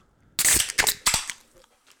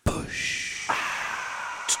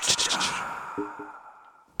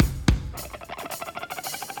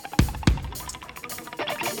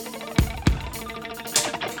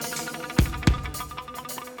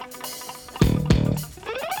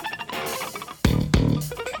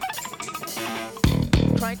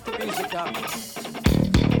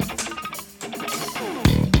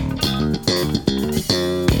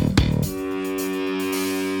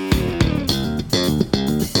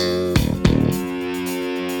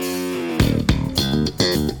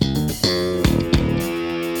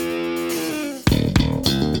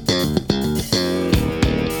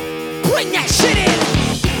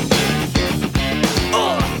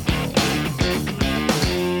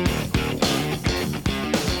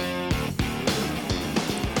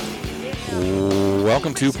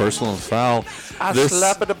welcome to Personal and Foul. I This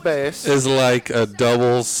slap at the bass. is like a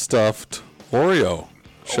double stuffed Oreo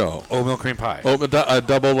show. Oatmeal cream pie. A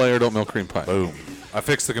double layered oatmeal cream pie. Boom. I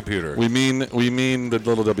fixed the computer. We mean the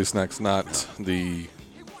Little W snacks, not the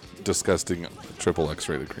disgusting triple X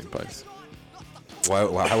rated cream pies.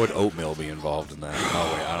 How would oatmeal be involved in that?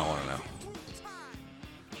 Oh, wait, I don't want to know.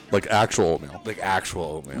 Like actual oatmeal. Like actual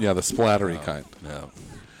oatmeal. Yeah, the splattery kind. No.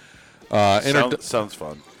 Sounds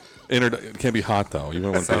fun. It can't be hot though. You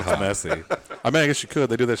don't want to be Sounds hot. messy. I mean, I guess you could.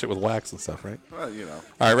 They do that shit with wax and stuff, right? Well, you know. All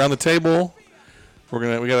right, around the table, we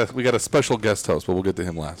got a special guest host, but we'll get to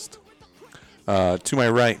him last. To my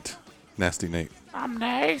right, Nasty Nate. I'm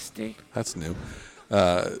nasty. That's new.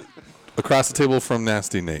 Across the table from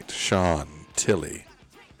Nasty Nate, Sean Tilley.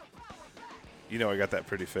 You know I got that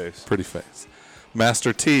pretty face. Pretty face.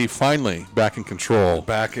 Master T, finally back in control.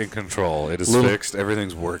 Back in control. It is Little- fixed.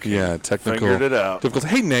 Everything's working. Yeah, technical. Figured it out. Difficult.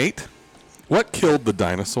 Hey, Nate, what killed the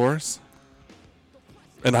dinosaurs?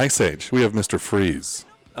 An ice age. We have Mr. Freeze.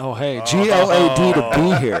 Oh, hey, GLAD to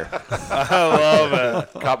be here. I love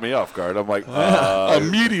it. Caught me off guard. I'm like, A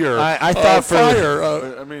meteor. I thought fire.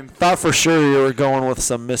 I mean, thought for sure you were going with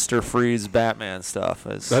some Mr. Freeze Batman stuff.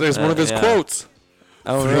 That is one of his yeah. quotes.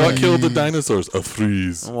 Oh, What really? killed the dinosaurs? A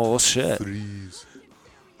freeze. Well, shit. Freeze.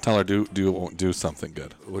 Tyler, do something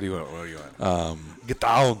good. What do you want? Get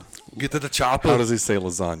down. Get to the chopper. How does he say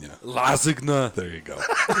lasagna? Lasagna. There you go.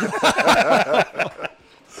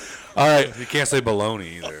 All right. You can't say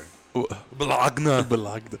baloney either. Bologna.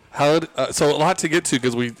 So a lot to get to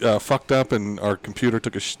because we fucked up and our computer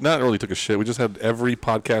took not really took a shit. We just had every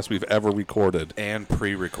podcast we've ever recorded And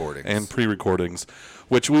pre-recordings. and pre-recordings,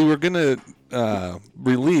 which we were going to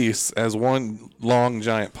release as one long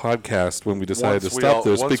giant podcast when we decided to stop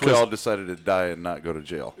this once we all because decided to die and not go to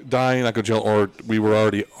jail. dying, not go to jail, or we were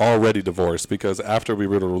already divorced because after we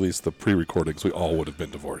were to release the pre-recordings, we all would have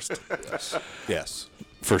been divorced Yes.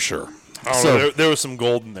 for sure. Oh, So- there was some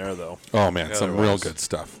gold in there, though. Oh man, some there real was. good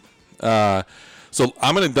stuff. So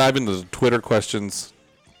I'm going to dive into the Twitter questions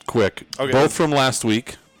quick, Okay. both from last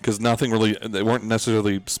week because they weren't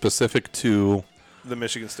necessarily specific to The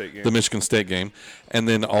Michigan State game. the Michigan State game, and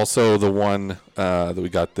then also the one that we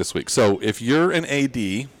got this week. So if you're an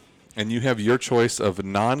AD and you have your choice of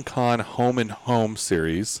non-con home and home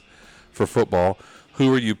series for football,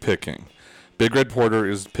 who are you picking? Big Red Porter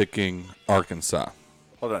is picking Arkansas.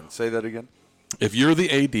 Hold on. Say that again. If you're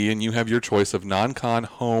the AD and you have your choice of non-con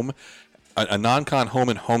home, a non-con home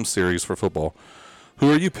and home series for football,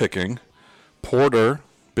 who are you picking?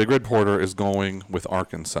 Big Red Porter is going with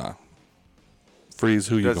Arkansas. Freeze,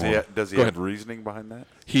 who you going? Does he Go have ahead. reasoning behind that?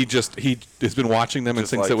 He has been watching them and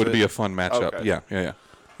Just thinks it likes would it? be a fun matchup. Okay. Yeah.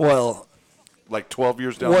 Well, Like 12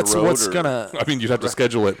 years down what's the road? what's or- gonna I mean, you'd have to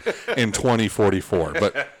schedule it in 2044,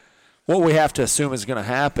 but what we have to assume is going to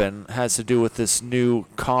happen has to do with this new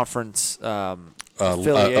conference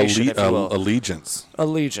affiliation, if you will. allegiance.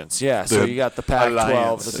 Allegiance, yeah. So The you got the Pac-12,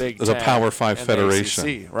 alliance. the Big There's a Ten, Power 5 and the federation.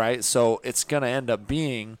 ACC, right? So it's going to end up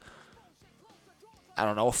being, I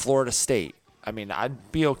don't know, Florida State. I mean,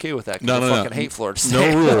 I'd be okay with that because No, I no, fucking no. hate Florida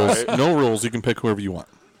State. No rules. No rules. You can pick whoever you want.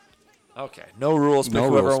 Okay, no rules. Pick No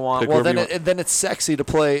whoever rules. I want. Pick Well, whoever then you want. then it's sexy to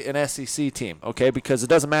play an SEC team, okay? Because it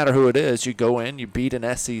doesn't matter who it is. You go in, you beat an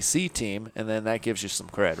SEC team, and then that gives you some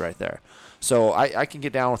cred right there. So I can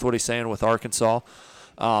get down with what he's saying with Arkansas.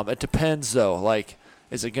 It depends, though. Like,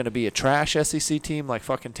 is it going to be a trash SEC team like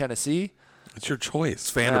fucking Tennessee? It's your choice.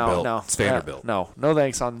 It's Vanderbilt. No, It's Vanderbilt. No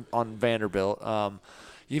thanks on Vanderbilt.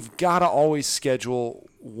 You've got to always schedule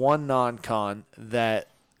one non-con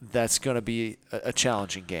that's going to be a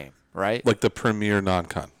challenging game, right? Like the premier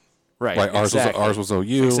non-con. Right. Like exactly. ours was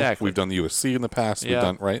OU. Exactly. We've done the USC in the past. We've Yeah.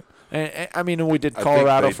 done, right? And I mean, we did I think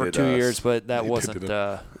Colorado they for did 2 us. years, but that They wasn't. did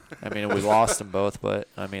I mean, we lost them both, but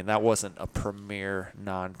I mean, that wasn't a premier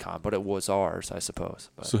non-con, but it was ours, I suppose.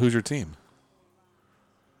 But So who's your team?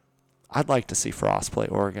 I'd like to see Frost play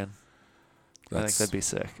Oregon. I think That's that'd be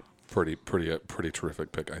sick. pretty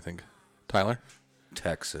terrific pick, I think. Tyler?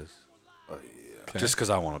 Texas. Okay. Just because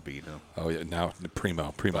I want to beat them. Oh yeah, now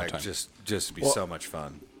primo Like, time. just be Well- so much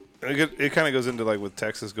fun. It kind of goes into like with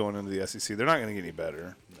Texas going into the SEC. They're not going to get any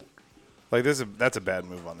better. Like that's a bad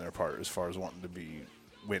move on their part as far as wanting to be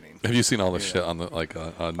winning. Have you seen all this shit on the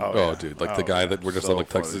on? Oh, Oh, yeah. dude, like Oh, the guy yeah. that we're just So on like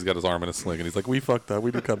Texas. funny. He's got his arm in a sling, and he's like, "We fucked up.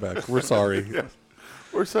 We did come back. We're sorry."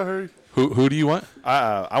 We're sorry. Who do you want?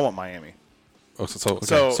 I want Miami. Oh,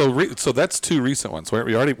 so that's two recent ones.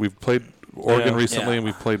 We've played Oregon Yeah. recently, Yeah. and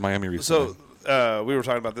we've played Miami recently. So we were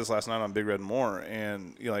talking about this last night on Big Red and More,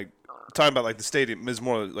 and like talking about like the stadium is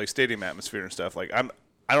more like stadium atmosphere and stuff. Like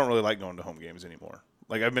I don't really like going to home games anymore.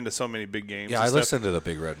 Like I've been to so many big games. Yeah, and I stuff. listened to the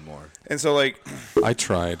Big Red more. And so like, I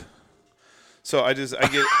tried. so I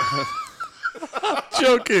get.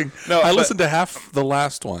 Joking. No, I but- listened to half the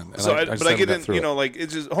last one. And So I but just I haven't get got in, through you it. know, like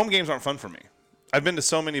it's just home games aren't fun for me. I've been to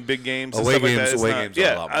so many big games. And Away stuff like games- that. It's away not- games are a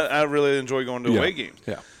Yeah, lot more I really enjoy going to Yeah. away games.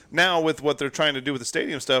 Yeah. Now with what they're trying to do with the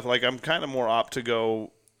stadium stuff, like I'm kind of more opt to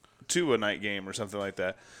go to a night game or something like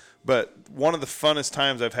that. But one of the funnest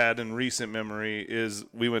times I've had in recent memory is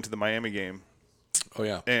we went to the Miami game. Oh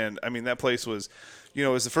yeah. And I mean that place was, you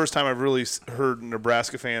know, it was the first time I've really heard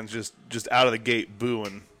Nebraska fans just out of the gate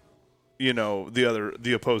booing, you know,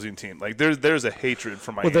 the opposing team. Like there's a hatred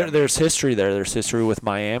for Miami. Well, there's history there. There's history with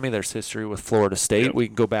Miami. There's history with Florida State. Yep. We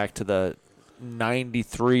can go back to the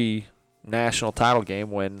 '93 national title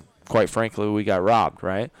game when, quite frankly, we got robbed.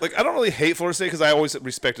 Right? Like I don't really hate Florida State because I always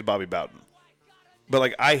respected Bobby Bowden, but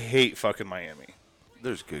like I hate fucking Miami.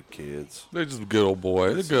 There's good kids. They're just good old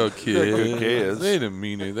boys. They're good kids. They're good kids. They didn't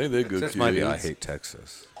mean it. They're good This kids. might be I hate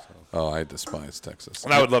Texas. So. Oh, I despise Texas.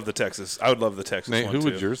 And I would love the Texas. I would love the Texas Nate, one who too.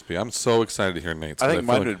 would yours be? I'm so excited to hear Nate's. I 'cause think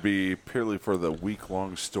feel mine like- would be purely for the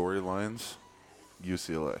week-long storylines.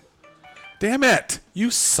 UCLA. Damn it! You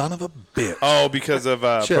son of a bitch! Oh, because of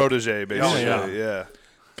Chip. protege, basically. yeah. Yeah.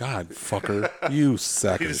 God, fucker! You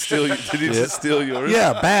sack He of just shit. steal. Did he just steal yours?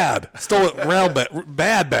 Yeah, bad. Stole it real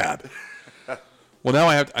bad. Well,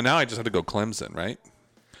 now I just have to go Clemson, right?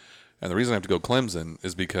 And the reason I have to go Clemson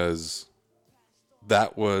is because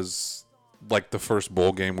that was like the first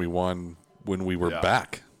bowl game we won when we were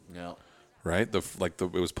back, Yeah. right? It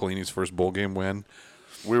was Pelini's first bowl game win,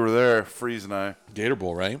 We were there, Freeze and I. Gator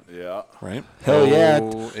Bowl, right? Yeah. Right? Hell yeah!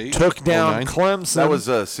 08, Took down 09. Clemson. That was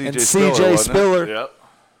CJ and Spiller, CJ wasn't it? Spiller. Yep.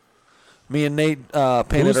 Me and Nate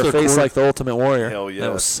painted Who's our the face quarter- like the Ultimate Warrior. Hell yeah.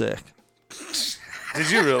 That was sick. Did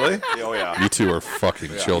you really? Oh, yeah. You two are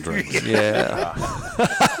fucking children. Yeah.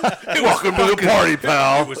 Welcome to the party,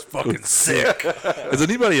 pal. It was fucking sick. Is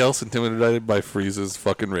anybody else intimidated by Freeze's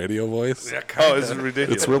fucking radio voice? Oh, it's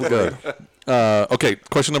ridiculous. It's really good. Okay,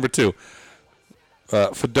 question number 2.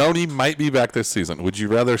 Fedoni might be back this season. Would you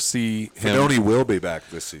rather see him? Fedoni will be back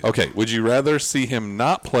this season. Okay, would you rather see him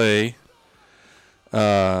not play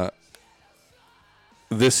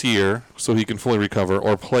this year so he can fully recover,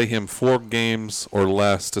 or play him 4 games or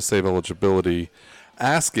less to save eligibility?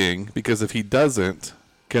 Asking because if he doesn't,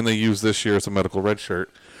 can they use this year as a medical redshirt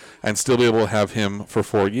and still be able to have him for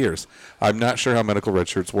 4 years? I'm not sure how medical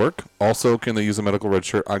redshirts work. Also, can they use a medical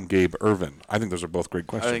redshirt on Gabe Ervin? I think those are both great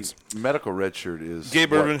I think questions. medical redshirt is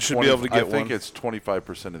Gabe Ervin should be able to get I think one. it's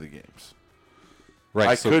 25% of the games. Right,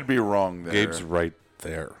 I so could be wrong there. Gabe's right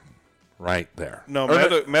there. Right there. No,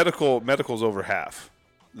 Or medical's over half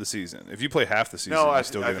the season. If you play half the season, No, you I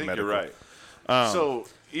still I get a think medical. you're right. So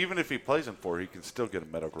even if he plays in 4, he can still get a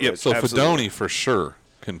medical Yep. redshirt. So Absolutely. Fedoni for sure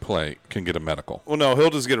can get a medical. Well, no,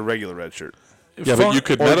 he'll just get a regular red shirt. Yeah, but you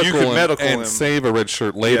could or you medical, could him medical and him. save a red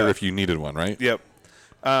shirt later Yeah. if you needed one, right? Yep.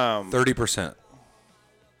 30%.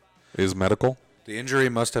 Is medical? The injury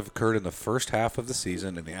must have occurred in the first half of the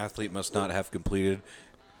season, and the athlete must not have completed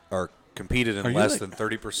or competed in Are you less like- than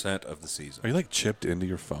 30% of the season. Are you like chipped into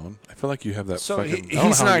your phone? I feel like you have that. So fucking, I don't know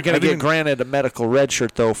he's how not you- going I to get didn't- granted a medical red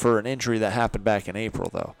shirt though for an injury that happened back in April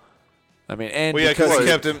though. I mean, and Well, yeah, because Well, he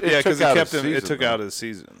kept him. it Yeah, because took he out kept his him. It season, took though. out his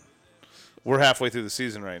season. We're halfway through the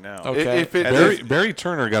season right now. Okay. If it Barry, Barry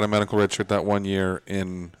Turner got a medical red shirt that one year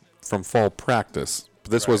from fall practice.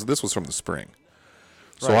 But this was from the spring,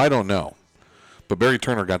 so I don't know. But Barry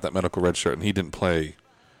Turner got that medical red shirt and he didn't play.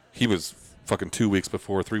 He was fucking 2 weeks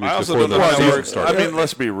before, 3 weeks also before don't the know how it season works. started. I mean,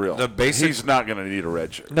 let's be real. The basic- He's not going to need a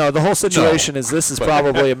redshirt. no, the whole situation is this is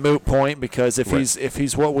probably a moot point because if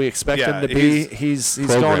he's what we expect Yeah, him to be, he's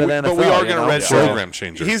going to the NFL. But we are you going to know? red Program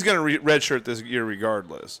changer. He's going to red shirt this year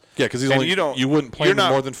regardless. Yeah, because And you wouldn't play you're him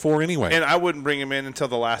not- more than 4 anyway. And I wouldn't bring him in until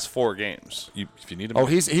the last 4 games. If you need him, Oh,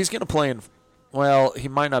 he's going to play in. Well, he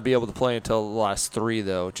might not be able to play until the last 3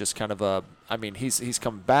 though. Just kind of a. I mean, he's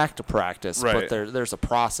come back to practice, Right. but there's a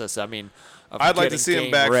process. I mean, of I'd like to getting see him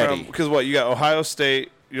game back ready. from because what you got Ohio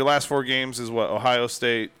State. Your last 4 games is what Ohio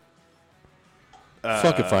State.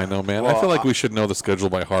 fuck if I know, man. I well, feel like we should know the schedule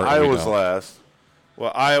by heart. and we Iowa's don't. last.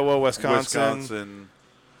 Well, Iowa, Wisconsin, Wisconsin.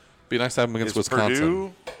 Be nice to have him against Is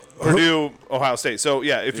Wisconsin. Purdue. Ohio State. So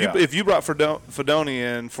yeah, if Yeah. you brought Fedoni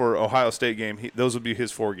in for Ohio State game, those would be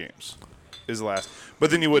his 4 games. Is the last, but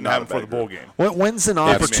then you wouldn't Not have him a for the bad bowl group. game. When's an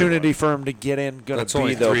That's opportunity for him to get in going That's to be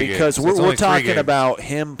only though? 3 Because games. we're That's only 3 talking games. about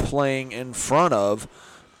him playing in front of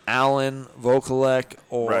Allen, Vokalek,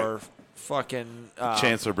 or Right. fucking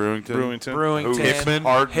Chancellor Brewington. Brewington, Hickman.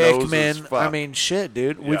 Hard-nosed as Hickman. fuck. I mean, shit,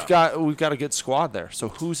 dude. Yeah. We've got a good squad there. So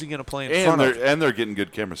who's he gonna play in and front of? they're getting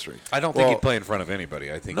good chemistry. I don't think he'd play in front of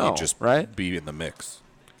anybody. I think No, he'd just right? be in the mix.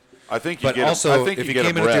 I think you But get also, him, I think if you he get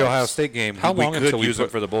came him into the reps. Ohio State game, How we long could until we use him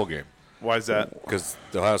put- for the bowl game Why is that? because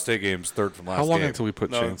the Ohio State game's third from last How long game. until we put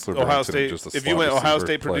No, Chancellor Ohio Brewington State. in just a If you slot went Ohio receiver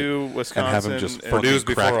State, play Purdue, and Wisconsin, have him just and- Purdue's fucking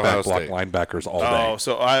before crack Ohio back block State. linebackers all Oh, day.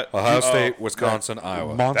 so I Ohio oh, State, Wisconsin,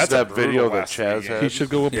 Iowa. Monster. That's that a video brutal that last Chaz three had. He should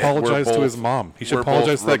go Yeah. apologize We're to his both- mom. He should we're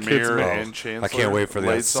apologize to both that kid's Ramir mom. and Chancellor I can't wait for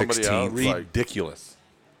laid that somebody out. 16th. It's like, Ridiculous.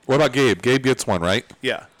 What about Gabe? Gabe gets one, right?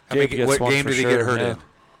 Yeah. I mean, Gabe gets what one game for did he sure, get hurt yeah. in?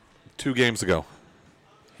 2 games ago.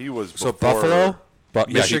 he was So before- Buffalo, But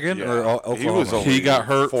yeah, Michigan, yeah. or Oklahoma? He was only- he got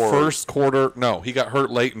hurt Four. first quarter. No, he got hurt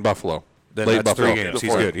late in Buffalo. Then late that's Buffalo. 3 games. He's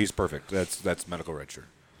Before- good. He's perfect. That's medical redshirt.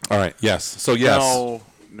 All right. Yes. So yes,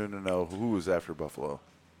 No. Who was after Buffalo?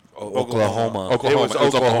 Oklahoma. Oklahoma. It was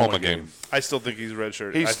Oklahoma Oklahoma game. I still think he's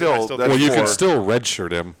redshirt. He's I still- still that's Well, you can Four. still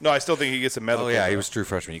redshirt him. no, I still think he gets a medical. Oh yeah, he though. was true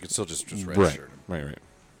freshman. You could still just redshirt Right. him.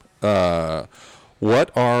 Right. What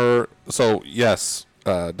are so? Yes,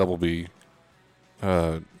 Double B.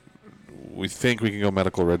 We think we can go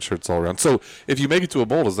medical red shirts all around. So if you make it to a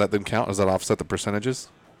bowl, does that then count? Does that offset the percentages,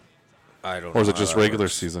 I don't. or is know it how just that regular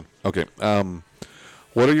works. season? Okay.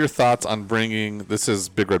 What are your thoughts on bringing? This is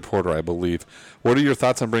Big Red Porter, I believe. What are your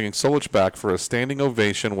thoughts on bringing Solich back for a standing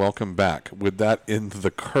ovation? Welcome back. Would that end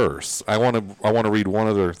the curse? I want to read one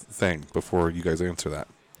other thing before you guys answer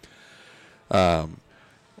that.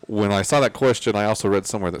 When I saw that question, I also read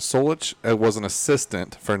somewhere that Solich was an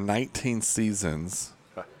assistant for 19 seasons.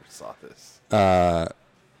 I saw this.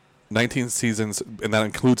 19 seasons, and that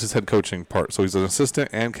includes his head coaching part. So he's an assistant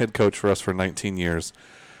and head coach for us for 19 years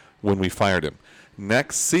when we fired him.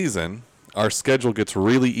 Next season, our schedule gets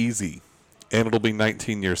really easy, and it'll be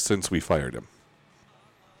 19 years since we fired him.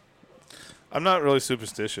 I'm not really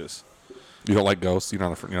superstitious. You don't like ghosts? You're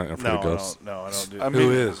not afraid of No, ghosts? I don't do. I Who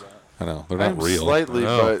mean, is? I know. They're not I'm real. slightly,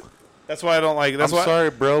 No. but That's why I don't like. That's I'm why. sorry,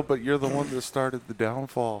 bro, but you're the one that started the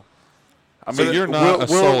downfall. I So mean, you're not a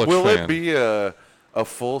Solich will fan. it be a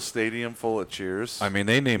full stadium full of cheers? I mean,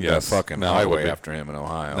 they named Yes. that fucking Now it would highway be. after him in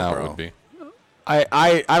Ohio, Now bro. it would be.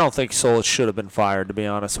 I don't think Solich should have been fired, to be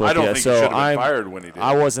honest with I don't you. think he so should have been I'm- fired when he did.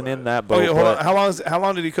 I wasn't but- in that boat. Okay, hold on. but How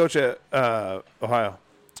long did he coach at Ohio?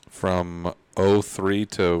 From 03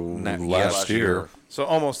 to last year. So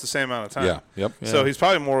almost the same amount of time. Yeah. Yep. So he's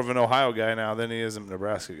probably more of an Ohio guy now than he is a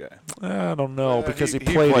Nebraska guy. I don't know because he he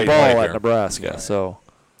played played ball right at there. Nebraska. So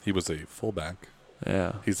He was a fullback.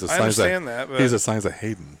 yeah, He's the I size understand that, but- he's the size of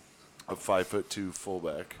Hayden. A 5'2"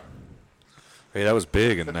 fullback. Hey, that was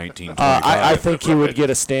big in 1925. I think he would get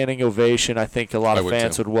a standing ovation. I think a lot I of would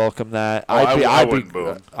fans too. would welcome that. Oh, I'd be, I I'd be, wouldn't boo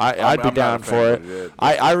him. I'd I'm be not a down fan for of it.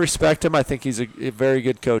 what he did. I respect him. I think he's a very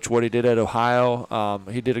good coach. What he did at Ohio,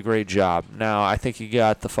 he did a great job. Now I think he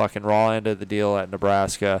got the fucking raw end of the deal at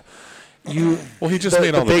Nebraska. Well, he just The-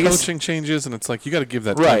 made the all the biggest- coaching changes, and it's like you got to give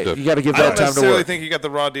that Right, time to. you got to give I that don't time to necessarily work. think he got the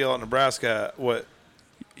raw deal at Nebraska. What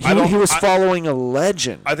He was following a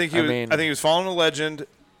legend. I think he was. mean, I think he was following a legend,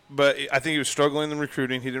 but I think he was struggling in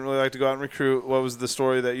recruiting. He didn't really like to go out and recruit. What was the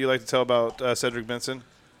story that you like to tell about Cedric Benson?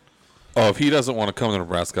 Oh, if he doesn't want to come to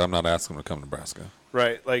Nebraska, I'm not asking him to come to Nebraska.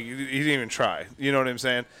 Right, like he didn't even try. You know what I'm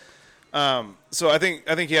saying? So I think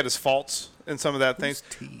he had his faults in some of that things.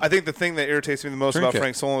 I think the thing that irritates me the most Drink about it.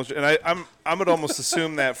 Frank Solich, and I would almost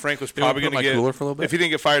assume that Frank was You wanna probably put going to my get cooler for a little bit? if he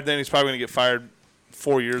didn't get fired then, he's probably going to get fired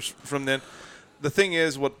 4 years from then. The thing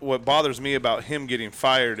is, what bothers me about him getting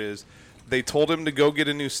fired is they told him to go get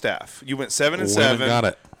a new staff. You went 7 and Went and 7. got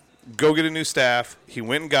it. Go get a new staff. He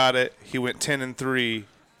went and got it. He went 10-3,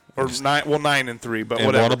 or 9-3, but And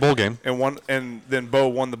whatever. won a bowl game. And then Bo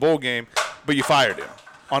won the bowl game, but you fired him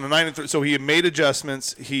on a 9-3. So he had made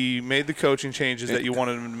adjustments. He made the coaching changes that you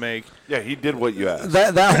wanted him to make. Yeah, he did what you asked.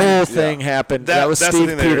 that whole thing happened. That was That's the Steve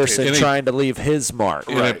thing that irritates Peterson me. trying to leave his mark.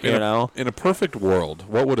 Right. You know. In a perfect world,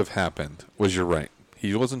 what would have happened was you're right.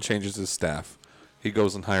 He goes and changes his staff. He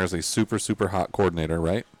goes and hires a super, super hot coordinator,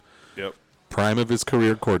 right? Yep. Prime of his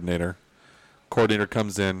career coordinator. Coordinator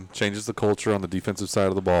comes in, changes the culture on the defensive side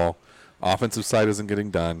of the ball. Offensive side isn't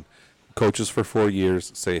getting done. Coaches for 4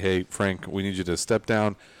 years say, hey, Frank, we need you to step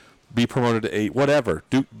down, be promoted to 8, whatever.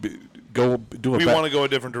 Do a We want to go a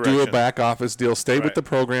different direction. do a back office deal. Stay Right. with the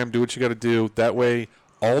program. Do what you got to do. That way,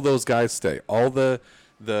 all those guys stay. All the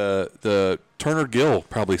Turner Gill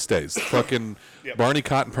probably stays. Fucking Yep. Barney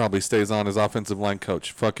Cotton probably stays on as offensive line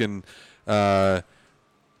coach. Fucking why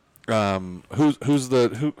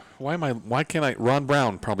can't I Ron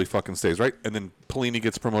Brown probably fucking stays, right? And then Pelini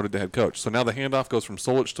gets promoted to head coach. So now the handoff goes from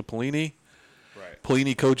Solich to Pelini. Right.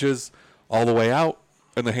 Pelini coaches all the way out.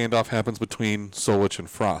 and the handoff happens between Solich and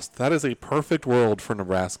Frost. That is a perfect world for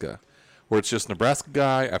Nebraska, where it's just Nebraska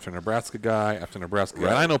guy after Nebraska guy after Nebraska guy.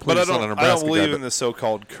 And I know But Plinth's I not a don't Nebraska believe guy, in the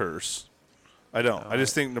so-called curse. I don't. I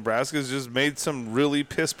just think Nebraska's just made some really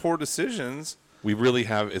piss poor decisions we really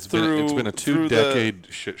have. It's been a through 2-decade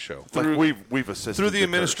shit show. Like we've assisted through the curse.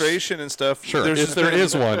 administration and stuff. Sure, There's if just there been-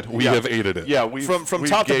 is one, we Yeah. have aided it. Yeah, from we've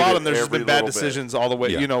top to gave bottom, it there's just every been bad little bit. decisions all the way.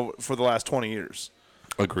 Yeah. For the last 20 years.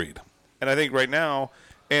 Agreed. And I think right now,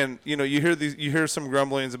 and you hear some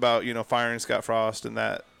grumblings about firing Scott Frost and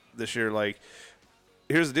that this year. Like,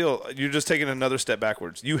 here's the deal: you're just taking another step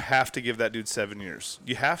backwards. You have to give that dude 7 years.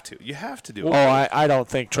 You have to do it. I don't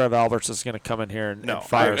think Trev Alberts is going to come in here and, No. and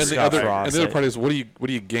fire And the Scott other Frost. part is, what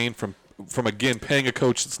do you gain from again paying a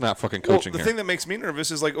coach that's not fucking Well, coaching the here? thing that makes me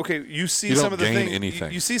nervous is like, okay, you see You some don't of the gain things.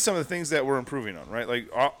 anything. You see some of the things that we're improving on, right? Like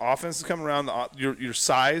offense is coming around. Your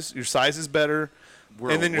size is better.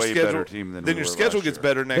 We're and then a your way schedule, better team than then we your were schedule last gets year.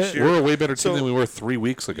 better next year. We're a way better team So than we were 3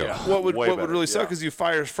 weeks ago. Yeah. What would Way what would better, really suck yeah. is you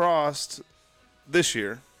fire Frost this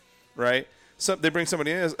year, right? So they bring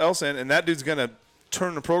somebody else in, and that dude's gonna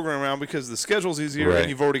turn the program around because the schedule's easier, Right. and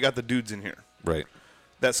you've already got the dudes in here. Right.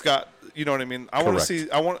 That Scott, you know what I mean? I want to Correct.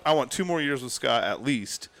 see. I want 2 more years with Scott at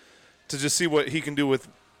least to just see what he can do with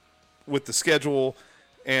the schedule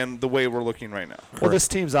and the way we're looking right now. Well, this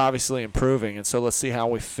team's obviously improving, and so let's see how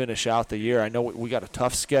we finish out the year. I know we got a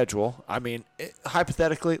tough schedule. I mean,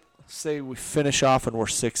 hypothetically, say we finish off and we're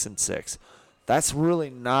 6-6. That's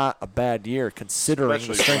really not a bad year considering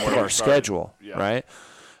Especially the strength from of where our we started. schedule, Yeah. right?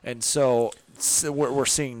 And so we're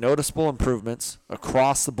seeing noticeable improvements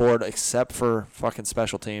across the board, except for fucking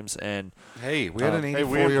special teams. And Hey, we had an Hey,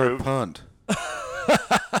 we 84-yard improved. punt.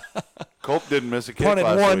 Colt didn't miss a kick punted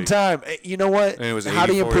last one week. time. You know what? And it was How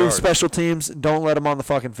do you 84 improve yards. special teams? Don't let them on the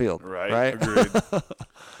fucking field, Right. Agreed.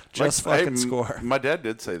 Just Like, fucking hey, score. My dad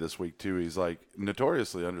did say this week too. He's like,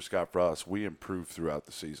 notoriously under Scott Frost, we improved throughout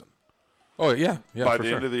the season. Oh yeah. Yeah. By for the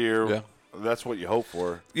sure. end of the year, Yeah. that's what you hope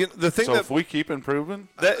for. The thing So that if we keep improving,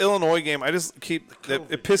 that Illinois game, it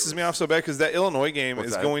pisses me off so bad because that Illinois game What's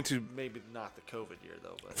is that? going to Maybe not the COVID year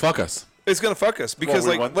though, but Fuck us. it's going to fuck us because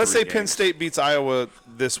we won let's 3 say Penn games. State beats Iowa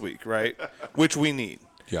this week, right? Which we need,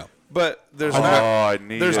 Yeah. but there's oh, not. I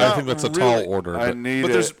need there's it. I not think that's a really- tall order, I but need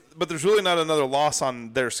But it. there's really not another loss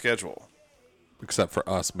on their schedule except for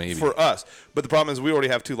us, maybe. for us. But the problem is we already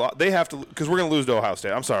have 2 losses. They have to because we're going to lose to Ohio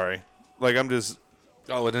State. I'm sorry. Like I'm just.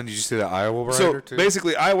 Oh, and then did you see that Iowa So rider too?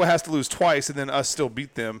 basically, Iowa has to lose twice, and then us still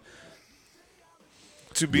beat them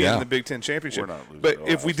to be Yeah. in the Big Ten championship. We're not losing But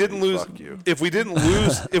to if we Ohio didn't State. lose, Fuck you. if we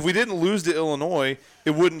didn't lose to Illinois,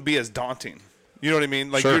 it wouldn't be as daunting. You know what I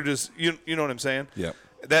mean? Like Sure. you're just you know what I'm saying? Yep.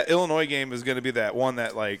 That Illinois game is going to be that one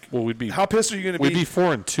that like. Well, we'd be. How pissed are you going to We'd be? be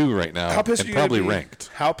 4-2 right now, How pissed and are you gonna probably be?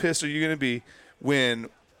 ranked. How pissed are you going to be when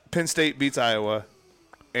Penn State beats Iowa,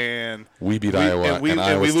 and We beat Iowa, and we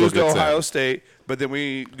Iowa still lose to gets in. Ohio State, but then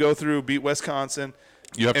we go through beat Wisconsin.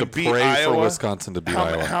 You have to and beat pray Iowa? for Wisconsin to beat How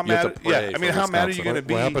Iowa. How You have mad? to pray Yeah, I mean, for how mad are you Wisconsin. going to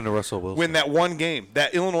be? What happened to Russell Wilson? when that one game,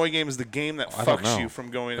 that Illinois game, is the game that I don't fucks know. you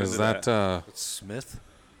from going Is into that? Smith?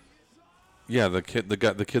 Yeah, the kid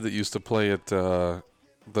that used to play at the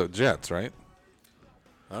Jets, right?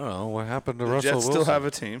 I don't know. What happened to The Russell Jets Wilson? still have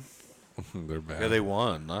a team. They're bad. Yeah, they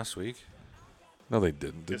won last week. No, they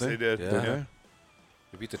didn't. Did Yes, they? they did. Yeah. Did Yeah. they?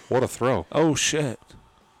 They beat the What a throw! oh shit,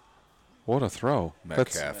 What a throw!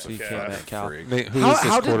 Metcalf. DK Metcalf. Freak. Nate, who How, is this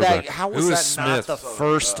how did quarterback? that? How Who was is that not Smith? the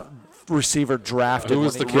first receiver drafted? Who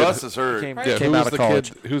was when the he kid? Russ is hurt. Came, Yeah, came who out was of the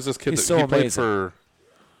college. kid? Who's this kid? He's that so he played amazing. for?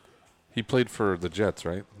 He played for the Jets,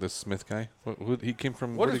 right? This Smith guy. Who, he came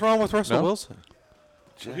from. What where'd is he- wrong with Russell No? Wilson?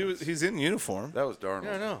 He's in uniform. That was Darnold.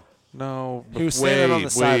 Yeah, I know. No, He was way, standing on the way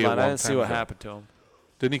sideline. a I long didn't see time what ago. happened to him.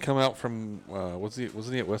 Didn't he come out from?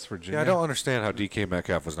 Wasn't he at West Virginia? Yeah, I don't understand how DK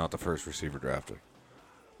Metcalf was not the first receiver drafted.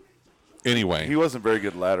 Anyway, He wasn't very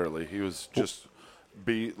good laterally. He was just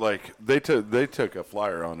they took a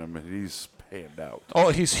flyer on him and he's panned out. Oh,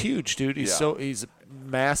 he's huge, dude. Yeah. He's a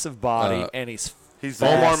massive body and he's He's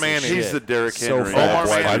fast Omar as Manning. shit. He's the Derrick So Henry. fast. of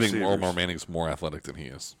wide I think receivers. Omar Manning's more athletic than he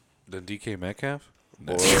is. Then DK Metcalf?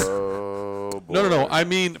 Oh, boy. No. I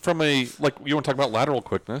mean, from you want to talk about lateral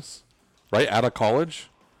quickness, right? Out of college,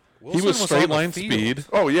 he Wilson was was straight on the line field. speed.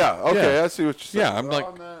 Oh yeah. Okay, Yeah. I see what you're saying. Yeah, I'm like-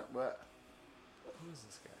 On that, but-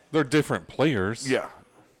 They're different players. yeah,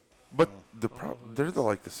 but they're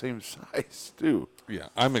like the same size too. Yeah.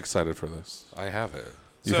 I'm excited for this. I have it.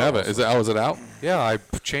 You So- have it. Is it out? Yeah, I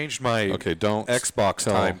changed my Okay, don't Xbox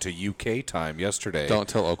tell- time to UK time yesterday. Don't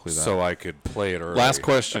tell Oakley that. So I could play it early. Last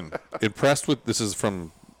question. Impressed with this is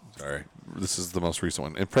from. Sorry. This is the most recent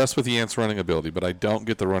one. Impressed with Yant's running ability, but I don't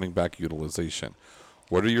get the running back utilization.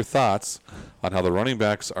 What are your thoughts on how the running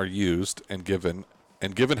backs are used and given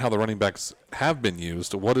And given how the running backs have been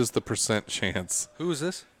used, what is the percent chance? Who is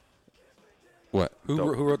this? What? Who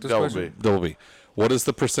wrote this Double question? B. Double B. What is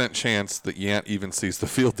the percent chance that Yant even sees the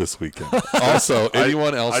field this weekend? Also,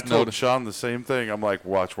 anyone else I told notice? Sean the same thing. I'm like,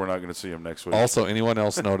 watch, we're not going to see him next week. Also, anyone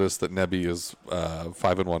else notice that Nebby is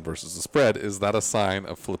 5-1 versus the spread? Is that a sign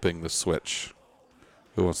of flipping the switch?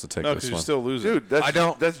 Who wants to take No, this because you're one? still losing. Dude, that's, I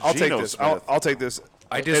don't- That's I'll take Geno this. Smith. I'll take this.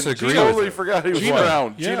 I I disagree. totally with forgot he was Geno.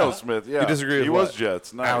 around. Yeah. Geno Smith. Yeah, You disagree with He was what?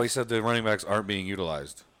 Jets. Nice. How he said the running backs aren't being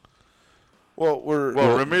utilized. Well,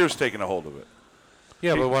 well, Ramirez taking a hold of it.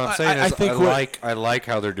 Yeah, but what I'm saying I is think I like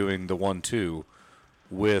how they're doing the 1-2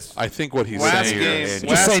 with I think what he's Last saying game- is and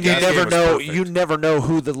Just saying, you last game never was know. perfect. You never know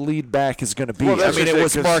who the lead back is going to be. Well, I that's mean, the it thing,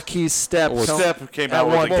 was 'cause Marquise Step. Step came at out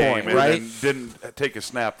with one the game point, and right? then didn't take a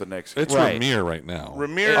snap the next. it's Right. Ramir right now.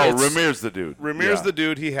 Ramirez. Oh, Ramirez the dude. Ramirez Yeah. the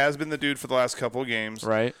dude. He has been the dude for the last couple of games.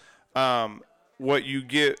 Right. What you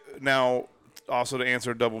get now, also to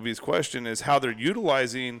answer Double B's question, is how they're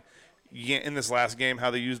utilizing Yant in this last game. How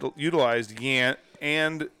they utilized Yant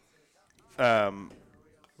and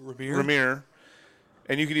Ramir,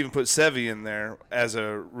 and you could even put Sevi in there as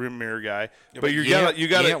a Ramir guy. but you got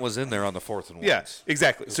Yant was in there on the 4th and 1. yeah,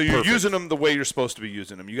 exactly. So you're perfect. using them the way you're supposed to be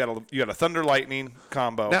using them. You got a Thunder Lightning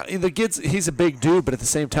combo. Now he's a big dude, but at the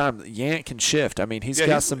same time, Yant can shift. I mean, he's Yeah,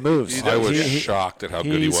 got he's- some moves. he I was He- shocked at how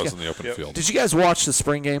good he he's was got- in the open Yep. field. Did you guys watch the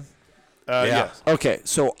spring game? Yes. Okay,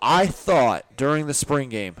 so I thought during the spring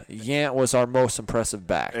game, Yant was our most impressive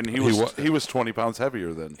back. And he wa- was 20 pounds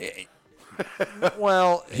heavier than.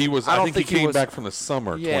 well, He was. I I, don't think he came was, back from the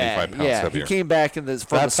summer, Yeah, 25 pounds yeah. heavier. He came back from the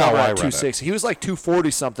That's how summer I at read it. 260. He was like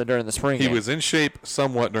 240 something during the spring He game. was in shape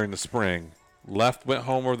somewhat during the spring. Left, went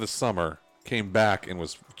home over the summer, came back and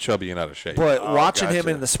was chubby and out of shape. But watching him gotcha.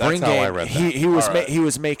 in the spring That's how I game, read he that. was he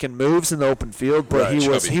was making moves in the open field, but Right, he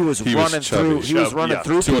was chubby. running chubby. through he was Chubby, running yeah.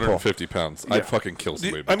 through people. 250 pounds. I'd fucking kill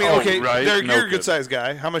somebody. I mean, Oh, okay, right? Derek, No you're a good kidding. sized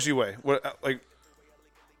guy. How much you weigh? What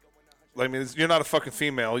I mean, you're not a fucking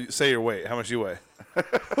female. You say your weight. How much you weigh?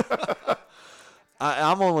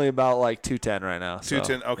 I'm only about like 210 right now. So,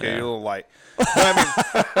 210. Okay, yeah. you're a little light. But I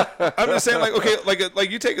mean, I'm just saying, like, okay,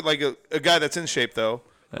 like you take it like a guy that's in shape though,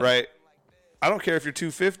 right? I don't care if you're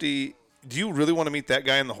 250. Do you really want to meet that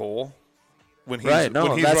guy in the hole when he's Right, no,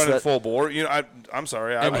 when he's that's running that- full bore? You know, I'm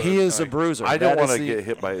sorry. And he is a bruiser. I don't That is want to the- get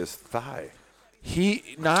hit by his thigh.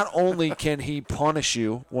 He not only can he punish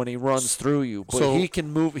you when he runs through you, but So- he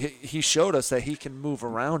can move. He showed us that he can move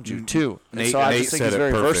around you too. And Nate, so I Nate just think said he's it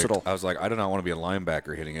very perfect. versatile. I was like, I do not want to be a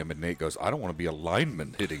linebacker hitting him, and Nate goes, I don't want to be a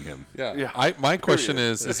lineman hitting him. yeah. My question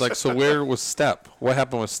is like, so where was Step? What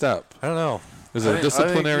happened with Step? I don't know. Is it a I think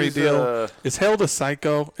disciplinary he's, deal? Is held a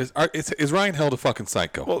psycho? Is Ryan held a fucking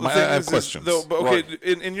psycho? Well, the I thing have is, questions. though, but okay,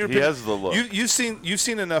 in your he opinion, has the look. You've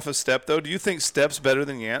seen enough of Step though. Do you think Step's better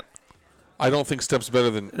than Yant? I don't think Step's better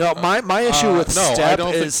than. No, my issue with no, I Step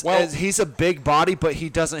don't think- is, well- is he's a big body, but he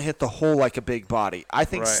doesn't hit the hole like a big body. I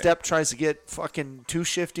think Right. Step tries to get fucking too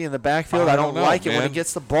shifty in the backfield. I I don't don't know, like it when man. he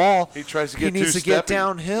gets the ball. He tries to He get needs too to get steppy,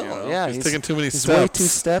 downhill. you know? Yeah, He's taking too many he's way steps. too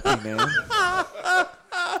steppy, man.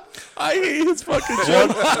 I hate his fucking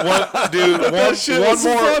joke.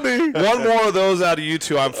 One more of those out of you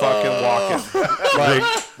two, I'm fucking walking. Like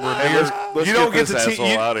Let's you don't get this to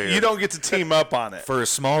asshole out of here. you don't get to team up on it. For as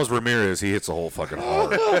small as Ramirez, he hits a hole fucking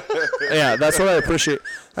hard. Yeah, that's what I appreciate.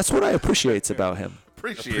 That's what I appreciates about him.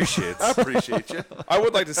 appreciate I appreciate you. I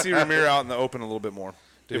would like to see Ramir out in the open a little bit more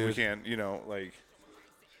if we can. You know, like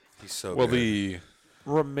He's so Well, good. the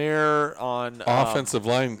Ramir on offensive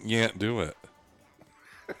line can't do it.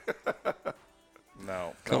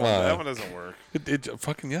 no, Come that on. one doesn't work. It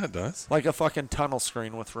fucking it does. like a fucking tunnel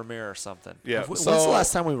screen with Ramir or something. Yeah. When's So, the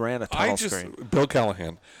last time we ran a tunnel I just screen? Bill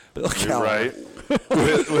Callahan. Bill You're Callahan. right.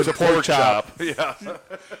 With a pork chop, Yeah.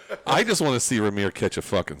 I just want to see Ramir catch a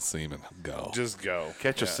fucking semen. Go just go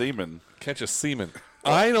Catch a seaman. catch a semen.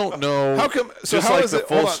 I don't know. How come? So Just how like is the it?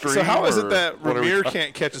 full Hold on. So stream, how is it or that what are we Ramir talking-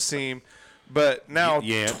 can't catch a seam, but now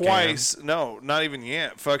Yant twice? No, not even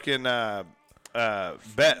Yant. Fucking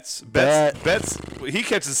Betts. Bet. Betts. He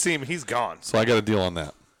catches a seam, he's gone. So I got a deal on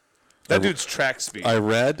that. That dude's track speed. I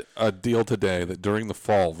read a deal today that during the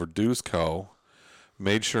fall, Verduz Co.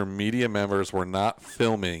 made sure media members were not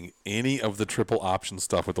filming any of the triple option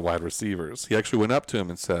stuff with the wide receivers. He actually went up to him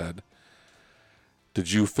and said,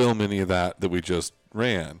 "Did you film any of that we just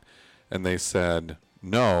ran?" And they said,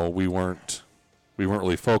 "No, we weren't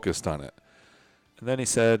really focused on it." And then he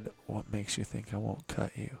said, "What makes you think I won't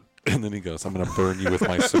cut you?" And then he goes, "I'm going to burn you with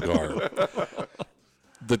my cigar."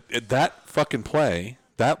 That fucking play,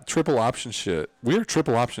 that triple option shit. We're a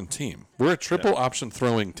triple option team. We're a triple option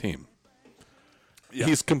throwing team.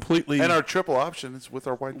 He's completely And our triple option is with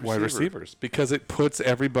our wide receivers because it puts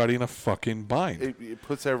everybody in a fucking bind. It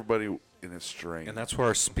puts everybody in a strain. And that's where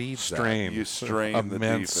our speed's at. Strain. You strain the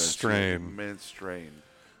Immense defense. strain. Immense strain.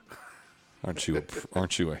 Aren't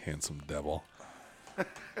you a handsome devil?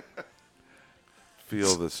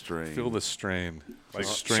 Feel the strain. Feel the strain. Like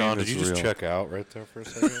strain Sean, is did you just real. check out right there for a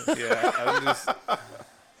second? Yeah, I'm just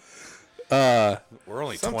We're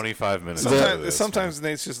only 25 minutes into this. sometimes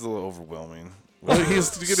Nate's just a little overwhelming. Well, sometimes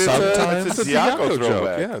it's a it's a Diaco Diaco joke.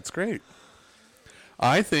 throwback. Yeah, it's great.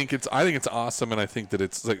 I think it's awesome, and I think that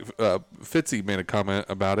it's like Fitzy made a comment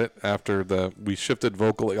about it after we shifted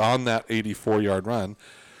Vokalek on that 84-yard run.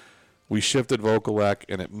 We shifted Vokalek,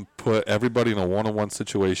 and it put everybody in a one-on-one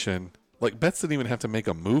situation. Like Betts didn't even have to make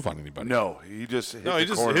a move on anybody. No, he just hit He the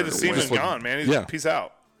just corner hit the and seam went. and gone, man. He's Yeah. peace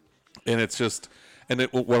out. And it's just,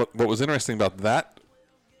 what was interesting about that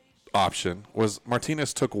option was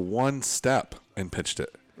Martinez took one step and pitched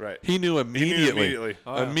it. Right. He knew immediately. immediately.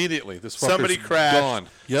 Immediately. This fucker's Somebody crashed. gone.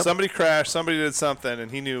 Yep. Somebody crashed. Somebody did something, and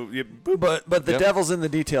he knew. Boop. But the Yep. devil's in the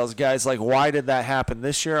details, guys. Like, why did that happen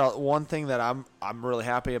this year? One thing that I'm really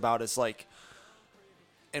happy about is like,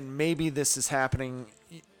 and maybe this is happening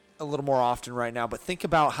a little more often right now. But think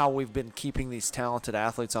about how we've been keeping these talented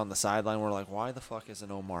athletes on the sideline. We're like, why the fuck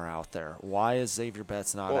isn't Omar out there? Why is Xavier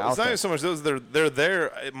Betts not Well, out it's not there? even so much those. They're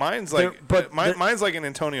there. Mine's like, mine's like an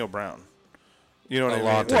Antonio Brown. You know what I mean?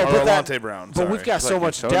 Alante. Well, Or but that- Alante Brown. But we've sorry. got so like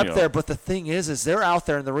much Antonio. depth there. But the thing is they're out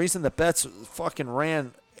there, and the reason that Betts fucking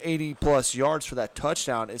ran 80-plus yards for that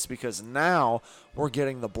touchdown is because now we're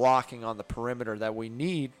getting the blocking on the perimeter that we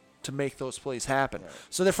need to make those plays happen.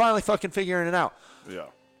 So they're finally fucking figuring it out. Yeah.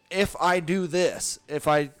 If I do this, if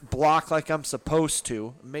I block like I'm supposed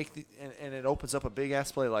to, and it opens up a big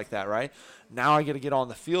ass play like that, right? Now I get to get on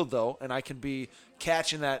the field though, and I can be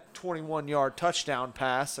catching that 21-yard touchdown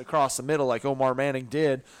pass across the middle like Omar Manning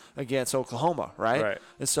did against Oklahoma, right? Right.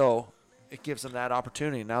 And so it gives them that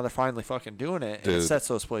opportunity. Now they're finally fucking doing it, and it Dude. sets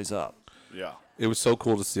those plays up. Yeah. It was so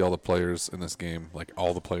cool to see all the players in this game, like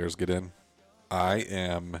all the players get in. I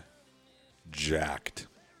am jacked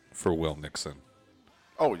for Will Nixon.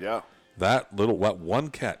 Oh, yeah. That one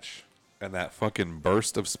catch and that fucking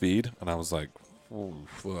burst of speed, and I was like, oh,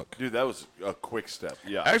 fuck. Dude, that was a quick step.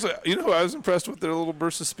 Yeah. Actually, you know who I was impressed with their little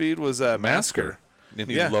burst of speed was Masker. And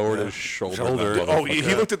he Yeah. lowered his shoulder. Oh, he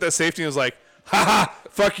looked at that safety and was like, "Ha ha,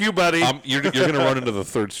 fuck you, buddy," You're going to run into the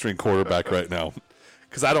third string quarterback right now.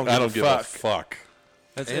 because I don't give a fuck.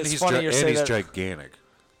 And It's he's, funny you say that. gigantic.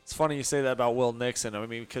 It's funny you say that about Will Nixon. I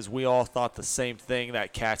mean, because we all thought the same thing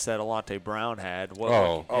that catch that Alante Brown had.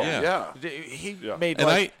 Oh, yeah. He Yeah. made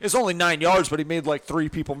And it's only 9 yards, but he made like 3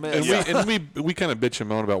 people miss. And we kind of bitch and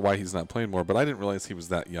moan about why he's not playing more, but I didn't realize he was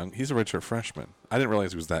that young. He's a redshirt freshman. I didn't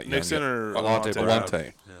realize he was that young. Nixon yet. or Alante? Brown?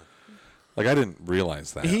 Alante. Like, I didn't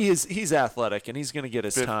realize that. He's athletic and he's going to get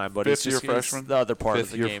his time, but it's fifth-year just it's freshman? the other part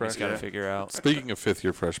of the Fifth-year game he's got to freshman. figure out. Speaking of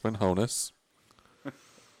fifth-year freshman, Honus,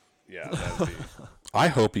 Yeah, that'd be. I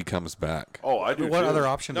hope he comes back. Oh, I do. What too. other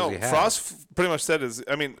option does No, he have? Frost pretty much said is.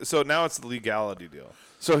 I mean, so now it's the legality deal.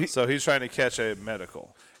 So he's trying to catch a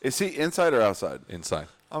medical. is he inside or outside? Inside.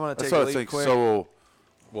 I'm going to That's take a what I lead think. quick. So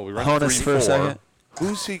Well, we run Honus for a 3-4. second.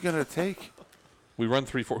 who's he gonna take? We run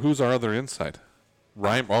 3-4. Who's our other inside?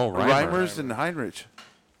 Reimer. Reimers and Heinrich.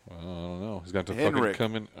 I don't know. He's got to Henrik. fucking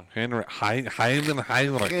come in. Heinrich.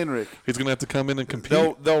 Henrik. He's going to have to come in and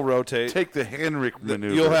compete. They'll rotate. Take the Henrik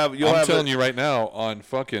maneuver. You'll I'm have telling you right now, on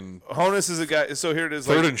fucking Honus is a guy. So here it is.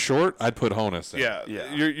 third like, and short, I'd put Honus in. yeah,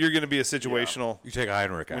 Yeah. You're going to be a situational. You take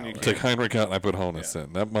Heinrich out. you Take Heinrich out and I put Honus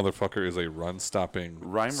in. That motherfucker is a run-stopping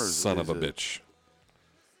Reimers son of a is bitch.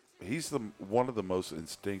 He's one of the most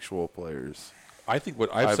instinctual players. I think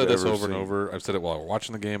what I've I've said this ever over and seen. over. I've said it while we're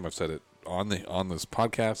watching the game. I've said it on this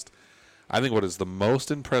podcast. I think what is the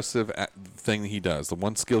most impressive thing he does, the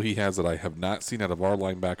one skill he has that I have not seen out of our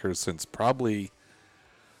linebackers since probably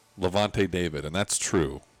Levante David, and that's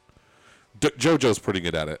true. JoJo's pretty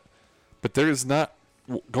good at it, but there is not.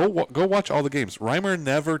 Go watch all the games. Reimer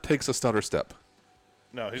never takes a stutter step.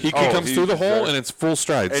 No, He Oh, comes he's through the hole very- and it's full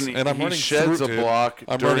strides, And I'm he running sheds through, a block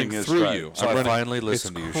I'm during running his through stride. you. So I'm I running, finally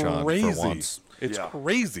listened to you, Sean, for crazy. once. It's Yeah.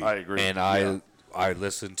 crazy. I agree. And Yeah. I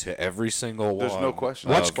listened to every single There's one. no question.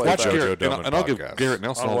 of Watch the Garrett, JoJo and Doman I'll give podcast. Garrett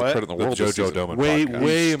Nelson On all the what? credit in the The world. this JoJo season. Doman way podcast.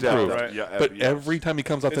 way He's stepped improved. up. Right. Yeah, But yes. every time he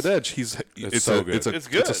comes off that edge, it's so a good. it's a It's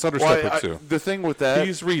good. it's a stutter Well, step or two. the thing with that,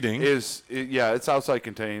 He's reading. it's outside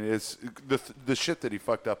contained. It's the shit that he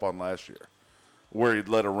fucked up on last year, where he'd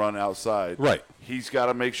let a run outside. Right. He's got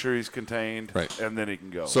to make sure he's contained. Right. And then he can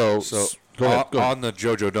go. So go ahead. Go ahead. on the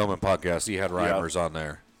JoJo Doman podcast, he had Reimers on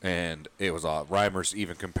there, and it was Reimers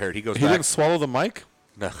even compared. He goes He back. didn't swallow the mic.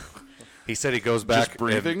 No. He said he goes back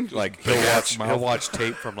breathing? and, like Big ass he'll mouth. watch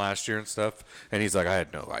tape from last year and stuff, and he's like, I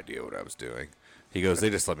had no idea what I was doing. He goes, they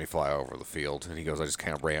just let me fly over the field, and he goes, I just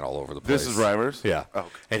kind of ran all over the place. This is Reimers? Yeah. Oh, okay.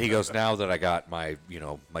 And he goes, now that I got my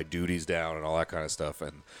my duties down and all that kind of stuff,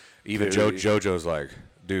 and even Duty. JoJo's like,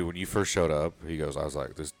 dude, when you first showed up, he goes, I was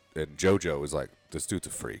like, this, and JoJo was like, this dude's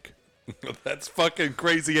a freak. That's fucking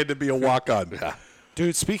crazy. He had to be a walk-on.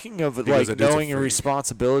 Dude, speaking of goes, like "That dude's a knowing your freak."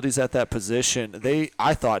 responsibilities at that position,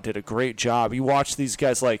 I thought did a great job. You watch these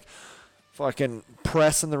guys like fucking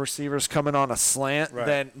pressing the receivers coming on a slant,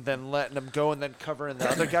 Right. then letting them go and then covering the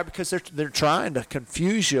other guy because they're trying to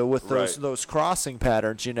confuse you with Right. those crossing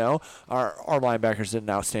patterns. You know, our linebackers did an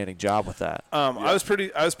outstanding job with that. I was pretty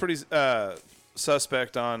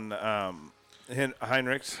suspect on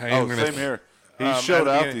Heinrich. Oh, same here. He showed at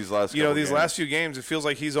the out end. these last You know, couple these games. last few games, it feels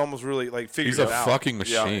like he's almost really like figured He's a it out. fucking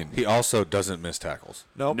machine. He also doesn't miss tackles.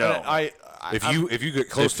 Nope. No. and I If you get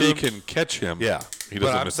close If to he him, can catch him, yeah. he But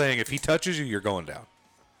doesn't I'm miss. saying if he touches you, you're going down.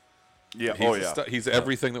 Yeah. He's, Oh, yeah. he's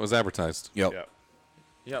everything that was advertised. Yep. Yeah.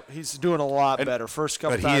 Yep, he's doing a lot better. First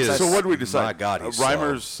couple but he times. is- So what do we My decide? God, he's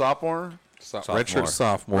Reimers sophomore, Redshirt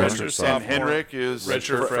sophomore. Redshirt and sophomore. Henrik is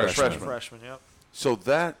Redshirt freshman. freshman. Yep. So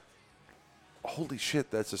that, holy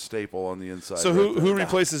shit, that's a staple on the inside. So who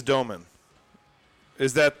replaces Doman?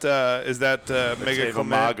 Is that Mega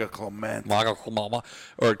Clement? Maga Clement?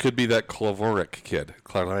 Or it could be that Klavoric kid.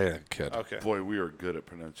 Okay. Boy, we are good at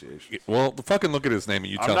pronunciation. Well, fucking look at his name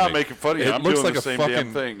and you I'm tell not me. making fun of you. It I'm looks doing like the a same fucking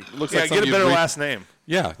damn thing. Looks Yeah, like get a something better you'd read- last name.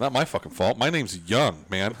 Yeah, not my fucking fault. My name's Young,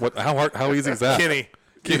 man. What? How easy is that? Kenny.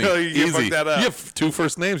 Kenny. You know, you Easy. fuck that up. You have two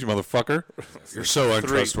first names, you motherfucker. You're so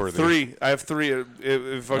untrustworthy. Three. I have three.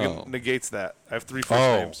 It fucking Oh. negates that. I have three first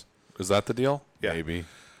Oh, names. is that the deal? Yeah. Maybe.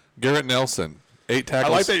 Garrett Nelson, 8 I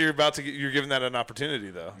tackles. like that you're giving that an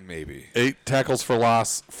opportunity though. Maybe. 8 tackles for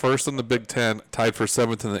loss, first in the Big Ten, tied for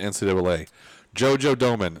 7th in the NCAA. JoJo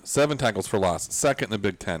Doman, 7 tackles for loss, second in the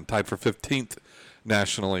Big Ten, tied for 15th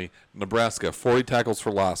nationally. Nebraska, 40 tackles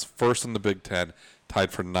for loss, first in the Big Ten,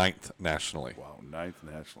 tied for 9th nationally. Wow, 9th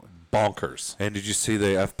nationally. Bonkers. And did you see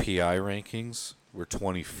the FPI rankings? We're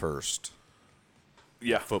 21st.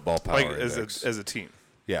 Yeah. Football Power Like Index. as a team.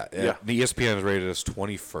 Yeah. Yeah. The ESPN has rated us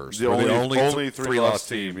 21st. The We're only three-loss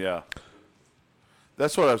team. Yeah.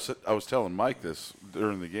 That's what I was telling Mike this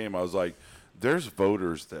during the game. I was like, there's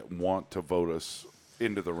voters that want to vote us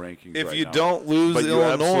into the rankings. If right you now. don't lose But you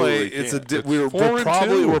Illinois, absolutely it's a can't. we're 4-2,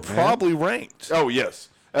 probably man. probably ranked. Oh yes,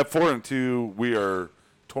 at 4-2, we are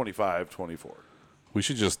 25-24. We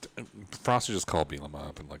should just Frost should just call Bielema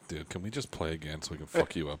up and like, dude, can we just play again so we can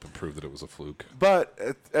fuck you up and prove that it was a fluke?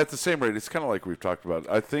 But at the same rate, it's kind of like we've talked about.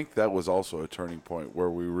 I think that was also a turning point where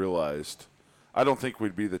we realized. I don't think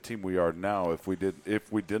we'd be the team we are now if we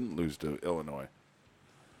didn't lose to Illinois.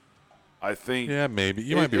 I think. Yeah, maybe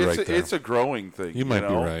you might be right there. It's a growing thing. You might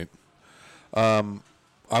know? be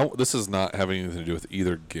right. This is not having anything to do with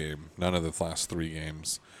either game. None of the last 3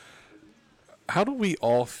 games. How do we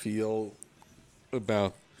all feel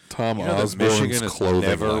about Tom You know that Osborne's Michigan has clothing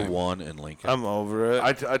never line? won in Lincoln. I'm over it.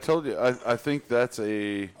 I told you. I think that's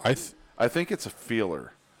a. I think it's a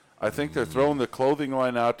feeler. I think they're throwing the clothing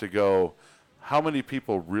line out to go. How many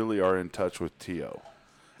people really are in touch with T.O.?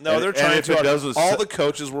 no, and- they're and trying if it to. doesn't All se- the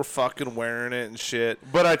coaches were fucking wearing it and shit.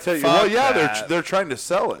 But I tell you, Fuck well, yeah, that. they're trying to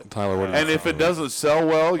sell it. Tyler, what did And you if think it of doesn't sell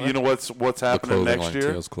well, you know what's the happening clothing next line,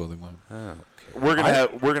 year? Teal's clothing line? We're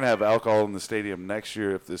gonna have alcohol in the stadium next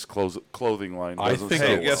year if this clothing line I doesn't think sell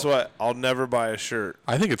Hey, it- guess well. what? I'll never buy a shirt.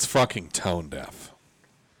 I think it's fucking tone deaf.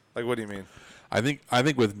 Like, what do you mean? I think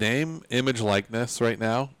with name, image, likeness right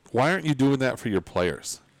now, why aren't you doing that for your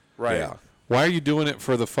players? Right. Yeah. Why are you doing it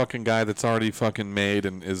for the fucking guy that's already fucking made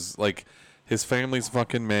and is like his family's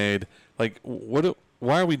fucking made? Like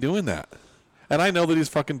why are we doing that? And I know that he's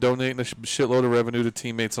fucking donating a shitload of revenue to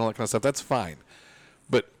teammates and all that kind of stuff. That's fine.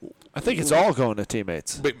 But I think it's all going to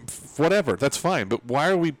teammates. whatever, that's fine. But why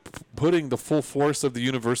are we putting the full force of the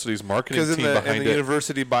university's marketing Because team in behind the it?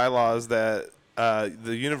 university bylaws that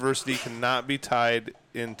the university cannot be tied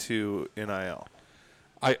into NIL.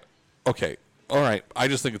 Okay. All right. I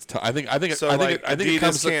just think it's. I think So I like think it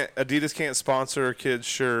comes. Adidas can't sponsor a kid's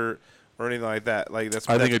shirt or anything like that. Like that's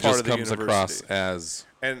I think that's it part just of the comes across university. as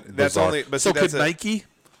And that's bizarre. only. But so see, that's could Nike?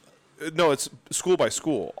 No, it's school by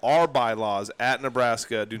school. Our bylaws at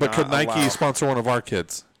Nebraska do But not could Nike allow. sponsor one of our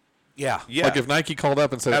kids? Yeah. Yeah. Like if Nike called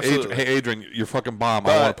up and said, Absolutely. "Hey, Adrian, you're fucking bomb. I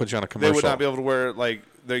But want to put you on a commercial." They would not be able to wear like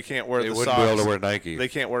they can't wear They the wouldn't socks. be able to wear Nike. They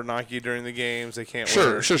can't wear Nike during the games. They can't.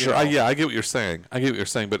 Sure, wear, sure. you know. I get what you're saying.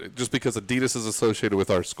 But just because Adidas is associated with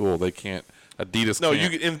our school, they can't. Adidas. No,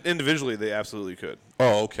 can't. you could, individually they absolutely could,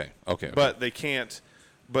 Oh, okay. but they can't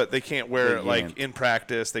but they can't wear They it like can't. in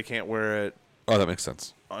practice. They can't wear it Oh, that makes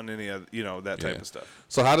sense. on any of that type of stuff.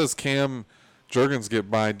 So how does Cam Jurgens get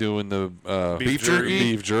by doing the Beef jerky?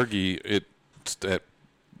 Beef jerky.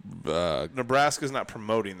 Nebraska's not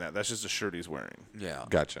promoting that. That's just a shirt he's wearing. Yeah.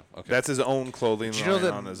 Gotcha. Okay. That's his own clothing Did you know line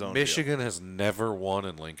that on his own Michigan has never won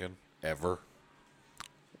in Lincoln ever?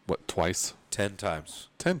 what, twice? 10 times.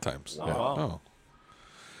 10 times. Wow. Yeah. Oh.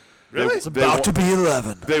 Really? It's about to be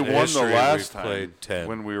 11. They won the history, last we've time played 10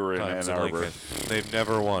 when we were in times Ann Arbor. Lincoln. They've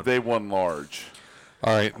never won. They won large.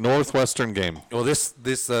 All right. Northwestern game. Well, this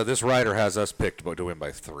writer has us picked to win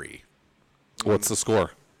by 3. What's the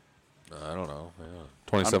score? I don't know. Yeah. I'm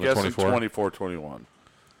 27 guessing 24. 24-21.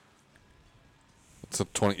 It's a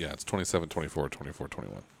 20. Yeah, it's 27 24, 24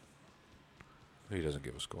 21. He doesn't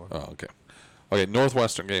give a score. Oh, okay. Okay,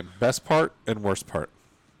 Northwestern game. Best part and worst part.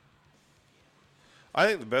 I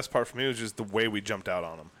think the best part for me was just the way we jumped out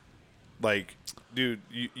on him. Like, dude,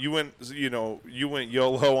 you went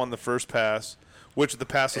YOLO on the first pass, which the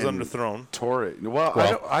pass was And underthrown. Torrey. Well,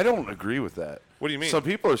 Well- I don't agree with that. What do you mean? Some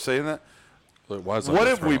people are saying that. It was What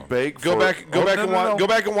if we underthrown. beg Go for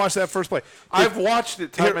back and watch that first play. I've watched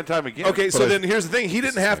it time Here- and time again. Okay, so But I- then here's the thing. He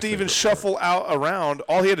didn't have to even shuffle out around.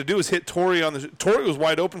 All he had to do was hit Torrey on the. Torrey was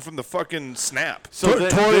wide open from the fucking snap. So then-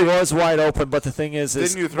 Torrey then- was wide open, but the thing is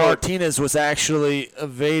Didn't you throw it- Martinez was actually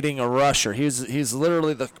evading a rusher. He's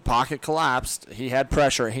literally, the pocket collapsed. He had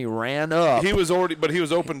pressure. He ran up. He was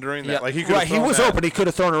open during that. Yeah, Like he could right. He was open. He could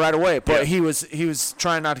have thrown it right away, but Yeah. he was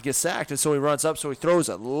trying not to get sacked, and so he runs up. So he throws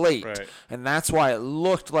it late, Right. and that's why it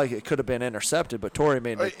looked like it could have been intercepted. But Torrey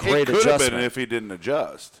made a It great could have adjustment. been if he didn't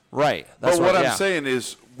adjust. Right. That's But what I'm yeah. saying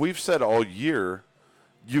is, we've said all year,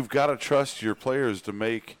 you've got to trust your players to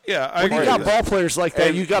make. Yeah, I When you agree got with that. ball players like that,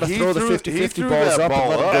 And you got to he throw the threw- 50-50 he threw balls that up and ball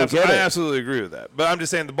let them up. go get I it. absolutely agree with that. But I'm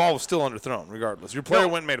just saying the ball was still underthrown, regardless. Your player No.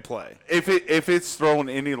 went and made a play. If it's thrown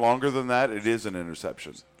any longer than that, it is an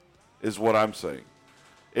interception, is what I'm saying.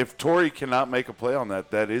 If Torrey cannot make a play on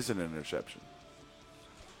that, that is an interception.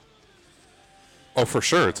 Oh, for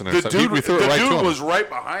sure, it's an The interception. dude, We threw it right to him. was right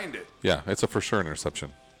behind it. Yeah, it's a for sure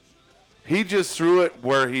interception. He just threw it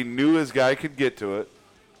where he knew his guy could get to it.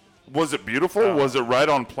 Was it beautiful? Was it right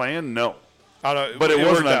on plan? No. I don't know, But it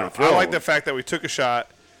wasn't worked out. underthrown. I like the fact that we took a shot.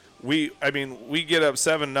 We get up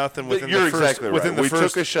 7-0 within You're the first. exactly right. Within the We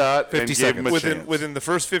first, took a shot 50 and gave seconds. him a within chance. within the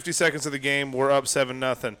first 50 seconds of the game, we're up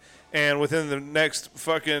 7-0, and within the next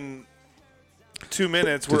fucking 2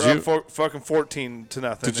 minutes, we're Did up fucking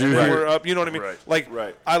 14-0. Did you and then hear- we're up? You know what I mean? Right, Like,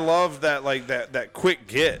 right. I love that. Like that quick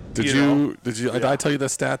get. Did know? Did I tell you the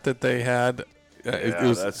stat that they had? It Yeah,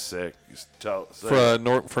 was that's sick. for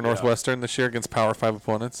Northwestern this year against Power 5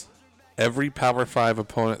 opponents. Every Power 5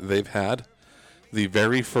 opponent they've had, the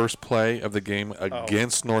very first play of the game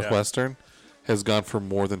against Northwestern has gone for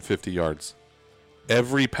more than 50 yards.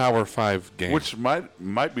 Every Power 5 game. Which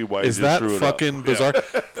might be why is he just that threw it fucking up. bizarre?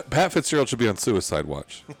 Pat Fitzgerald should be on suicide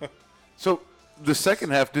watch. So the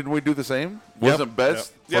second half, didn't we do the same? Wasn't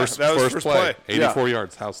best? Yeah, First, that was first first play, play. 84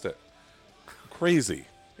 yards, housed it. Crazy.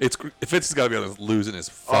 Fitz has got to be losing his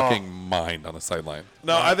fucking mind on the sideline.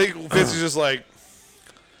 No, I think Fitz is just like.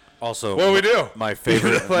 Also, What do we do? My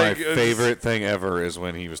favorite, Like, my it's- favorite thing ever is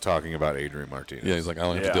when he was talking about Adrian Martinez. Yeah, he's like, I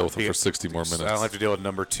don't have Yeah. to deal with him for 60 more I minutes. don't have to deal with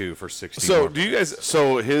number 2 for 60. So more do you guys?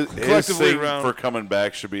 So his Collectively thing around- for coming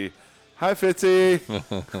back should be, "Hi, Fitzy."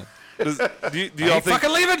 Do y'all think?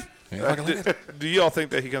 leaving? Do y'all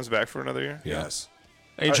think that he comes back for another year? Yes.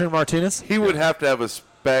 Adrian Martinez? He would have to have a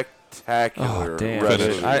spectacular Oh, damn. rest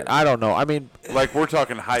Finish. of the year. I don't know. I mean, Like we're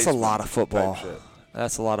talking high. that's a lot of football. Shit.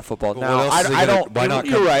 That's a lot of football. But Now, what else is he I gonna- don't. why not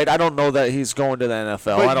You're come- right. I don't know that he's going to the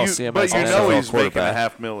NFL. I don't see him as But an you know NFL he's making quarterback.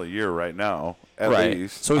 $500,000 a year right now, at Right.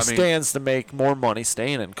 least. So he I mean- stands to make more money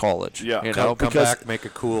staying in college. Yeah. You Come, know, come because back, make a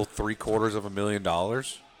cool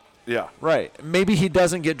 $750,000. Yeah. right, maybe he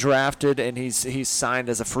doesn't get drafted and he's signed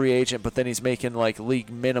as a free agent, but then he's making like league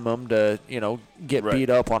minimum to get Right. beat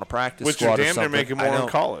up on a practice Which squad you're or damn near something. making I more in know.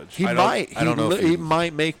 college. He I don't- might. I don't know if he you-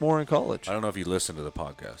 might make more in college. I don't know if you listen to the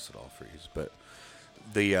podcast at all, Freeze, but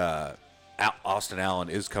the Austin Allen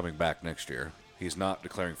is coming back next year. He's not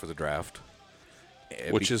declaring for the draft.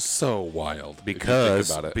 Which is so wild if you think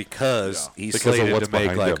because about it. because he's Because of slated what's to make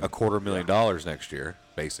behind like him. $250,000 next year,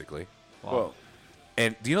 basically. Well,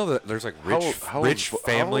 And do you know that there's like How rich is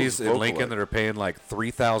families in Vocal Lincoln like? that are paying like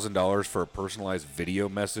 $3,000 for a personalized video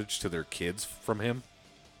message to their kids from him?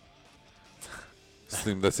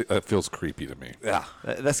 That feels creepy to me. Yeah.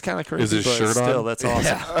 That's kind of crazy. Is his but shirt still, on? that's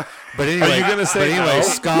awesome. But anyway, you gonna say but anyway, no?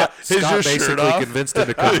 Scott Is your shirt basically off? convinced him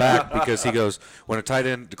to come back because he goes, when a tight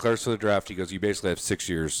end declares for the draft, he goes, you basically have 6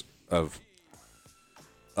 years of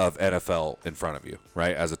NFL in front of you,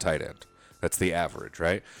 right, as a tight end. That's the average,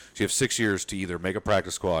 right? So you have 6 years to either make a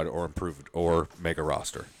practice squad or improve or make a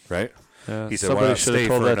roster, right? Yeah, He said, why somebody not should have stay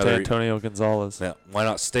told for that to another? Antonio Gonzalez. Yeah, why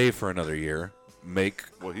not stay for another year, make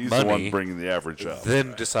Well, he's money, the one bringing the average up.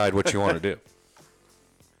 then decide what you want to do.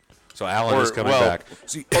 So Allen Or- is coming well, back.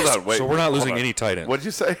 See, hold on, wait. So we're not hold losing on. any tight ends. What'd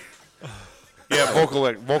you say? Yeah,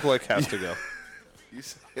 Vokalek has to go. You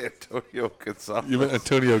said Antonio Gonzalez. You meant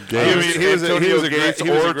Antonio Gates. He was a Antonio grad, Gates he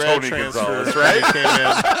was a or grad Tony transfer, Gonzalez, right? He came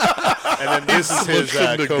in, and then this is his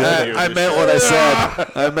COVID year. I this meant year. what I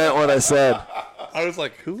said. I meant what I said. I was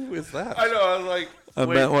like, who is that? I know. I was like, I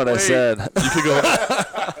meant what I said. You could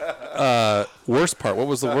go. Worst part. What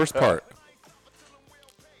was the worst part?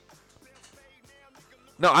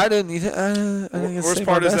 No, I didn't. I think it's Worst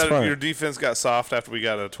part is that your defense got soft after we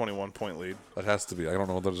got a 21-point lead. That has to be. I don't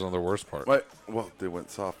know if there's another worst part. What? Well, they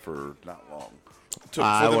went soft for not long. For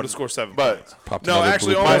I them to wouldn't- score 7 But points. Popped No, another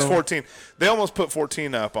actually, blue almost pile. 14. They almost put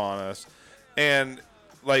 14 up on us, and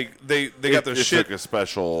like they got their it shit. took a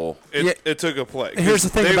special. It took a play. Here's the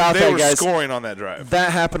thing they, about they that, were guys. scoring on that drive.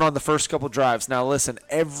 That happened on the first couple drives. Now, listen,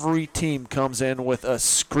 every team comes in with a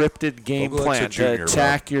scripted game Vogelac's a plan junior, to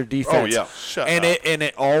attack your defense. Oh, yeah. Shut and up. it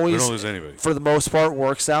We always, don't lose anybody. for the most part,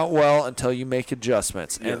 works out well until you make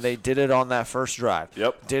adjustments. Yes. And they did it on that first drive.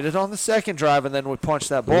 Yep. Did it on the second drive, and then we punched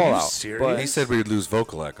that ball out. But- He said we would lose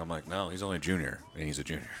Vokalek. I'm like, no, he's only a junior, and he's a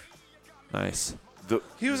junior. Nice.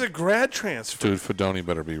 He was a grad transfer. Dude, Fedoni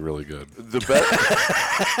better be really good. The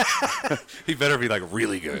best. He better be like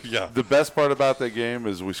really good. Yeah. The best part about that game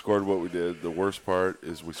is we scored what we did. The worst part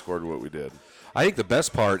is we scored what we did. I think the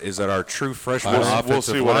best part is that our true freshman We'll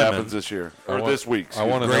offensive see what lineman happens this year or want- this week. I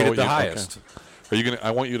want to know graded what the you- highest. okay. Are you gonna?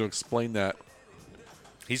 I want you to explain that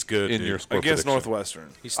He's good in dude. your score Against prediction. Northwestern.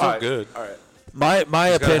 He's still good. All right. My He's got a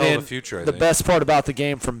hell of a opinion, future, I the think. best part about the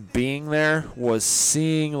game from being there was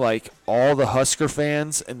seeing like all the Husker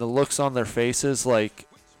fans and the looks on their faces. Like,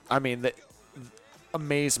 I mean, the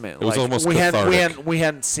amazement. It was like, almost we cathartic. we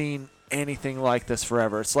hadn't seen anything like this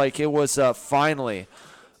forever. It's like it was finally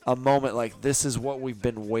a moment like this is what we've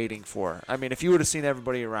been waiting for. I mean, if you would have seen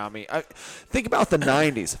everybody around me, think about the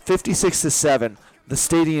 90s, 56-7. The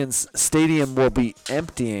stadium will be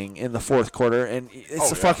emptying in the fourth quarter, and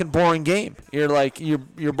it's a fucking boring game. You're like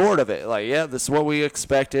you're bored of it. Like, yeah, this is what we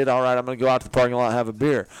expected. All right, I'm gonna go out to the parking lot and have a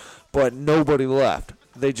beer, but nobody left.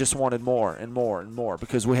 They just wanted more and more and more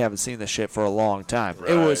because we haven't seen this shit for a long time.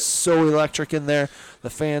 It Right. was so electric in there. The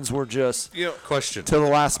fans were just You know, Question. to the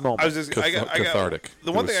last moment. I was just Cathartic.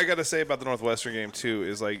 The It one was- thing I got to say about the Northwestern game too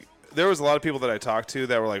is like there was a lot of people that I talked to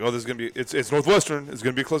that were like, "Oh, this is gonna be it's Northwestern. It's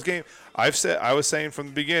gonna be a close game." I was saying from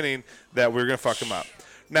the beginning that we were gonna fuck them up.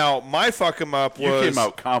 Now my fuck them up was You came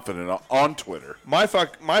out confident on Twitter. my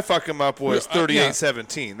fuck them up was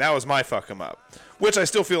 38-17. That was my fuck them up, which I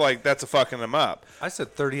still feel like that's a fucking them up. I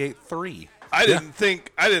said 38-3. I didn't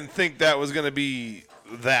think that was gonna be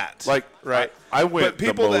that Like right. I went But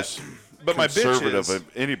people the that- most but my bitch conservative is- of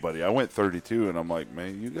anybody. I went 32, and I'm like,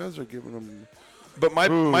 man, you guys are giving them But my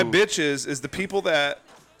bitch is the people that.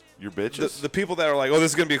 your bitches. The people that are like, oh,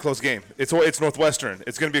 this is going to be a close game. It's Northwestern.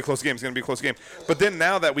 It's going to be a close game. It's going to be a close game. But then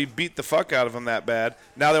now that we beat the fuck out of them that bad,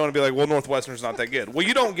 now they want to be like, well, Northwestern's not that good. Well,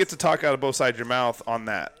 you don't get to talk out of both sides of your mouth on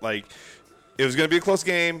that. Like, it was going to be a close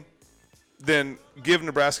game. Then give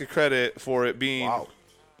Nebraska credit for it being. Wow.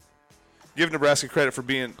 Give Nebraska credit for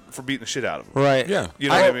beating the shit out of them. Right. Yeah. You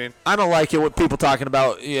know what I mean? I don't like it when people talking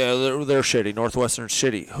about they're shitty. Northwestern's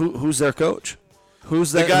shitty. Who's their coach?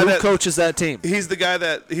 Who's that? guy Who that- coaches that team? He's the guy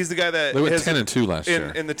that They went has- 10-2 last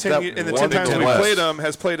year. in the 10 That in the won 10 times the we West. played him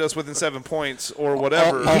has played us within 7 points or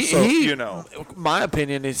whatever. You know. My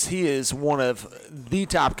opinion is he is one of the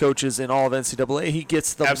top coaches in all of NCAA. He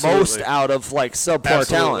gets the Absolutely. most out of like subpar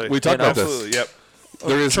talent. We talked about this. Absolutely. Yep.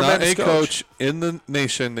 There is not tremendous a coach in the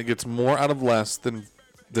nation that gets more out of less than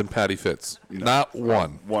Patty Fitz. Not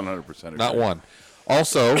one. 100%. Not one.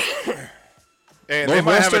 Also, And they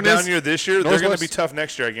might have a Northwestern down is- year this year. They're going to Northwest- be tough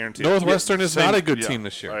next year, I guarantee. Northwestern is Same- not a good yeah, team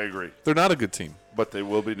this year. I agree, They're not a good team. but they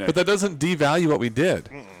will be next. But that doesn't devalue what we did.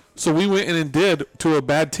 So we went in and did to a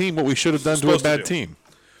bad team what we should have done to a Supposed to bad do. team.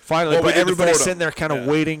 Finally, Well, we but did to everybody's Fordham. sitting there kind of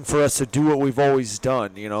Yeah. waiting for us to do what we've always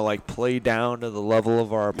done, like play down to the level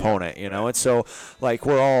of our opponent, And so, like,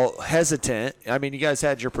 we're all hesitant. I mean, you guys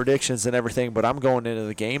had your predictions and everything, but I'm going into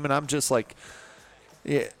the game and I'm just like,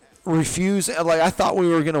 refuse. Like, I thought we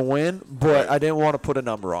were going to win, but I didn't want to put a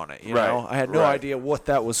number on it, Right, I had no right. idea what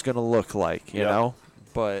that was going to look like, you Yeah.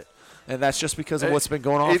 know? And that's just because of what's been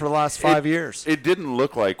going on for the last 5 years. It didn't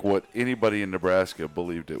look like what anybody in Nebraska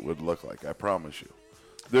believed it would look like. I promise you.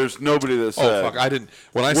 There's nobody that said. Oh, fuck. I didn't.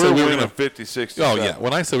 When I We're said we were winning going to. 50-60. Oh, yeah.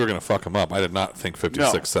 When I said we were going to fuck them up, I did not think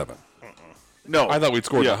 56-7. No, I thought we'd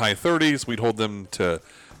score in Yeah. the high 30s. We'd hold them to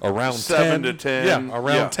around 7 10. to 10. Yeah,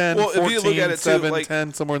 around Yeah. 10, Well, if 14, you look at it, too, 7, like-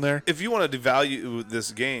 10, somewhere in there. If you want to devalue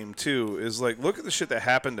this game too, is like look at the shit that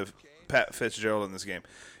happened to Pat Fitzgerald in this game.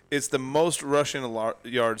 It's the most rushing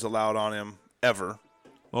yards allowed on him ever.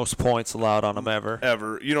 Most points allowed on him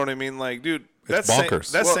ever. You know what I mean? Like, dude, It's that's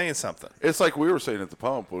bonkers. that's Well, saying something. It's like we were saying at the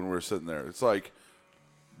pump when we were sitting there. It's like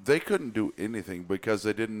they couldn't do anything because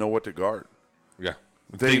they didn't know what to guard. Yeah.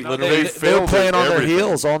 They They were failed playing at on their everything.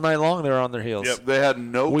 heels all night long. They were on their heels. Yep. They had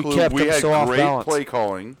no We clue. kept We them had so off great balance. play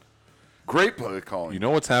calling. Great play calling. You know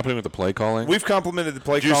what's happening with the play calling? We've complimented the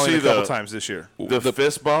play Did you calling see a couple the- times this year. the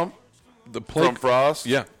fist bump the play from Frost.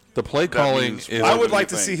 Yeah. The play calling means is more I would than like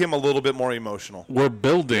you to think. see him a little bit more emotional. we're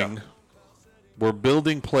building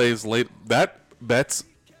plays late. That Betts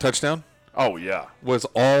touchdown Oh yeah. was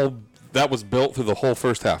built through the whole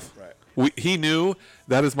first half. Right. He knew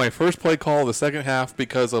that is my first play call of the second half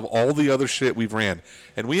because of all the other shit we've ran,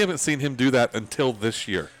 and we haven't seen him do that until this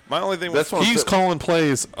year. My only thing That's with what- He's calling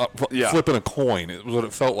plays Yeah. flipping a coin. It was what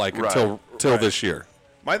it felt like Right. until this year.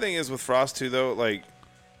 my thing is with Frost too, though. Like,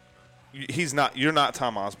 he's not. You're not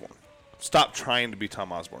Tom Osborne. Stop trying to be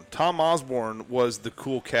Tom Osborne. Tom Osborne was the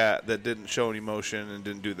cool cat that didn't show any emotion and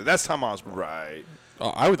didn't do that. That's Tom Osborne. Right.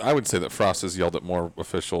 I would say that Frost has yelled at more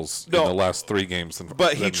officials No. in the last 3 games than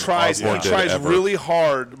But he than tries. Osborne He did tries ever. really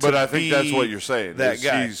hard. But to I think be that's what you're saying, That is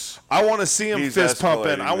guy. he's- I want to see him he's fist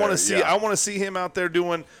pumping. escalating I want there, to see. yeah. I want to see him out there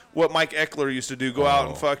doing what Mike Eckler used to do. Go out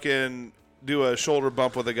and fucking do a shoulder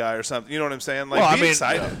bump with a guy or something. You know what I'm saying? Like, Well, I be mean-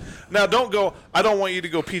 excited. Now, don't go. I don't want you to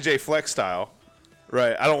go PJ Fleck style.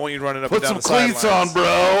 Right. I don't want you running up Put and down some the cleats sidelines. on,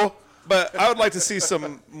 bro. But I would like to see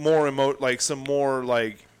some more some more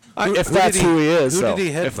like. If that's who he is, Who though. did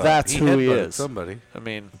he headbutt? If that's who he headbutted is. Somebody. I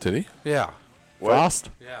mean, Did he? Yeah. Frost?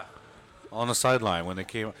 Yeah. On the sideline when they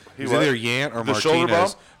came. He It was what? either Yant or The shoulder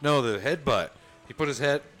Martinez. bump? No, the headbutt. He put his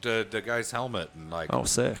head to the guy's helmet and like. Oh,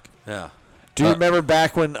 sick. Yeah. Do you remember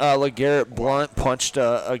back when LeGarrette Blunt punched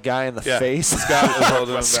a guy in the Yeah. face? Scott was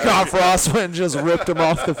holding him back. Scott Frost went and just ripped him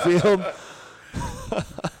off the field.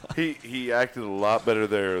 He acted a lot better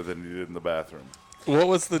there than he did in the bathroom. What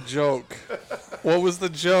was the joke? What was the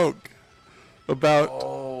joke about?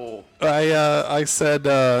 Oh, I said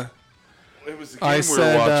it was the game I we were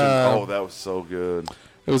said, watching. Oh, that was so good.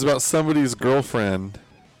 it was about somebody's girlfriend.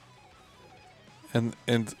 And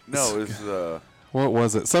No, it was what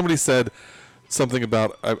was it? Somebody said something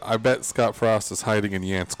about I bet Scott Frost is hiding in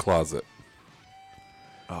Yant's closet.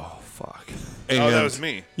 Oh, fuck. And, Oh, that was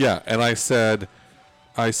me. Yeah, and I said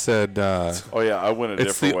oh yeah, I went a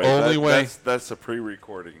It's different the way. only way- That's a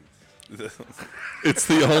pre-recording. it's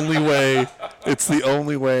the only way. It's the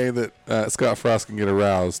only way that Scott Frost can get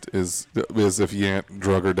aroused is if Yant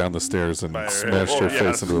drug her down the stairs and By her head. smashed her Oh, yeah.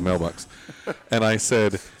 face into a mailbox. And I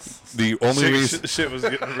said the only reason. Shit was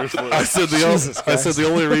getting ruthless. I said the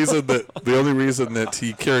only reason that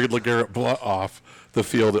he carried LeGarrette Blunt off the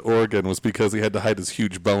field at Oregon was because he had to hide his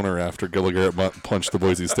huge boner after LeGarrette Blunt punched the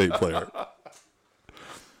Boise State player.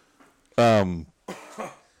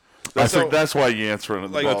 That's why Yant's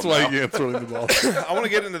running the Like, ball. That's why now. Yant's running the ball. I want to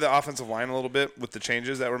get into the offensive line a little bit with the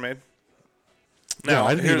changes that were made. No, I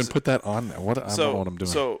didn't even here's- put that on there. I don't know what I'm doing.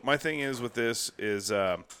 So my thing is with this is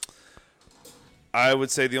I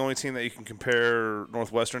would say the only team that you can compare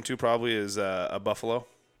Northwestern to probably is a Buffalo.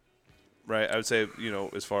 Right? I would say,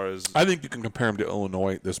 as far as I think you can compare him to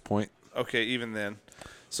Illinois at this point. okay, even then.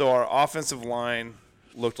 So our offensive line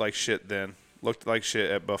looked like shit then. Looked like shit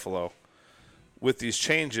at Buffalo. With these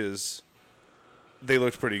changes, they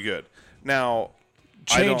looked pretty good. Now,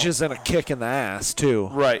 Changes and a kick in the ass, too.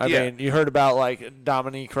 Right, I yeah. mean, you heard about, like,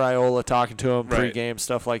 Dominique Raiola talking to him Right. pregame,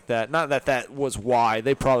 stuff like that. Not that was why.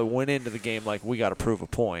 They probably went into the game like, we got to prove a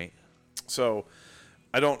point. So,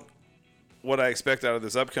 what I expect out of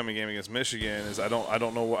this upcoming game against Michigan is I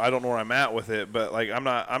don't know where I'm at with it, but like I'm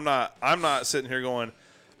not sitting here going,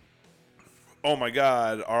 oh my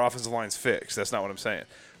God, our offensive line's fixed. That's not what I'm saying.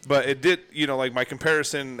 But it did, like my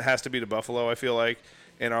comparison has to be to Buffalo. I feel like,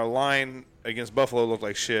 and our line against Buffalo looked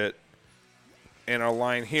like shit, and our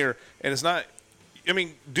line here, and it's not. I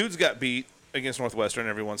mean, dudes got beat against Northwestern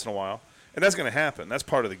every once in a while, and that's going to happen. That's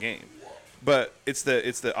part of the game. But it's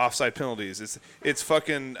the offside penalties. It's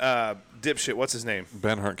fucking dipshit. What's his name?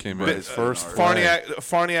 Ben Hart came in Ben- his first play.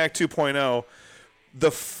 Farniak 2.0. The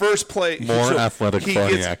first play. More athletic he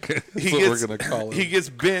Farniak. Gets, That's he what gets, we're gonna call him. He gets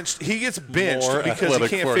benched. He gets benched More because he athletic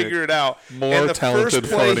can't Farniak. figure it out. More and the talented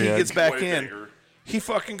first play he Farniak. gets back Way in, bigger. he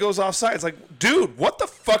fucking goes offside. It's like, dude, what the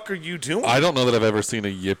fuck are you doing? I don't know that I've ever seen a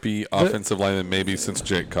yippy offensive lineman maybe since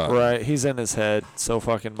Jake Cotton. Right, he's in his head so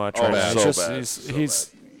fucking much Oh, right now. so It's just, bad, he's so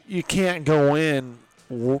he's you can't go in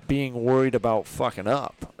being worried about fucking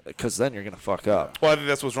up, because then you're gonna fuck up. Well, I think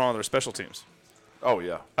that's what's wrong with their special teams. Oh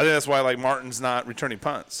yeah. I think that's why like Martin's not returning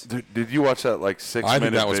punts. Did you watch that like 6 I minute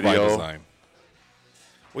think that was video? by design.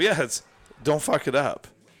 Well, yeah, it's don't fuck it up.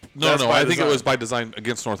 No, That's no, by I think it design. was by design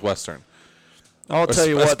against Northwestern. I'll tell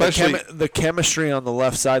you what, especially- the chemistry on the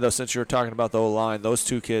left side, though, since you were talking about the O-line, those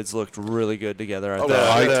two kids looked really good together. I thought.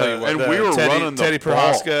 I tell you what, and we were running the Teddy ball.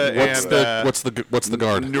 Prohaska What's the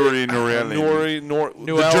guard? Nuri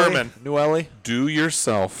the German. Newelli. Do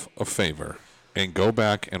yourself a favor and go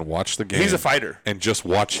back and watch the game. He's a fighter. And just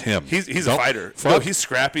watch him. He's a Don't- fighter. Fuck, No, he's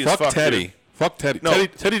scrappy as fuck fuck, Teddy. dude. Fuck Teddy. No.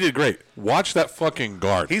 Teddy did great. Watch that fucking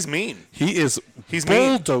guard. He's mean. He is He's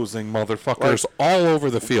mean. bulldozing motherfuckers all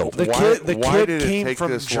over the field. The Why kid did it came take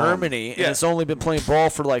from this long? Germany and Yeah. has only been playing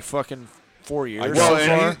ball for like fucking 4 years. Well, so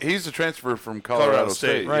far. and he's a transfer from Colorado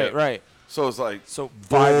State. right, right. So it's like, So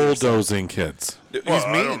 5 years. Bulldozing kids. He's well,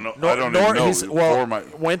 I mean. don't know. Nor- I don't Nor- even know. he's, well, For my-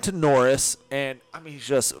 went to Norris, and I mean he's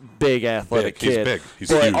just a big athletic Big. He's kid. big. He's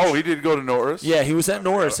But- huge. Oh, he did go to Norris? Yeah, he was at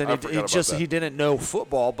Norris, and I he forgot about just that. he didn't know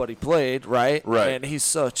football, but he played, right? Right. And he's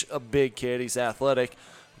such a big kid. He's athletic.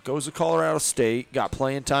 Goes to Colorado State, got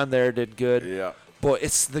playing time there, did good. Yeah. But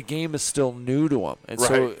the game is still new to him, and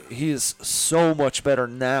so Right. he is so much better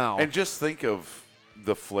now. And just think of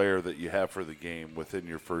the flair that you have for the game within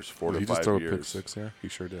your first 4 Did to he just 5 throw a pick years six here? He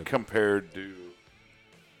sure did. compared to.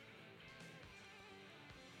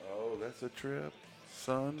 Oh, that's a trip,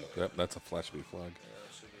 son. Yep, that's a flash B flag.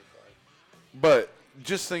 But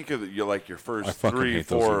just think of it, like your I first fucking 3, hate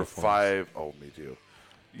those 4, uniforms. 5. Oh, me too.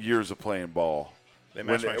 Years of playing ball. They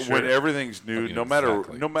match my When shirt. everything's new, Yeah, no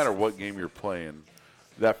exactly. matter what game you're playing,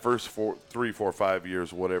 that first 3, 4, 5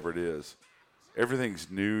 years, whatever it is, everything's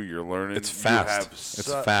new. You're learning. It's You fast. have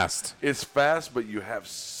It's fast. It's fast, but you have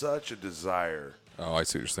such a desire, Oh, I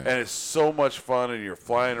see what you're saying. and it's so much fun. And you're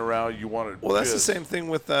flying around. You want to. Well, that's the same thing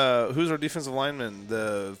with who's our defensive lineman,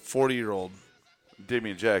 the 40-year-old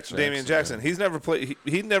Damian Jackson. Damian Jackson. He's never played.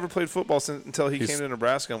 He never played football until he came to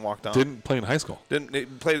Nebraska and walked on. Didn't play in high school.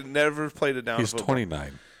 Never played it down. He's to football.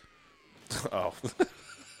 29. Oh,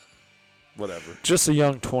 whatever. just a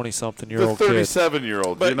young The 20-something-year-old kid.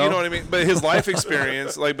 37-year-old. But you know? what I mean. But his life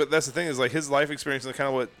experience, but that's the thing is his life experience and kind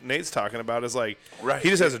of what Nate's talking about is Right. he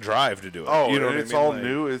just has a drive to do it. Oh, you know and what it's I mean? all Like,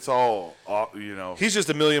 new. It's all He's just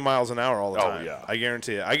a million miles an hour all the Oh, time. yeah. I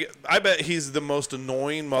guarantee it. I bet he's the most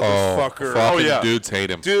annoying Oh, motherfucker. fucking yeah. dudes hate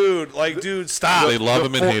him. Dude, stop. They love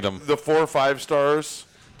him and hate him. The 4 or 5 stars.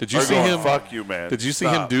 Did you are see going, him? Fuck you, man. Did you see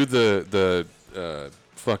him Stop. do the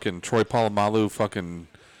fucking Troy Polamalu fucking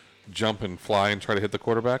jump and fly and try to hit the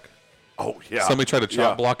quarterback? Oh yeah. Somebody tried to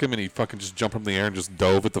chop Yeah. block him and he fucking just jumped from the air and just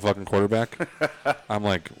dove at the fucking quarterback. I'm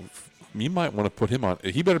like, you might want to put him on.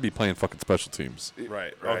 He better be playing fucking special teams.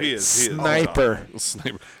 Right. Oh, he is. He is. Sniper.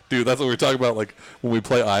 Sniper. Dude, that's what we were talking about. Like when we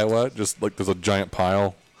play Iowa, just like there's a giant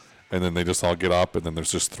pile, and then they just all get up, and then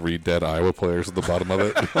there's just 3 dead Iowa players at the bottom of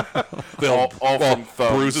it. They all from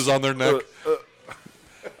thumbs. bruises on their neck.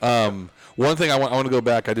 One thing I want to go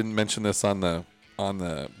back. I didn't mention this on the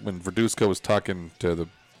when Verduzco was talking to the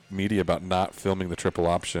media about not filming the triple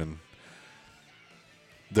option.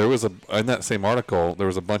 There was in that same article, there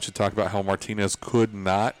was a bunch of talk about how Martinez could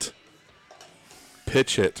not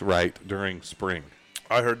pitch it right during spring.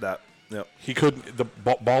 I heard that. Yep. He couldn't. The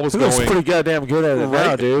ball was He looks going pretty goddamn good at it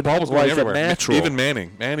now, dude. Ball was going like everywhere. a natural. Even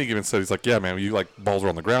Manning even said, he's like, yeah, man, you like balls were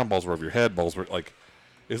on the ground, balls were over your head, balls were like,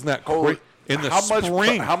 isn't that Holy- great? In the how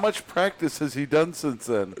spring, much practice has he done since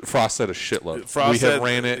then? Frost said a shitload. Frost we have said-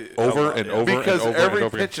 ran it over and over Because and over every and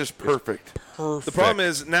over pitch again. is perfect. The problem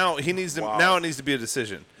is now he needs to. Now it needs to be a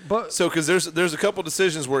decision. But- so because there's a couple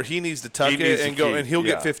decisions where he needs to tuck He it needs and to go, keep- and he'll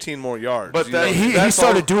yeah. get 15 more yards. But you that- know? he That's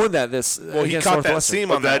started all- doing that this well, he against caught that Northwestern. seam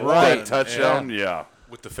But on that that run. touchdown, yeah.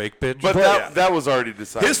 With the fake pitch. But that was already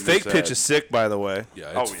decided. His in fake head. pitch is sick, by the way.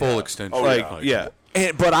 yeah, Oh, it's full yeah. extension. Oh, Like, yeah.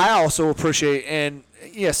 yeah. But I also appreciate, and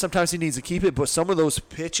yeah, sometimes he needs to keep it, but some of those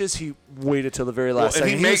pitches he waited till the very last and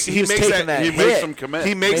second. he makes was that- taking that he hit. makes them commit.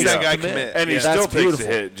 He makes Makes that guy them commit. And he Yeah. still That's takes beautiful. a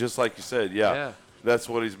hit, just like you said. Yeah, Yeah. that's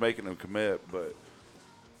what he's making him commit. But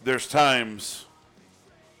there's times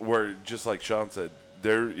where, just like Sean said,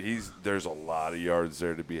 there's a lot of yards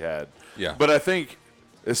there to be had. Yeah. But I think,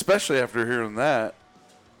 especially after hearing that,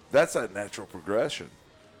 that's that natural progression.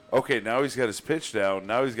 Okay, now he's got his pitch down.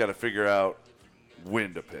 Now he's got to figure out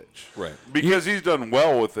when to pitch. Right. Because he's done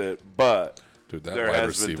well with it, but Dude, that there wide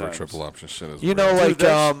has been receiver times. triple option shit is You know, real. like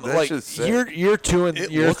that's just sick. year 2 and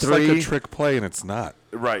it year looks 3. like a trick play and it's not.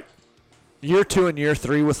 Right. year 2 and year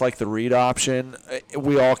 3 with like the read option,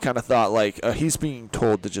 we all kind of thought like he's being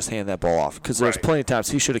told to just hand that ball off because there's Right. plenty of times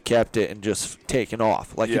he should have kept it and just taken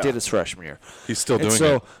off like he Yeah. did his freshman year. He's still And doing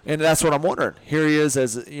so, it. and that's what I'm wondering. Here he is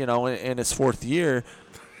as in his 4th year.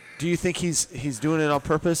 Do you think he's doing it on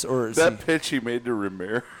purpose or is That he? pitch he made to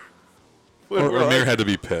Ramir. Ramir had to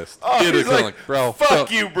be pissed. Oh, Dude, he's it's like, bro, fuck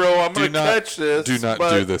don't- you, bro. I'm do going to not catch this. Do not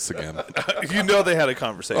but do this again. You know they had a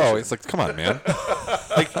conversation. Oh, it's like, come on, man.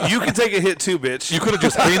 like you can take a hit too, bitch. You could have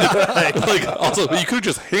just handed it. Like, also, you could have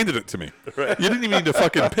just handed it to me. You didn't even need to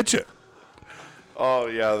fucking pitch it. Oh,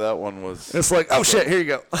 yeah, that one was. It's like, oh shit, here you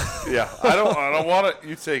go. Yeah, I don't want it.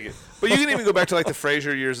 You take it. But you can even go back to like the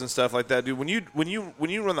Frazier years and stuff like that, dude. When you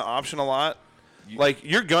run the option a lot, like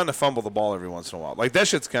you're gonna fumble the ball every once in a while. Like that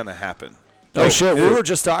shit's gonna happen. Oh shit! We were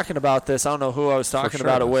just talking about this. I don't know who I was talking sure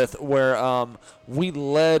about it it with. Where we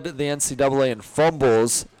led the NCAA in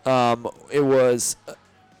fumbles. It was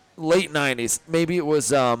late '90s. Maybe it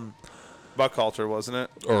was Buckhalter, wasn't it?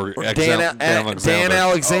 Or Dan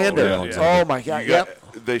Alexander. Oh, yeah. Oh my god! You got- Yep.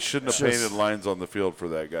 They shouldn't have Just- painted lines on the field for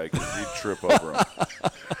that guy because he'd trip over him.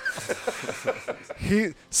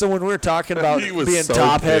 So when we were talking about He was being so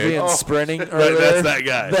top heavy big. and sprinting, Right, earlier, that's that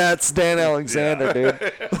guy. That's Dan Alexander,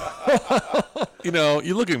 dude. You know,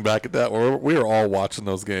 you looking back at that, we were all watching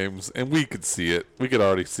those games, and we could see it. We could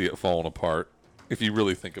already see it falling apart if you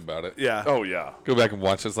really think about it. Yeah. Oh, yeah. Go back and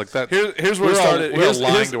watch it. It's like that. Here's where it we're all- started. We're Here's-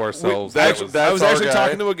 lying here's- to ourselves. That's, That was- that's I was our actually guy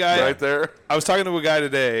talking to a guy right there. I was talking to a guy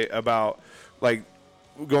today about like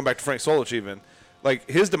going back to Frank Solich even. Like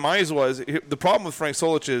his demise was the problem with Frank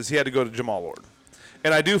Solich is he had to go to Jamal Lord.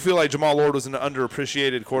 And I do feel like Jamal Lord was an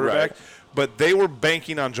underappreciated quarterback, Right. but they were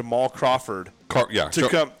banking on Jamal Crawford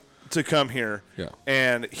to come here. Yeah.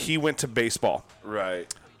 And he went to baseball.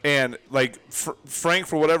 Right. And like Frank,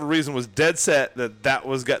 for whatever reason, was dead set that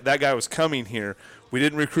that guy was coming here. We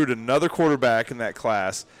didn't recruit another quarterback in that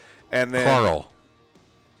class, and then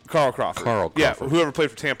Carl Crawford. Carl Yeah, Crawford. whoever played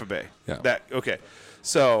for Tampa Bay. Yeah. Okay.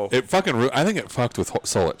 So I think it fucked with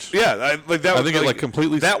Solich. yeah, like that. I was, think it, like,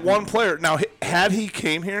 completely- that one player. Now, had he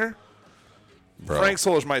came here, Bro. Frank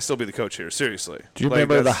Solich might still be the coach here. Seriously. Do you Like,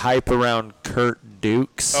 remember the that's- hype around Kurt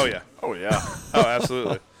Dukes? Oh yeah. Oh, yeah. Oh,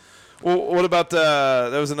 absolutely. Well, what about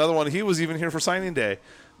there was another one? He was even here for signing day.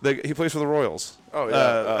 He plays for the Royals. Oh,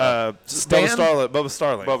 yeah. Stan? Bubba Starling. Bubba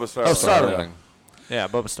Starling. Oh, Starling. Starling. Yeah,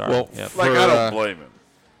 Bubba Starling. Well, Yep. Like, For, I don't blame him.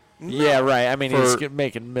 Yeah, right. I mean, he's For-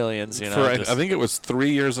 making millions, you know. For, just- I think it was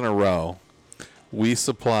 3 years in a row, we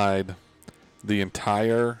supplied the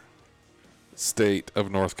entire state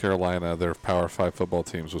of North Carolina, their Power 5 football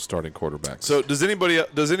teams, with starting quarterbacks. So does anybody on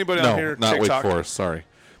no, here not TikTok? Wake Forest, sorry.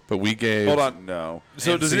 But we gave Hold on. No.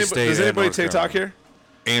 So does NC anybody, State does and anybody North TikTok Carolina.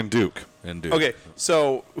 here? and Duke. And dude. Okay,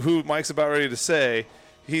 so who Mike's about ready to say?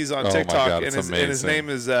 He's on Oh my TikTok, God, and it's his amazing. name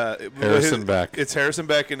is Harrison Beck. It's Harrison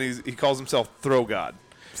Beck, and he calls himself Throw God.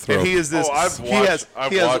 Throw- And he is this. Oh, I've he watched- has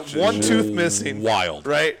I've he has watched one it. tooth missing. Wild.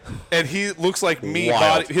 right? And he looks like me.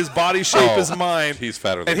 Wild. His body shape Oh, is mine. he's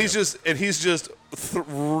fatter than and he's you. just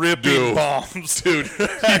ripping Dude. bombs, Dude, he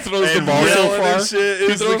throws the And ball so yelling and far. shit. He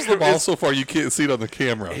It's throws the- the ball it's- so far you can't see it on the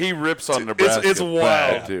camera. He rips on Nebraska. it's wild.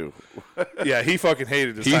 bad, too. Yeah, he fucking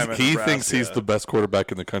hated his time at He Nebraska. thinks he's the best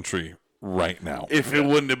quarterback in the country right now. If it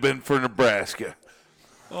wouldn't have been for Nebraska.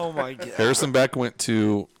 oh my god. Harrison Beck went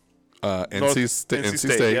to NC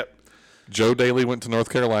State. Yep. Joe Daly went to North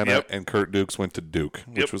Carolina, Yep. and Kurt Dukes went to Duke,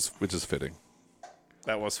 Yep. which is fitting.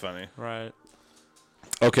 That was funny. Right.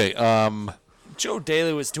 Okay, Joe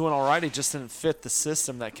Daly was doing all right. He just didn't fit the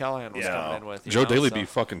system that Callahan was Yeah. coming in with. you Joe know, Daly so- be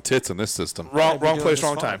fucking tits in this system. Wrong He'd be doing place, just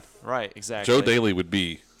wrong fine. time. Right, exactly. Joe Daly would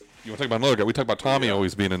be. You want to talk about another guy? We talk about Tommy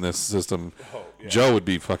always being in this system. Joe would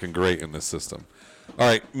be fucking great in this system. All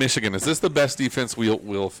right, Michigan. Is this the best defense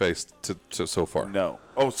we'll face to so far? No.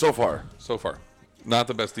 Oh, so far. So far, not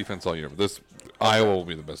the best defense all year. But this Iowa will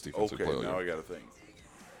be the best defense we Okay, play all now year. I got to think.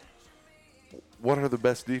 What are the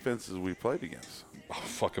best defenses we played against? Oh,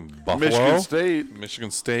 fucking Buffalo, Michigan State.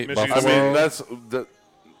 Michigan State, Michigan I Buffalo. mean, that's the.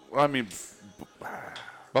 I mean,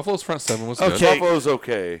 Buffalo's front seven was Okay. good. Buffalo's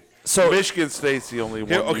okay. So- Michigan State's the only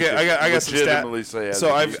one. Here, you okay, could I got some legitimately say stats. has So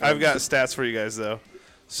a I've got defense. stats for you guys though.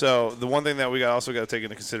 So the one thing that we also got to take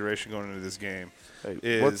into consideration going into this game Hey,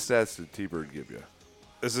 is what stats did T-Bird give you?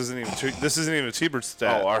 this isn't even a T-Bird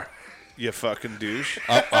stat. Oh, our, You fucking douche.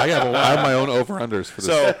 I have my own over-unders for this.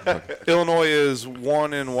 So Illinois is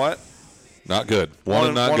 1 in what? Not good. One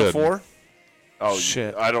and not one good. and 4. oh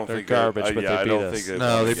Shit, I don't they're think garbage, but yeah, they I beat don't us. think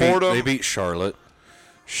No, they Fordham. beat Charlotte.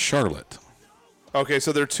 Charlotte, Okay,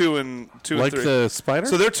 so they're 2 and 3. like the spider.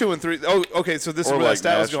 So they're 2 and 3. Oh, okay. So this Or is where like that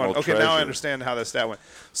stat was going. National Okay, now I Treasure. understand how that stat went.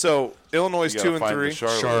 So Illinois is You 2 gotta and find 3. the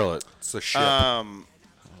Charlotte. Charlotte. It's a ship. Um,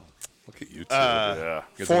 Look at you two. Yeah.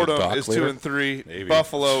 You guys gonna Fordham talk is later? 2-3. Maybe.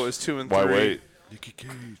 Buffalo is 2-3. Why wait?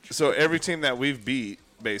 So every team that we've beat,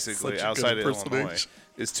 basically Such a outside good of Illinois, impersonation.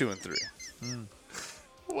 is 2-3.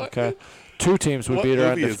 Okay. Two teams would What beat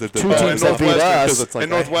our movie is it that- two Oh, teams and that beat Northwestern, us. Because it's like,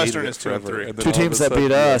 and I Northwestern hated is it forever, 2-3. and then Two all of a teams that sudden beat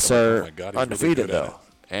you're like, us oh are my God, he's really undefeated good at though,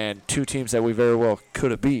 and two teams that we very well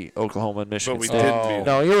could have beat, Oklahoma and Michigan we State. didn't beat them.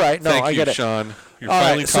 No, you're right. No, Thank I you, get it. Sean. You're All right,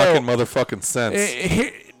 finally so- talking motherfucking sense.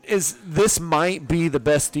 Here is this might be the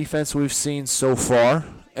best defense we've seen so far,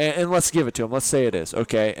 and let's give it to them. Let's say it is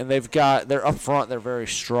okay, and they're up front. They're very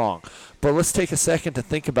strong, but let's take a second to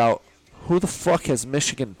think about who the fuck has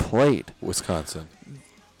Michigan played. Wisconsin.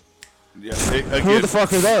 Yeah. Who the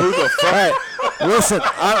fuck are they? Who the fuck? All right, listen,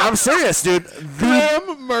 I'm serious, dude. Graham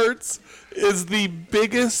Mertz is the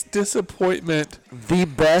biggest disappointment The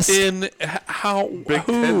best. in how Big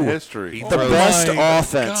Ten history. The Oh best my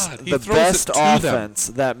offense, God, he the throws it best to them. offense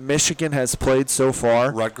that Michigan has played so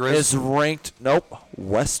far Rutgers? is ranked. Nope,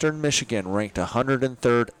 Western Michigan ranked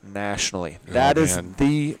 103rd nationally. That is man.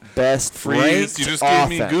 the best Freeze. ranked You just gave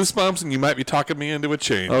me offense. goosebumps, and you might be talking me into a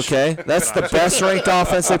change. Okay, that's the best ranked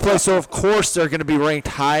offense they play. So of course they're going to be ranked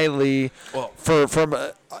highly from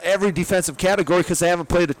every defensive category because they haven't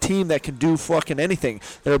played a team that can do fucking anything.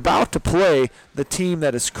 They're about to play the team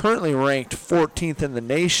that is currently ranked 14th in the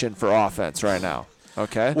nation for offense right now.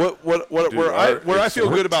 Okay. Where I feel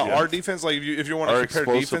good about yeah. our defense, like if you want Our to compare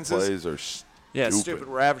explosive defenses, plays are Yeah, stupid. stupid.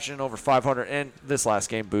 We're averaging over 500, and this last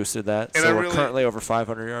game boosted that. And So I we're really- currently over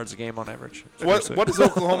 500 yards a game on average. what has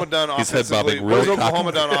Oklahoma done He's head offensively? bobbing What has really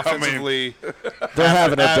Oklahoma cocky. done offensively They're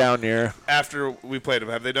having a at- down year. after we played them?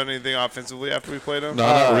 Have they done anything offensively after we played them? No,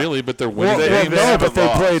 not really, but they're winning Well, games. no, haven't but they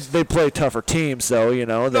lost. play tougher teams, though. You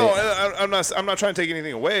know. They, No, I'm not trying to take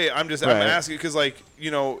anything away. I'm Right. asking because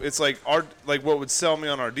it's like what would sell me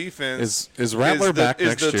on our defense Is Rattler back is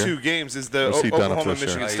next the year? 2 games is the Or is he done Oklahoma officially?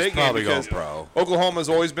 Michigan He's State game probably going because pro. Oklahoma's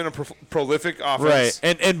always been a prolific offense.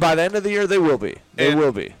 Right, and by the end of the year, they will be. They And-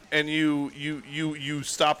 will be. And you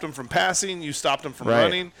stopped them from passing, you stopped them from Right.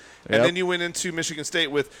 running, and Yep. then you went into Michigan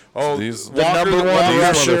State with These- The Walker number one Walker, These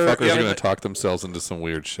rusher- motherfuckers yeah, are going to talk themselves into some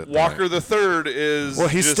weird shit. Walker tonight. the third is Well,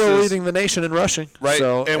 he's just still as- leading the nation in rushing, right,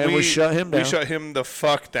 So and we shut him down. We shut him the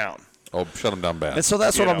fuck down. Oh, shut them down bad. And so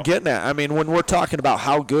that's what You I'm know. getting at. I mean, when we're talking about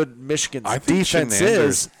how good Michigan's I think defense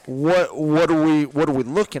Shenander's- is, what are we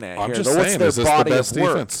looking at I'm here? just What's saying, their is this the body best of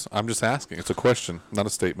work? defense? I'm just asking. It's a question, not a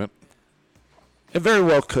statement. It very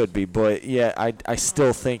well could be, but yeah, I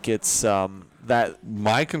still think it's that.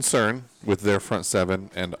 My concern with their front seven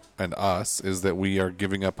and us is that we are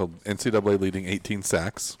giving up a NCAA leading 18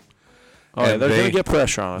 sacks. Oh, yeah, And they're going they- to get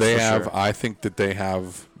pressure on us. They for have. sure. I think that they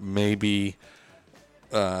have maybe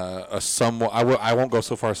a somewhat. I won't go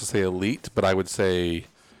so far as to say elite, but I would say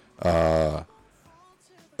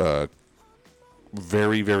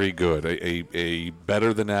very, very good. A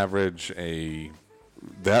better than average.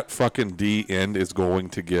 That fucking D end is going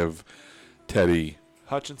to give Teddy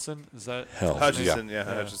Hutchinson, is that? hell. Hutchinson, Yeah.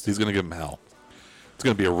 yeah, Hutchinson. He's going to give him hell. It's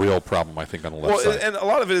going to be a real problem, I think, on the left Well, side. and a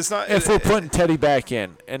lot of it is not. If we're putting Teddy back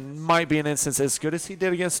in, and might be an instance as good as he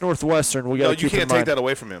did against Northwestern, we got no, to you keep in can't take mind. that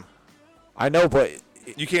away from him. I know, but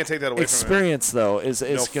You can't take that away from him. experience though is No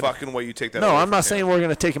gonna. fucking way you take that. No, away I'm from not him. saying we're going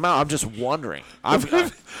to take him out. I'm just wondering. I would, feel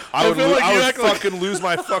like I you would act like- fucking lose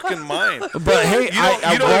my fucking mind. But hey, You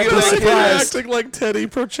I don't won't get be like- surprised. acting like Teddy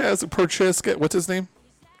Prochaska. What's his name?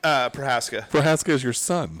 Prohaska, Prohaska is your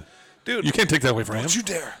son. dude. You can't take that away from him. Don't you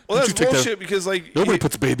dare. well, Don't that's you take that- bullshit because like Nobody he-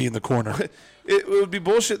 puts baby in the corner. it would be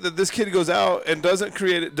bullshit that this kid goes out and doesn't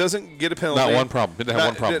get a penalty. Not one problem. Didn't have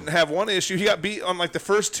one problem. Didn't have one issue. He got beat on like the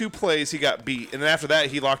first 2 plays. He got beat, and then after that,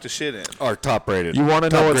 he locked his shit in. Our top rated. You wanna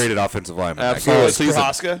know top what's- rated offensive lineman. Absolutely. All It's season.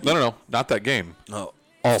 Prohaska? No, not that game. Oh.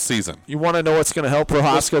 All season. You want to know what's going to help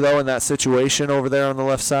Prohaska though in that situation over there on the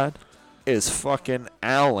left side? Is fucking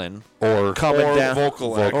Allen Or coming Or down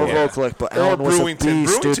Vokalek. or Yeah. Vokalek, but Or Allen was a Brewington.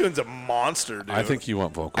 beast, dude. Brewington's a monster, dude. I think you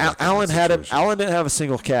want vocal. Allen had him. Allen didn't have a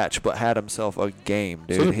single catch, but had himself a game,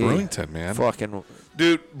 dude. So did He Brewington, man. Fucking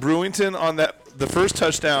Dude, Brewington on the first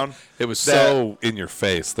touchdown. It was that- so in your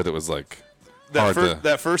face that it was like hard to.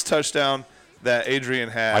 That first touchdown that Adrian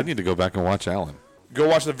had. I need to go back and watch Allen. Go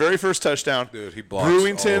watch the very first touchdown. Dude, he blocks all over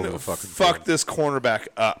Brewington the fucking fucked field. this cornerback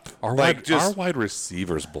up. Our like our wide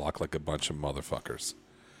receivers block like a bunch of motherfuckers.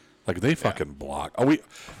 Like they fucking block.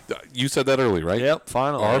 You said that earlier, right? Yep,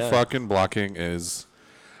 finally, Our yeah. fucking blocking is.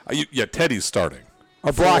 Teddy's starting.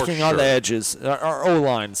 are blocking on the sure. edges. Our O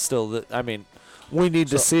line still. I mean, we need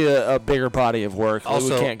to see a bigger body of work.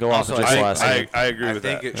 Also- we can't go off of also, just I- last game. I agree I with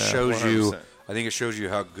think that. it shows you. 100%. I think it shows you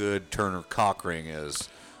how good Turner Cockring is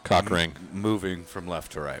Cock ring. moving from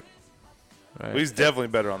left to right. Right. He's definitely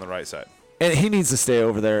better on the right side. And he needs to stay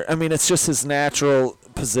over there. I mean, it's just his natural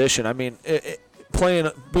position. I mean,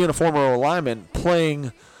 being a former lineman,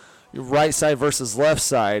 playing right side versus left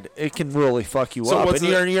side, it can really fuck you up. And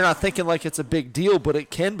you're not thinking like it's a big deal, but it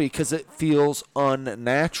can be because it feels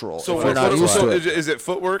unnatural. So if you're not used to it. is it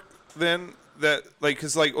footwork then? That like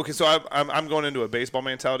because like okay, so I'm going into a baseball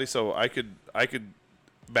mentality, so I could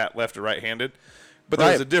bat left or right-handed, but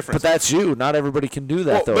there's a difference. But that's you. Not everybody can do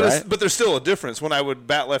that, right? But there's still a difference. When I would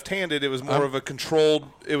bat left-handed, it was more of a controlled.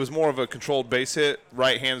 It was more of a controlled base hit.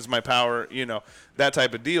 Right hand is my power, that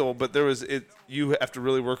type of deal. But there was it. You have to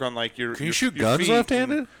really work on like your. Can you shoot your guns feet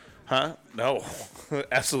left-handed? Huh? No,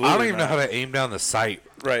 absolutely. I don't even know not. how to aim down the sight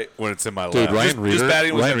Right. when it's in my Dude, left. Ryan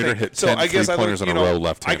batting was Reeder the thing. hit So 10 I guess three-pointers in a row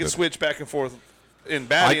left-handed. I can switch back and forth in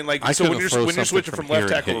batting. I So when couldn't you're throw something switching from from left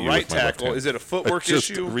here and tackle hit to you right with my left tackle, hand. is it a footwork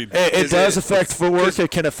Just issue? It does affect footwork. It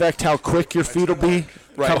can affect how quick your feet will be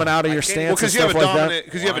coming out of your stance. Because and you have stuff a like that. dominant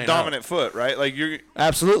because you have a dominant foot, right? Like you're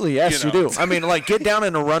Absolutely, yes, You you, know. do. I mean, like, get down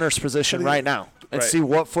in a runner's position right now and Right. see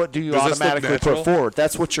what foot do you Does this look automatically natural? put forward.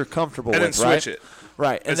 That's what you're comfortable And then with, right? switch it.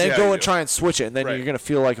 Right, and And see then how go you and do try and switch it, and then Right. you're going to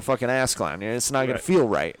feel like a fucking ass clown. It's not going Right. to feel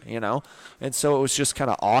right, And so it was just kind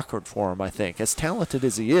of awkward for him, I think. As talented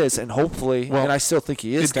as he is, and hopefully, and I still think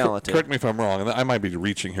he is talented. Correct me if I'm wrong, and I might be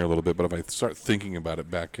reaching here a little bit, but if I start thinking about it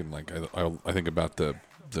back in, like, I think about the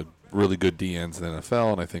really good DNs in the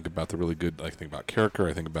NFL, and I think about I think about Carricker,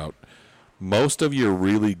 I think about most of your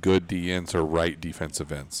really good DNs are right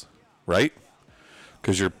defensive ends, right?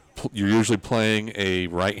 Because you're usually playing a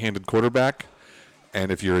right-handed quarterback, and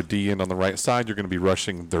if you're a D end on the right side, you're going to be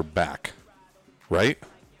rushing their back, right?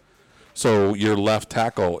 So your left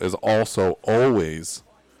tackle is also always,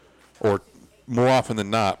 or more often than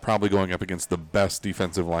not, probably going up against the best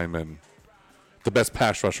defensive lineman, the best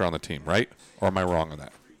pass rusher on the team, right? Or am I wrong on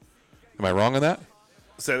that? Am I wrong on that?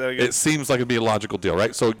 say that again. It seems like it'd be a logical deal,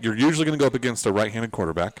 right? So you're usually going to go up against a right-handed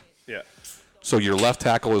quarterback. Yeah. So your left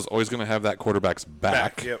tackle is always going to have that quarterback's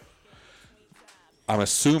back. Yep. I'm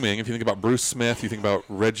assuming if you think about Bruce Smith, you think about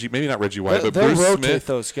Reggie, maybe not Reggie White, but They'll Bruce rotate Smith.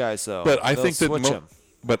 those guys, though. But I They'll think that switch them.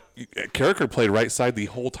 but Carricker played right side the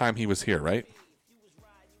whole time he was here, right?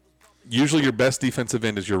 Usually your best defensive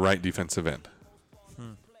end is your right defensive end.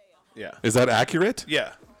 Yeah. Is that accurate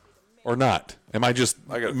Yeah. or not? Am I just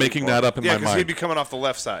gotta making think that more. up in Yeah, my because he'd mind? be coming off the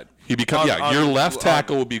left side. Your left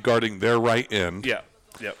tackle will be guarding their right end. Yeah.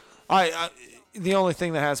 Yep. The only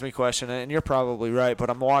thing that has me questioning it, and you're probably right, but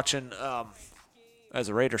I'm watching, as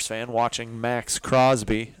a Raiders fan, watching Max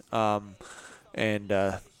Crosby, and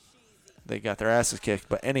they got their asses kicked.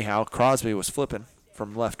 But anyhow, Crosby was flipping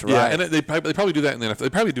from left to Yeah, right. and they probably do that in the NFL. They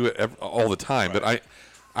probably do it all the time. But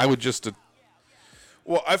I would just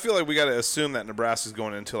Well, I feel like we got to assume that Nebraska's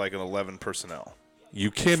going into like an 11 personnel. you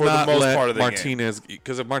cannot most let part of the Martinez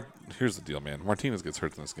because here's the deal, man. Martinez gets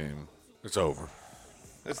hurt in this game. It's over.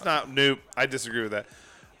 It's not nope. I disagree with that.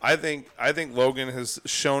 I think Logan has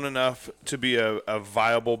shown enough to be a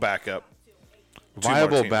viable backup. to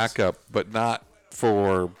Viable Martinez. backup, but not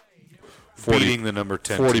for 40, Beating the number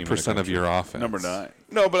 10 team in the 40% of your offense. Number 9.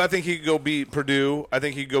 No, but I think he could go beat Purdue. I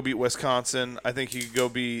think he could go beat Wisconsin. I think he could go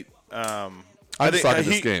beat. I'm think just talking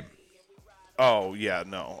this game. Oh yeah,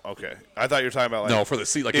 no, okay. I thought you were talking about like No, for the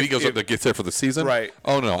season. Like if he goes up to get there for the season. Right.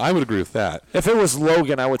 Oh no, I would agree with that. If it was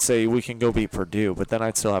Logan, I would say we can go beat Purdue, but then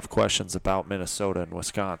I'd still have questions about Minnesota and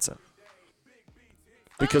Wisconsin.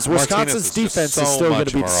 Because Wisconsin's Martinez is just defense so is still going much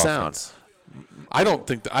to be of our sound. offense. I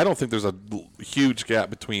don't think there's a huge gap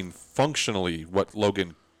between functionally what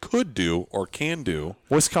Logan could do or can do.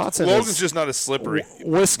 Wisconsin Logan's is, just not as slippery.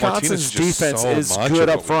 Wisconsin's Martinez is just defense so is much good of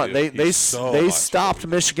up what we front. do. They He's so they much stopped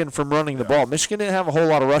Michigan from running the ball. Michigan didn't have a whole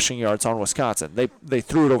lot of rushing yards on Wisconsin. They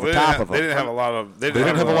threw it over They top didn't of them. They didn't have a lot of. They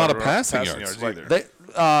didn't have a lot of run- passing yards. either. They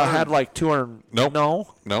had like 200. Nope.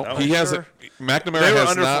 No. No, Sure. he hasn't. McNamara They were has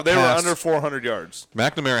under. not They were passed. under 400 yards.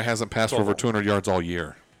 McNamara hasn't passed for over 200 yards all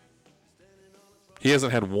year. He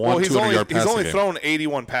hasn't had one Well, he's 200-yard only passing game. thrown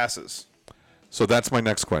 81 passes. So that's my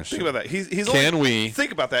next question. Think about that. He's Can only, we-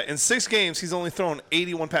 think about that? In 6 games, he's only thrown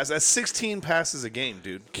 81 passes. That's 16 passes a game,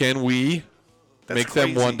 dude. Can we That's make them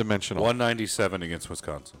crazy. one-dimensional? 197 against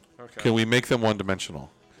Wisconsin. Can we make them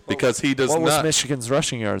one-dimensional? Because he does What was not. Michigan's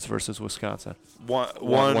rushing yards versus Wisconsin?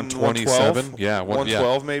 127? Yeah,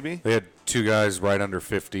 112 maybe. They had 2 guys right under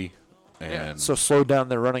 50. And So slowed down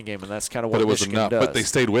their running game, and that's kind of what but it was Michigan enough. does. But they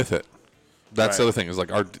stayed with it. That's the Right. other thing. Is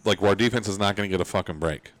like our defense is not going to get a fucking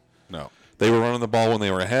break. no. They were running the ball when they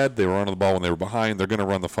were ahead. They were running the ball when they were behind. They're going to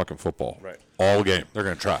run the fucking football. Right. All game. They're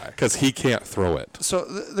going to try. Because he can't throw it. So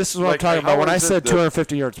this is what I'm Like, talking how about. When I is it said that-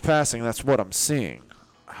 250 yards passing, that's what I'm seeing.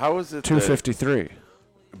 How is it that 253.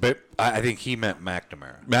 But I think he meant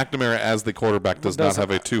McNamara. McNamara as the quarterback does not have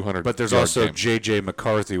a 200. But there's yard also game. J.J.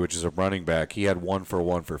 McCarthy, which is a running back. He had 1 for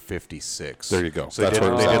 1 for 56. There you go. So That's they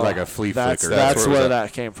where it was did at. like a flea That's flicker. that's where it was where at.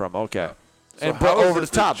 that came from. Okay. So And how but is over it the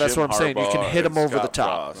top. that That's what I'm Jim saying. You can Harbaugh hit him and over the Scott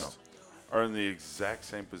top. Frost are in the exact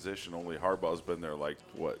same position, only Harbaugh's been there like,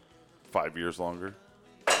 what, 5 years longer?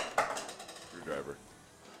 Screwdriver.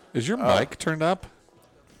 Is your mic turned up?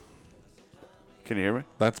 Can you hear me?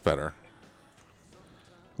 That's better.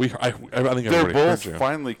 I think They're everybody both heard you.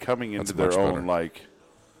 finally coming into That's their much own. better. Like,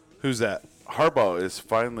 Who's that? Harbaugh is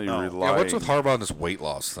finally relying. Yeah, what's with Harbaugh and this weight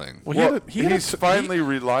loss thing? Well, He's finally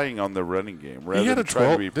relying on the running game rather he had a than trying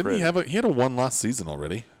 12. to be Didn't pretty. he have he had a 1-loss season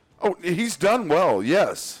already? Oh, he's done well,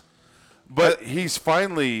 yes. But he's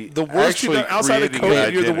finally The worst he's actually done outside of creating an COVID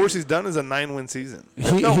year, the identity. worst he's done is a 9-win season.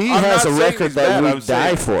 He No, he I'm has not a saying record he's that bad, we I'm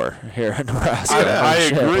saying- die for here in Nebraska. I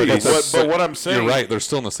Shit, agree, but but what I'm saying, You're right. They're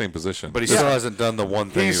still in the same position. But he still hasn't done the one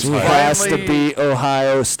thing He's he was He hired. has to finally- beat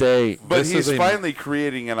Ohio State. but This he's is a- finally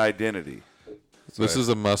creating an identity. this is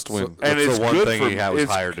a must-win. And That's it's the one good thing for- he was it's-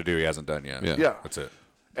 hired to do. He hasn't done yet. Yeah. Yeah. That's it.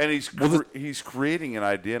 And he's creating an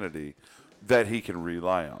identity that he can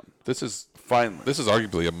rely on. This is Finally.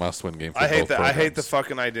 arguably a must-win game for I hate both that. I hate the programs.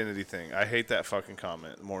 fucking identity thing. I hate that fucking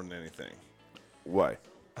comment more than anything. Why?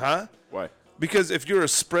 Huh? Why? Because if you're a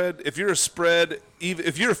spread, even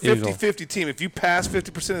if you're a 50-50 team, if you pass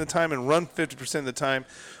 50% of the time and run 50% of the time,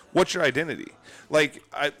 what's your identity? Like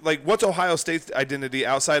what's Ohio State's identity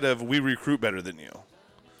outside of we recruit better than you?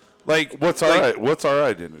 Like What's our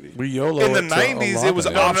identity? We YOLO in the it to 90s, it was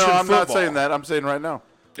Olave. option I'm not football. saying that. I'm saying right now.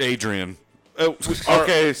 Adrian.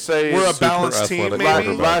 Okay, say we're a super balanced team. athletic Maybe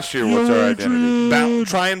quarterback. last year, what's our identity?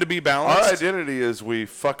 trying to be Our balanced. identity is we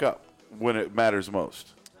fuck up when it matters most.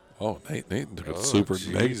 Oh, Nate took a super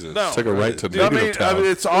Jesus. negative. Took a right to I negative mean, town.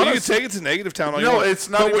 it's Well, you can honest. take it to negative town. all you No, want. it's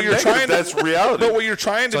not But what even you're negative, trying to- that's reality. But what you're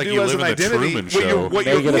trying to like do you as live an in the identity, Truman what you're, Show. what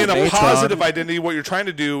you're, Negative in a Natron. positive identity, what you're trying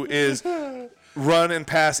to do is run and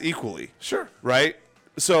pass equally. Sure. Right.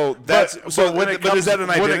 So that's But so. when But, it but is comes- that an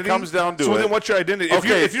when it identity? comes down to so it- then what's your identity?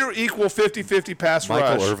 Okay. If you're equal 50-50 pass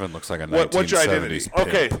Michael rush, Irvin looks like a what's your identity? 1970s pimp.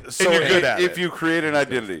 Okay, so you're good at if it. you create an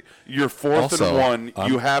identity, you're fourth also, and one,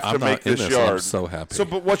 you have I'm to make not in this this. I'm yard. so happy. So,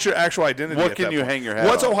 but what's your actual identity? What at can that you point? hang your hat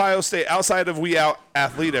What's on? Ohio State outside of we out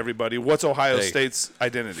athlete everybody? What's Ohio State's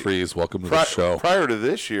identity? Freeze, welcome to the show. Prior to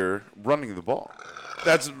this year, running the ball.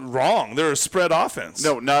 That's wrong. They're a spread offense.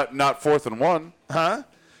 No, not fourth and one. Huh?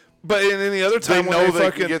 But in any other time, They when know they they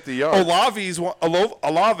fucking can get the yards. Olave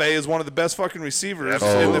is one of the best fucking receivers in the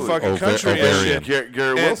Absolutely. fucking country. Ovarian. And shit.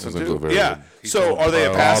 Garrett Wilson Isn't too. Ovarian. Yeah. So are they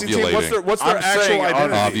a passing team? Ovulating. What's their I'm actual saying on-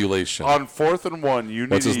 identity? Ovulation. On fourth and one, you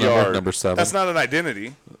need What's his a number? yard. Number 7. That's not an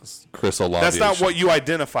identity. Chris Olave. That's not what you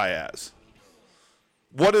identify as.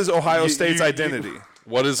 What is Ohio State's you- identity?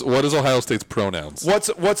 What is Ohio State's pronouns? What's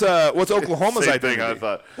Oklahoma's Same identity? thing I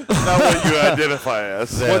thought. Not what you identify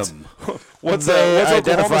as. What's They Oklahoma's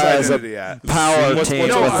identify as a identity at? power What's- team,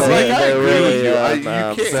 what's- but No, I they're agree with really you. a You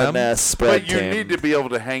can't- finesse spread But you team. need to be able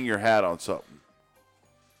to hang your hat on something.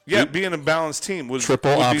 Yeah, being a balanced team would Triple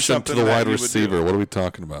would be option to something the that wide you would do. receiver. What are we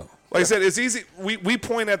talking about? Like I said, it's easy. We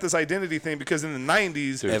point at this identity thing because in the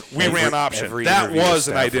 90s, we every- ran option. every That interview was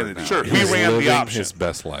an Stafford identity. now. Sure, He's we ran living the option. his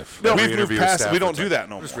best life. No, Every we've moved interview past it. We don't Stafford's do like, that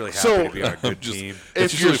no I'm just more. really happy So- to be on a good team. It's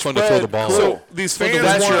If usually you're fun to throw the ball. spread out. So these Well, fans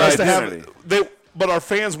that's want your us to have identity. but our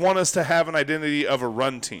fans want us to have an identity of a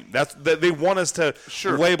run team. They want us to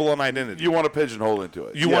Sure. label an identity. You want to pigeonhole into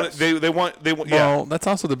it. You Yes. want they want yeah. Well, that's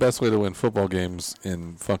also the best way to win football games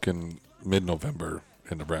in fucking mid-November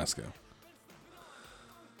in Nebraska.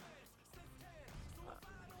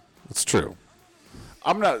 It's true.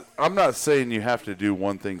 I'm not saying you have to do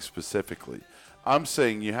one thing specifically. I'm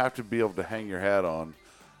saying you have to be able to hang your hat on.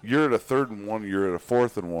 You're at a third and one. You're at a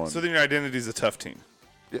fourth and one. So then your identity is a tough team.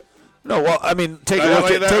 No, well, I mean, take a I look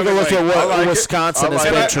like at that. take a look I at what like it. Wisconsin I has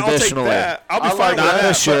like been it. traditionally. I'll be I fine like with Not that.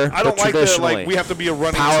 this year, but I don't but like the traditionally. we have to be a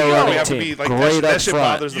running Power team. running We have to team. be like Great that up shit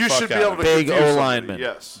front. bothers the you fuck should be out able of to me. Big confuse somebody. O-lineman.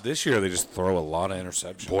 Yes. This year they just throw a lot of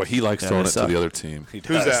interceptions. Boy, he likes Yeah, throwing they it to suck. the other team. Who's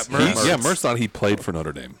that? Mertz? Yeah, Mertz thought he played for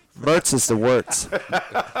Notre Dame. Mertz is the worst.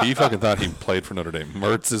 He fucking thought he played for Notre Dame.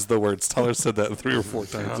 Mertz is the words. Teller said that 3 or 4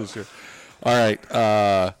 times this year. All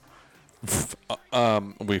right. We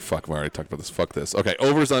already talked about this. Fuck this. Okay,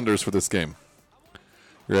 overs unders for this game.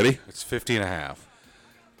 You ready? It's 50.5.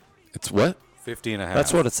 It's what? 50.5.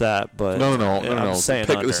 That's what it's at. But No. I'm saying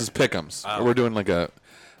This under. is pick'ems. We're doing like a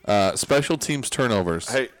special teams turnovers.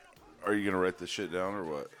 Hey, are you gonna write this shit down or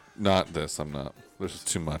what? Not this. I'm not. This is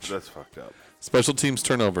too much. That's fucked up. Special teams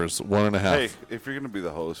turnovers. 1.5. Hey, if you're gonna be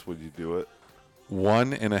the host, would you do it?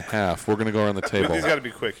 1.5. We're gonna go around the But table. these got to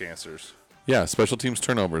be quick answers. Yeah, special teams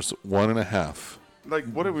turnovers. 1.5. Like,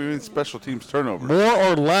 what do we mean special teams turnover? More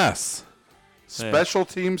or less. Special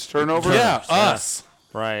teams turnover? Yeah, us.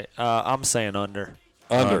 Right. I'm saying under.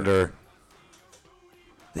 Under.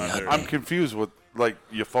 I'm confused with, like,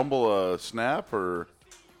 you fumble a snap or...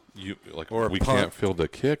 You like Or a we punt. can't field a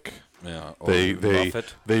kick. Yeah. or They rough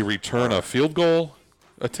it. they return a field goal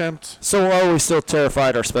attempt. So are we still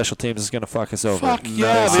terrified our special teams is going to fuck us over? Fuck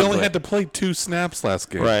yeah! They only Basically. had to play 2 snaps last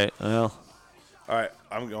game. Right. Well, All right,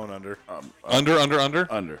 I'm going under. Under.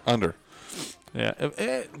 Under. yeah.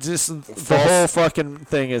 Just the whole fucking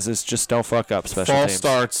thing is just don't fuck up special False teams.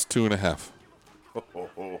 starts 2.5.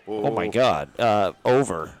 Oh my God.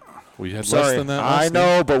 Over. We had less Sorry. than that. I last game?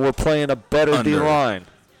 know, but we're playing a better D line.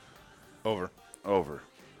 Over. Over.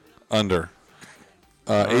 Under.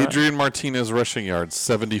 Adrian Martinez rushing yards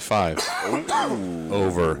 75.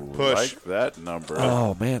 Over. Push. Like that number.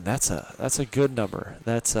 Oh man, that's a good number.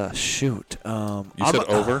 That's a shoot. You said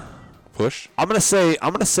over. Push. I'm gonna say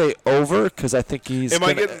over because I think he's. Am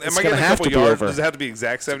I gonna, getting it's a gonna have couple to be yards? over. Does it have to be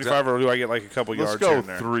exact 75, or do I get like a couple Let's yards go here and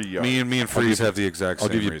there? 3 yards. Me and Freeze have the exact I'll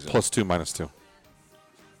same give you reason. +2, -2.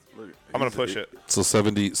 I'm gonna push it. So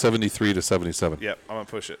 73 to 77. Yep, I'm gonna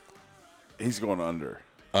push it. He's going under.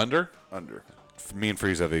 Under. Under. Me and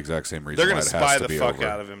Freeze have the exact same reason. They're why gonna it has spy to the be fuck over.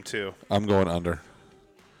 out of him too. I'm going under.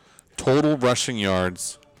 Total rushing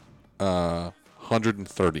yards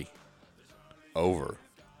 130. Over.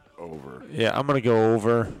 Over. Yeah, I'm gonna go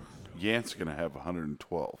over. Yant's going to have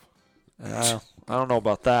 112. I don't know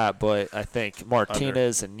about that, but I think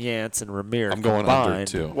Martinez and Yance and Ramir I'm going combined, under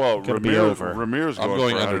too. Well, gonna be Ramirez, over. Ramirez I'm going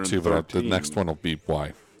going for under too, but the 113. next one will be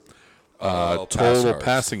why. Pass Total yards.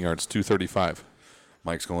 passing yards 235.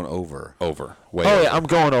 Mike's going over. Over. Way Oh over. yeah, I'm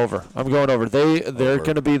going over. They're Over.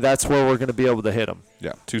 gonna be. That's where we're gonna be able to hit them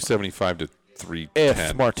 275 to 310.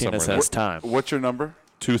 if Martinez somewhere in has time. What's your number? there.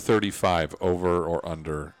 235 over or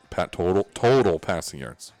under total passing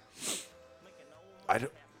yards. I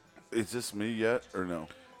don't. Is this me yet or no?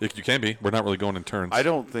 You can be. We're not really going in turns. I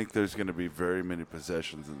don't think there's going to be very many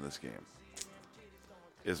possessions in this game.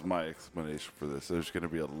 Is my explanation for this. There's going to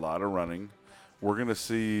be a lot of running. We're going to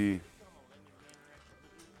see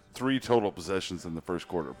 3 total possessions in the first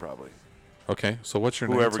quarter, probably. Okay, so what's your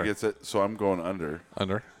Whoever answer? gets it. So I'm going under.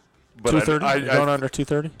 Under? But 230. Going under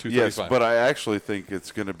 230. 235. Yes, but I actually think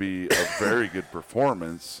it's going to be a very good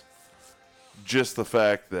performance. Just the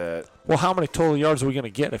fact that Well, how many total yards are we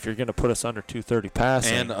gonna get if you're gonna put us under 230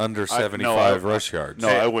 passing? And under I- 75 no, I- rush yards. no,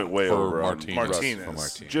 I went way for over on Martinez. Martinez. For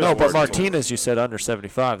Martinez. Just no, but Martinez. Martinez, you said under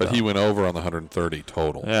 75. But though. he went over on the 130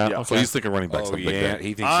 total. Yeah. Yeah. So Okay. he's thinking running backs Oh, have a big yeah. day.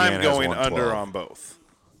 He thinks I'm Yan has going 112. under on both.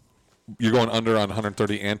 You're going under on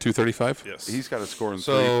 130 and 235? Yes. he's got to score in 3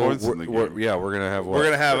 So, points in the game. we're going to have what? We're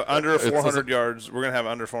gonna have under It's- 400 yards. We're gonna have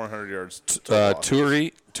under 400 yards. total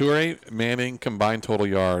offense. Toure, Manning combined total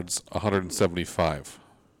yards 175.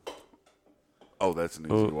 Oh, that's an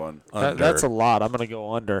easy one. That's a lot. I'm gonna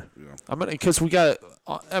go under. I'm gonna because we got.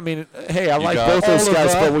 I mean, hey, I like got both those Oliver.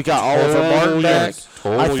 guys, but we got Oliver Total Martin back.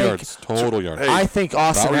 yards. Total yards. I think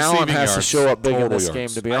Austin Not Allen receiving has to yards, show up big in total this yards. game.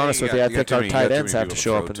 To be I think honest you with got- you, I you think got our too tight many ends have to people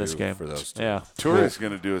show to up in throw this to game. for those two. Yeah. Toure's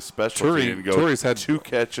going to do a special team and go Toure's had 2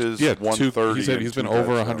 catches, Yeah, 130. he said and he's been 2 over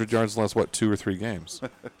touchdowns. 100 yards in the last, 2 or 3 games?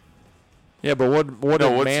 Yeah, but what No,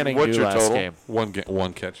 did what's- Manning what's do your last total? game?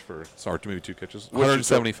 One catch for, sorry, maybe 2 catches. your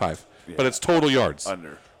 175. But it's total yards.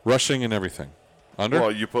 Under. Rushing and everything. Under?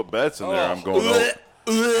 Well, you put bets in there, I'm going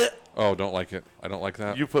over. Oh, don't like it. I don't like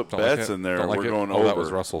that. You put Don't like bets it. in there, Don't like we're it. going Oh, over. that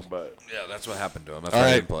was Russell. But Yeah, that's what happened to him. That's All why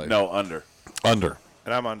he right. didn't play. no, under. Under.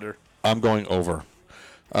 And I'm under. I'm going over.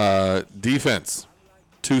 Defense.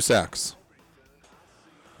 2 sacks.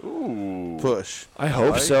 Ooh. Push. I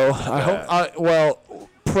hope so. Well,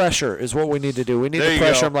 pressure is what we need to do. We need There to you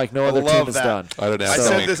pressure go. them like no I other team love has that. done. I didn't I ask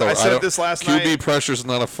said me, this- so I said don't- this last QB night. pressure is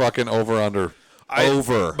not a fucking over-under.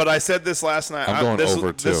 Over. But I said this last night. I'm going this,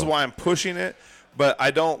 over, This is too. why I'm pushing it. But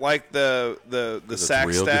I don't like the sack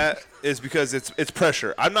real stat is because it's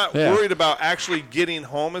pressure. I'm not Yeah. worried about actually getting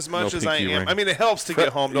home as much No as I pinky am. ring. I mean, it helps to get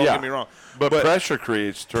home. Don't yeah. get me wrong. But pressure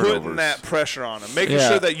creates turnovers. putting that pressure on him, making Yeah.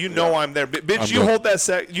 sure that you know I'm there. Bitch, I'm you going- hold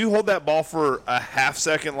that you hold that ball for a half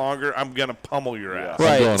second longer, I'm gonna pummel your ass.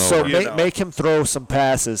 going Right. So over. You know. make him throw some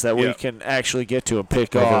passes that we Yeah. can actually get to and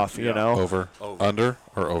pick Over. off. You know. Over. Under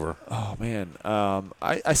or over? Oh man.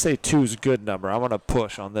 I say 2 is a good number. I'm gonna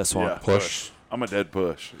push on this one. Yeah. Push. I'm a dead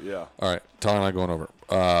push. Yeah. All right. Tyler and I going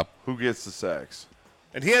over. Who gets the sacks?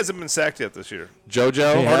 And he hasn't been sacked yet this year.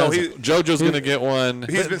 JoJo. He has. JoJo's going to get one.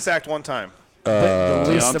 He's been sacked one time The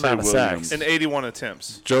least Deontay amount of Williams. sacks. in 81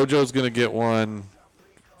 attempts. JoJo's going to get one.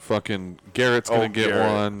 Fucking Garrett's going to get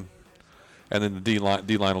Garrett. one. And then the D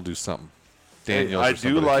line will do something. Daniels I or do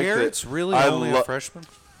somebody. like Garrett's that. really I only lo- a freshman?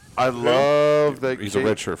 I love that. He's a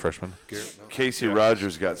redshirt freshman. Casey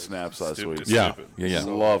Rogers got snaps last week. Yeah, yeah.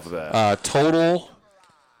 Love that. Total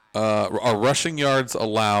rushing yards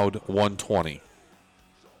allowed 120.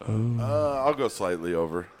 I'll go slightly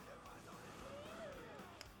over.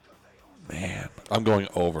 Man. I'm going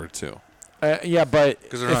over too. Yeah, but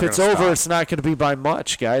 'Cause they're if not it's gonna over, stop. it's not going to be by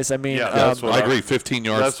much, guys. I mean, Yeah, that's what I agree. 15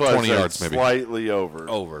 yards, That's why 20 I said yards maybe. slightly over.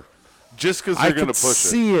 Over. Just because I they're going could to push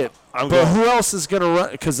see it. I'm But going- who else is going to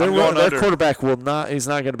run? Because their going under. quarterback will not. He's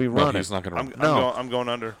not going to be No, running. he's not going to. I'm going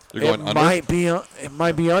under. You're It going under. might be. It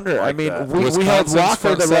might be under. I Like mean, that. we had Wisconsin's Walker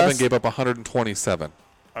front the seven rest. gave up 127.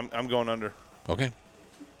 I'm going under. Okay.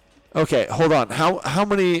 Okay, hold on. How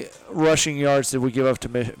many rushing yards did we give up to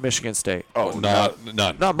Michigan State? Oh, None.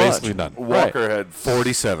 Not much. Basically none. Walker had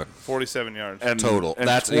 47 47 yards. and total. and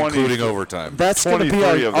That's 20 including overtime. That's going to be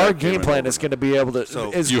 23 of our that came game in plan. over. Is going to be able to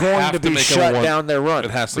So is you going have to to be make them shut one- down their run.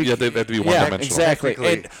 It has to. Yeah, they have to be Yeah, one-dimensional. exactly.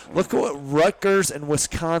 Technically- And look at what Rutgers and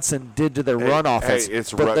Wisconsin did to their run offense.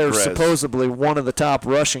 it's but they're Rutgers. supposedly one of the top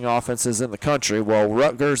rushing offenses in the country. Well,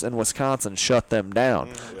 Rutgers and Wisconsin shut them down,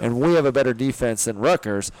 and we have a better defense than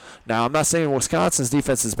Rutgers. Now, I'm not saying Wisconsin's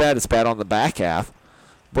defense is bad. It's bad on the back half,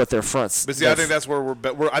 but their fronts. But see, I think that's where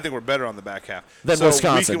I think we're better on the back half Than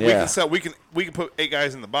Wisconsin, yeah. We can put 8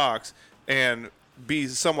 guys in the box and be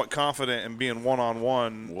somewhat confident in being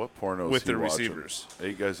one-on-one What porno with is he the watching? receivers.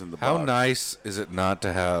 8 guys in the How box. nice is it not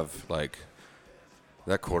to have, like,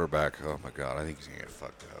 that quarterback? Oh, my God. I think he's going to get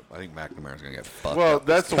fucked up. I think McNamara's going to get fucked Well, up.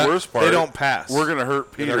 that's the worst part. They don't pass. We're going to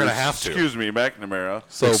hurt Peters. They're gonna have to. Excuse me, McNamara.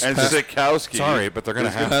 So and pass- Sikowski. Sorry, but they're going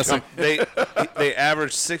to have to. Passing, They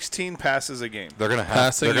average 16 passes a game. They're going to have,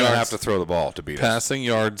 Passing they're gonna yards- have to throw the ball to beat us. passing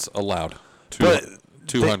yards allowed. But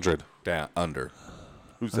 200. Down, under.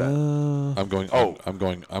 Who's that? I'm going. Oh. I'm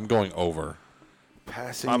going over.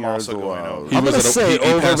 Passing I'm yards also going allowed. over. He I'm was going to at a- say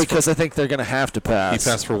he over passed because I think they're going to have to He pass.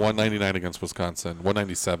 passed for 199 against Wisconsin,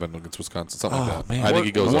 197 against Wisconsin, something like that. man. I think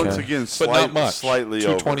he goes Once over. again, but not much. slightly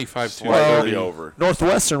 225, over. Slightly 230. over.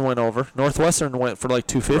 Northwestern went over. Northwestern went for like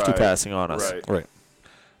 250 Right, passing on us. Right.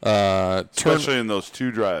 Right. Especially in those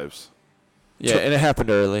 2 drives. Yeah, and it happened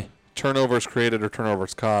early. Turnovers created or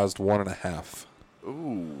turnovers caused 1.5. Ooh,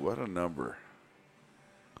 what a number.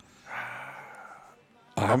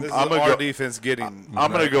 This is I'm gonna our go- defense getting.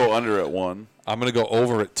 I'm going to go under at 1. I'm going to go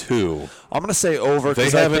over at 2. I'm going to say over They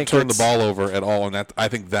because I haven't think turned the it's- ball over at all, and that I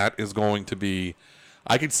think that is going to be.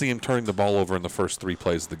 I could see him turning the ball over in the first 3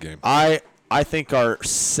 plays of the game. I think our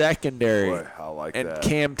secondary Boy, I like and that.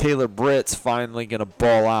 Cam Taylor Britt's finally going to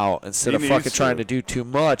ball out instead He of fucking needs trying to. to do too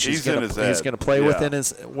much. He's in his he's head. going to play Yeah.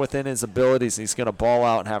 within his abilities. He's going to ball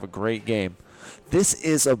out and have a great game. This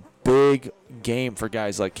is a big game for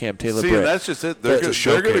guys like Cam Taylor See, Britt. that's just it. They're It's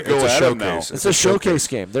a going to go It's a at him now. showcase. It's a showcase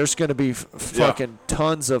game. There's going to be fucking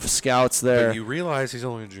tons of scouts there. But you realize he's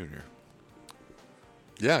only a junior.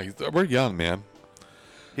 Yeah, we're young, man.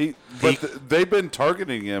 They've been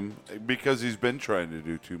targeting him because he's been trying to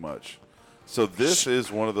do too much. So this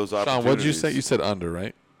is one of those opportunities. Sean, what did you say? You said under,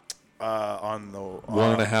 right? On the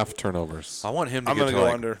 1.5 turnovers. I want him to I'm get going to to go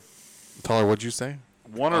like under. Tyler, what'd you say?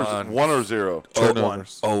 one or 0.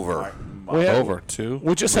 Turnovers. over. We had- Over 2.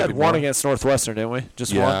 We just Maybe had one more. against Northwestern, didn't we?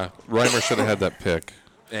 Just Yeah, one. Reimer should have had that pick.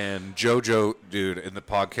 And JoJo, dude, in the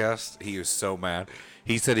podcast, he was so mad.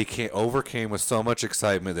 He said he overcame with so much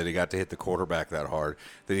excitement that he got to hit the quarterback that hard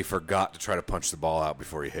that he forgot to try to punch the ball out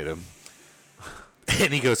before he hit him.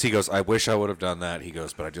 And he goes, I wish I would have done that. He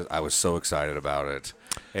goes, but I was so excited about it.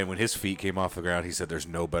 And when his feet came off the ground, he said, "There's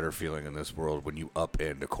no better feeling in this world when you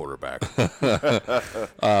upend a quarterback."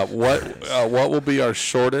 What will be our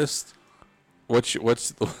shortest? What's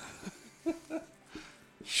the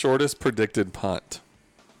shortest predicted punt?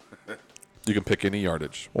 You can pick any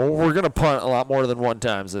yardage. Well, we're going to punt a lot more than one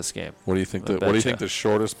times this game. What do you think? I What do you betcha. think the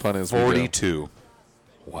shortest punt is? we do? 42.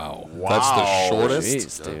 Wow, that's the shortest.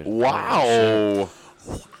 Jeez, dude. Wow.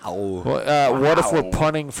 What if we're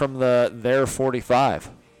punting from their 45?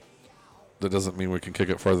 That doesn't mean we can kick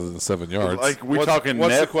it further than 7 yards. Like we What's- talking what's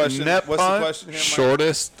net, the question? net What's punt? the question here, Mike?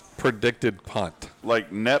 Shortest predicted punt.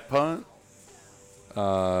 Like net punt?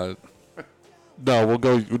 No, we'll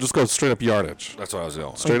just go straight up yardage. That's what I was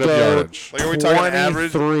going. Straight up Go yardage. Like, are we talking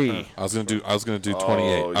average? 23. I was gonna do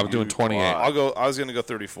 28. Oh, I was doing you 28. twat. I was going to go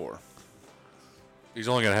 34. He's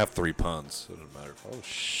only going to have 3 punts. So it doesn't matter. Oh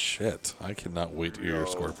shit! I cannot wait to hear your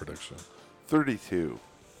score prediction. 32.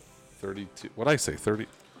 32. What'd I say? 30.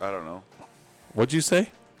 I don't know. What'd you say?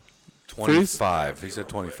 25. He said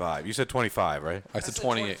 25. You said 25, right? I said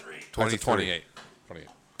 28. I said 23. 28.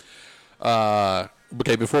 28.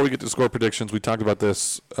 Okay, before we get to score predictions, we talked about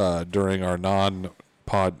this during our non-podcast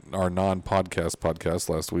podcast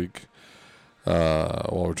last week.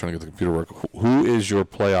 while we're trying to get the computer work, who is your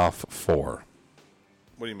playoff 4?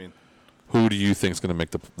 What do you mean? Who do you think is going to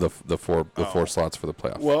make the four slots for the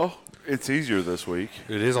playoff? Well, it's easier this week.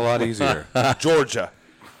 It is a lot easier. Georgia,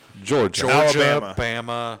 Georgia. Alabama.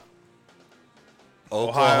 Bama,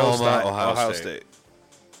 Ohio Oklahoma, State, Ohio State.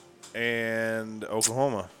 and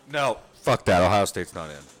Oklahoma. No, fuck that. Ohio State's not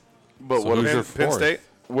in. But So what, who's about, your Penn fourth? State.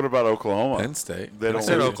 what about Oklahoma? Penn State. They I don't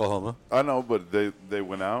said lose. Oklahoma. I know, but they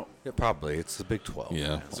went out. Yeah, probably. It's the Big 12.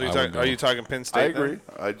 Yeah. So I would are go- you talking Penn State? I then? agree.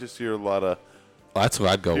 I just hear a lot of That's who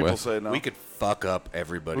I'd go people with. say no. We could fuck up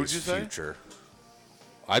everybody's Who'd you say? future.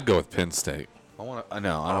 I'd go with Penn State. I want to.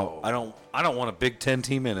 No, I don't want a Big 10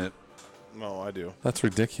 team in it. No, I do. That's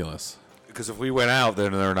ridiculous. Because if we went out,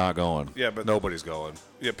 then they're not going. Yeah, but- nobody's going.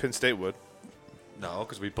 Yeah, Penn State would. No,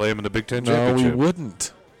 because we play them in the Big 10 No, we championship.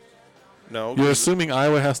 wouldn't. No, You're assuming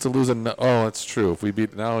Iowa has to lose oh, that's true. If we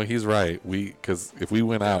beat, no, he's right. Because if we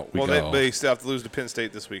win out, we well, go. they still have to lose to Penn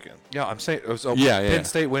State this weekend. Yeah, I'm saying. So Yeah, Penn yeah.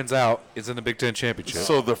 State wins out. It's in the Big 10 championship.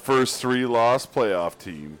 So the first 3 loss playoff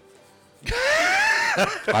team.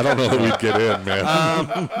 I don't know that we'd get in,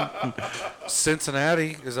 man.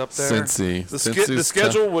 Cincinnati is up there. Cincy. The Cincy's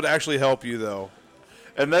schedule would actually help you though.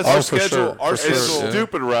 And that's Oh, the for schedule. sure, for It's sure, yeah.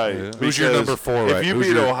 stupid, right? Yeah. Who's your because number 4, If right? you Who's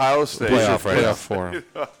beat your Ohio State, playoff, right now. playoff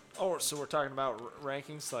 4. Oh, so we're talking about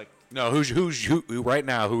rankings, like No, who right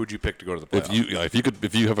now? Who would you pick to go to the playoffs?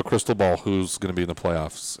 If you have a crystal ball, who's going to be in the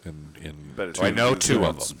playoffs? Bet it's I know two two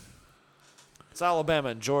of of them. it's Alabama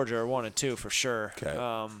and Georgia are 1 and 2 for sure. Okay.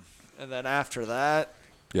 And then after that,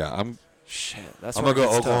 Yeah, shit, that's I'm where gonna it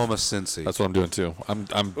go gets tough. Oklahoma, Cincy. that's what I'm doing too. I'm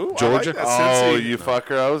Ooh, I Georgia. like that. Oh, Cincy. you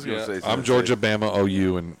fucker! I was going to say. I'm Cincy. Georgia, Bama,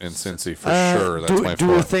 OU, and Cincy for sure. That's do my do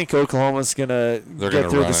 4. we think Oklahoma's gonna They're get gonna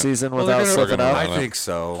through run the it. season Well, without they're slipping gonna up? run it. I think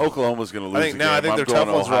so. Oklahoma's going to lose. think the now, game. I think I'm their going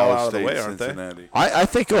tough ones are Ohio all out of the State, way, aren't they? Cincinnati. I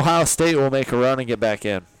think Ohio State will make a run and get back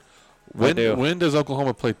in. do. When does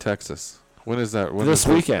Oklahoma play Texas? When is that? When This is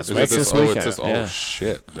it? weekend. Is it It's this oh, weekend, It's this, yeah. Oh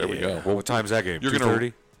shit! There we go. Well, what time's that game? You're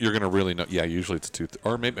 2:30? gonna really know. Yeah, usually it's 2,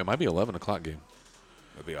 or maybe it might be 11 o'clock game.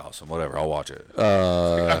 That'd be awesome. Whatever. I'll watch it.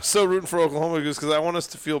 I'm so rooting for Oklahoma because I want us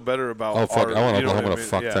to feel better about. Oh fuck! our, I want you know what Oklahoma I to mean?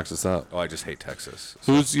 fuck Yeah. Texas up. Oh, I just hate Texas.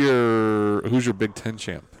 Who's your Big Ten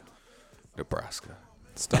champ? Nebraska.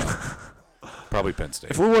 Stop. Probably Penn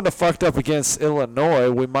State. If we wouldn't have fucked up against Illinois,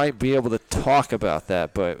 we might be able to talk about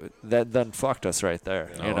that, but that then fucked us right there.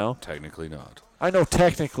 No, You know, technically not. I know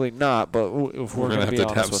technically not, but if We're we're, gonna gonna have be to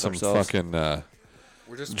honest have with some ourselves, fucking.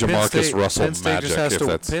 We're just Jamarcus Russell Penn State magic, has if to,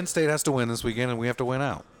 that's- Penn State has to win this weekend, and we have to win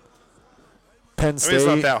out. Penn State, it's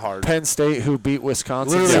not that hard. Penn State, who beat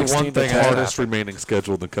Wisconsin, Literally 16 one to thing 10. hardest remaining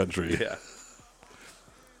schedule in the country. Yeah.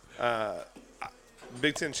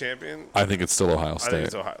 Big Ten champion. I think it's still Ohio I think State.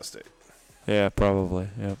 it's Ohio State. Yeah, probably.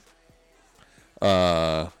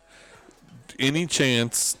 Yeah. Any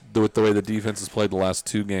chance with the way the defense has played the last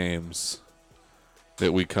 2 games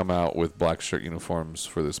that we come out with black shirt uniforms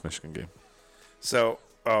for this Michigan game? So,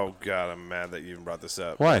 oh god, I'm mad that you even brought this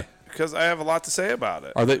up. Why? Because I have a lot to say about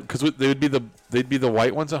it. Are they? Because they'd be the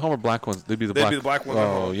white ones at home or black ones? They'd be the black ones at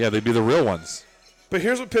Oh home. yeah, they'd be the real ones. But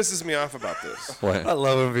here's what pisses me off about this. What? I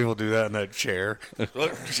love when people do that in that chair. But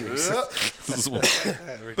this is what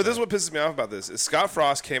pisses me off about this. Is Scott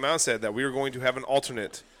Frost came out and said that we are going to have an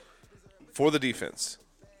alternate for the defense.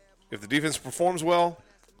 If the defense performs well,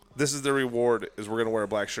 this is the reward. Is we're going to wear a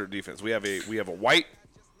black shirt defense. We have a white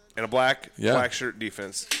and a black shirt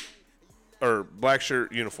defense or black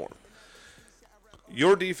shirt uniform.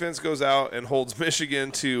 Your defense goes out and holds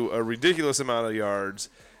Michigan to a ridiculous amount of yards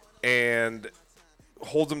and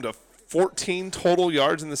holds them to 14 total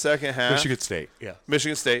yards in the second half. State. Yeah.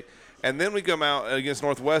 Michigan State. And then we come out against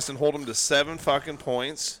Northwest and hold them to 7 fucking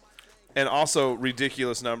points and also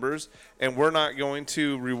ridiculous numbers. And we're not going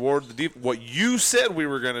to reward the deep. What you said we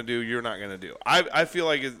were going to do, you're not going to do. I feel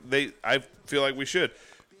like we should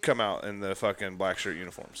come out in the fucking black shirt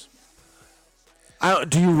uniforms.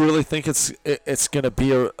 Do you really think it's going to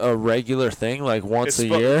be a regular thing, like once a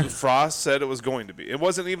year? Frost said it was going to be. It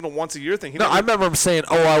wasn't even a once a year thing. No, I remember him saying,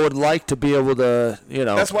 "Oh, I would like to be able to, you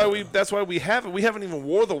know." That's why we have it. We haven't even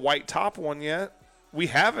wore the white top one yet. We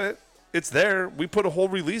have it. It's there. We put a whole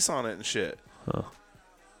release on it and shit. Huh.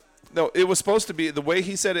 No, it was supposed to be the way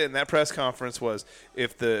he said it in that press conference was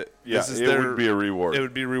if the this is would be a reward. It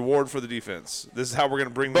would be a reward for the defense. This is how we're going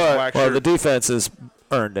to bring the But- black Well, shirt. the defense has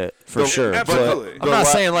earned it for sure. absolutely. But I'm not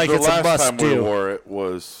saying like the it's a last must time we do. wore it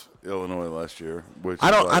was Illinois last year. Which I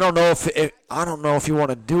is like- don't know if you want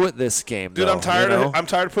to do it this game. Dude, though, I'm tired you know? I'm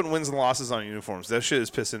tired of putting wins and losses on uniforms. That shit is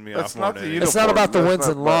pissing me That's off more not than the anything. It's not uniform. about the That's wins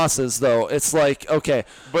not and about- losses, though. It's like, okay,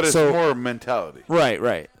 But it's so, more mentality.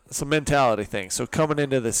 right. it's a mentality thing. So coming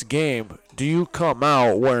into this game, do you come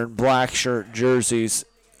out wearing black shirt jerseys?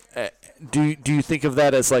 Do you think of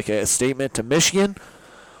that as like a statement to Michigan?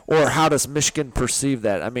 Or how does Michigan perceive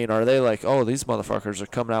that? I mean, are they like, oh, these motherfuckers are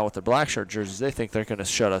coming out with their black shirt jerseys. They think they're going to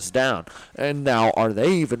shut us down. And now are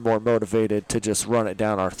they even more motivated to just run it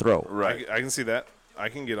down our throat? Right. I can see that. I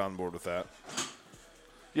can get on board with that.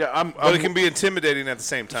 Yeah, But it can be intimidating at the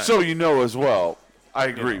same time. So as well. I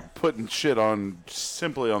agree. Putting shit on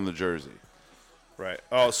simply on the jersey. right.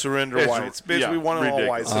 Oh, surrender It's- whites. Bitch, yeah, we want them all ridiculous.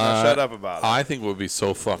 whites. So now shut up about it. I think what would be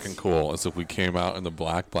so fucking cool is if we came out in the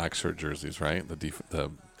black shirt jerseys, right?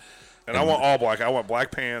 And I want all black. I want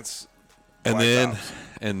black pants. And black then, tops.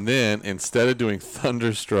 and then instead of doing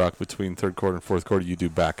Thunderstruck between third quarter and fourth quarter, you do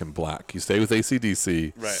Back in Black. You stay with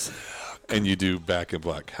AC/DC, Right. and you do Back in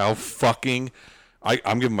Black. How fucking!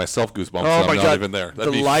 I'm giving myself goosebumps. Oh I'm my not God. even there.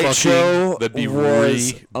 The light show That'd be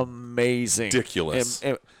was amazing. ridiculous.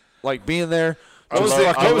 And, like being there, What was just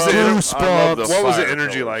the- fucking what was the- goosebumps. I love the What was the fire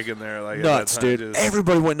energy colors. like in there? Like at Nuts, that time, dude. just-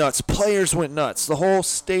 Everybody went nuts. Players went nuts. The whole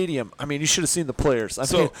stadium. I mean, you should have seen the players. I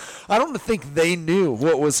So- mean, I don't think they knew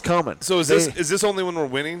what was coming. So is this only when we're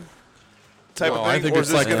winning? Type Well, of thing. I think or it's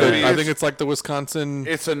is this like gonna be? I think it's like the Wisconsin.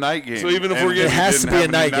 It's a night game. So even if and we're getting- It has to didn't be a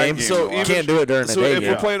have night any game. So to you watch. can't do it during the So day if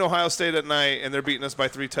game. we're playing Ohio State at night and they're beating us by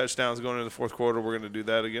 3 touchdowns going into the fourth quarter, we're going to do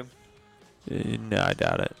that again. No, I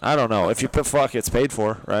doubt it. I don't know. If you put fuck, it's paid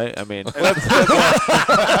for, right? I mean, But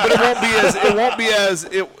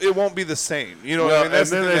it won't be the same. You know what I Well, mean?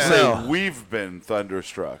 That's and then the they thing. say No. we've been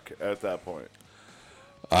thunderstruck at that point.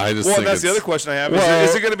 I just Well, think that's the it's- other question I have. Well-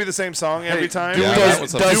 is it going to be the same song every time? Yeah, does, that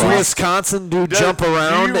was a does fun- Wisconsin do Does- jump do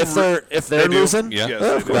around you if they're They do. losing? Yeah. Yes, Yeah,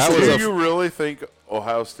 they of do. course That they was do. a- Do you really think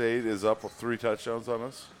Ohio State is up with 3 touchdowns on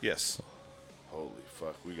us? Yes. Holy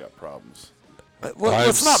fuck, we got problems.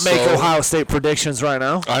 Let's not make so- Ohio State predictions right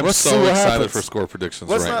now. I'm Let's see so what excited happens. for score predictions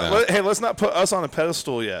Let's right not. now. Let's not put us on a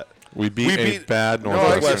pedestal yet. We beat we a beat- bad No,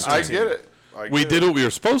 Northwestern I team. get it. We did what we were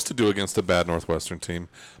supposed to do against a bad Northwestern team,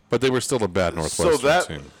 but they were still a bad Northwestern So that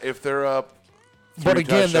team. if they're up, But 3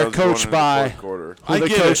 again, they're touchdowns going coached into the by. fourth quarter. who I they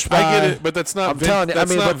get coached it. I get by. it, but that's not. I'm telling you, I That's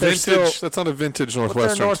mean, not but they're vintage. still- That's not a vintage But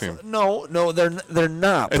they're Northwestern team. No, they're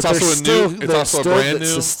not. It's but they're also a still, new. It's they're also a still brand the new.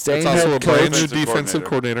 It's sustained also a head brand coach. new Defensive defensive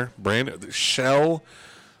coordinator.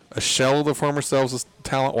 A shell of the former selves,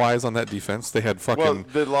 talent-wise, on that defense. They had fucking. Well,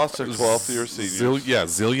 they lost their 12th year seniors.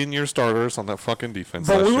 zillion-year starters on that fucking defense.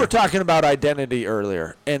 But last we year. were talking about identity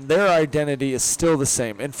earlier, and their identity is still the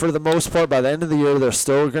same. And for the most part, by the end of the year, they're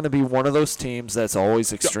still going to be one of those teams that's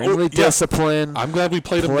always extremely yeah. disciplined. I'm glad we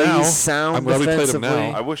played them plays now. sound I'm glad we played them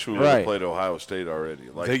defensively. now. I wish we would have Right. played Ohio State already.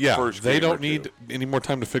 Like first They game or don't need two. any more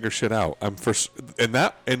time to figure shit out.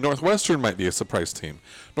 And Northwestern might be a surprise team.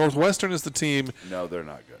 Northwestern is the team. No, they're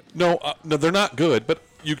not good. No, they're not good. But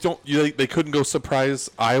they couldn't go surprise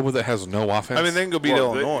Iowa that has no offense. I mean, they can go beat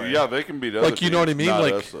Well, Illinois. they can beat other Like, you know what I teams, mean? not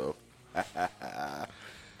Like- us, though.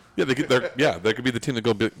 yeah, they could be the team that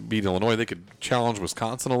go beat Illinois. They could challenge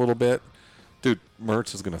Wisconsin a little bit. Dude,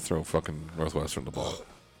 Mertz is gonna throw fucking Northwestern the ball.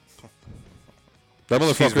 That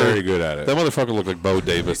motherfucker, He's very good at it. That motherfucker looked like Bo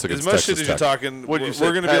Davis against As much Texas shit as you're Tech. talking, What'd you say?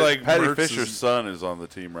 we're going to be like Patty Mertz Fisher's is- son is on the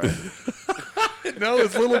team, right? No,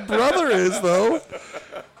 his little brother is though.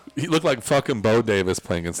 He looked like fucking Bo Davis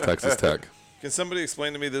playing against Texas Tech. Can somebody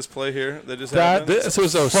explain to me this play here that just That- happened? This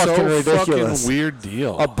was a Fucking so ridiculous. fucking weird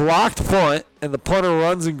deal. A blocked punt, and the punter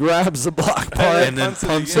runs and grabs the blocked punt. And then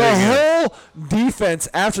punts it the again. whole defense,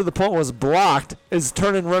 after the punt was blocked, is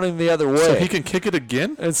turning running the other way. So he can kick it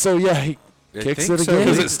again? and so, yeah, he kicks think it so. again.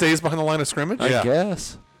 Because it stays behind the line of scrimmage? I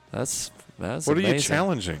guess. That's What amazing. are you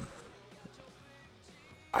challenging?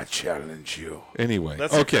 I challenge you. Anyway.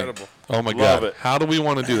 That's okay. incredible. Oh my Love God. it. How do we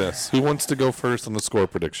want to do this? Who wants to go first on the score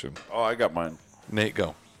prediction? Oh, I got mine. Nate,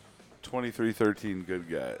 go. 23-13, good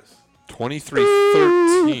guys.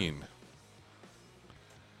 23-13.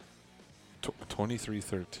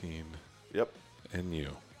 23-13. Yep. And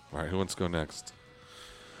you. All right, who wants to go next?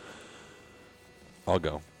 I'll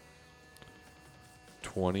go.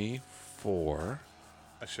 24.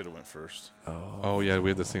 I should have went first, Oh, yeah,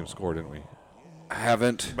 we had the same score, didn't we? I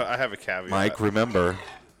haven't. but I have a caveat. Mike, remember.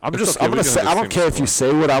 I'm It's just. okay, I'm we gonna can say. have the I don't same care if you score.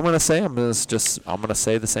 say what I'm gonna say. I'm gonna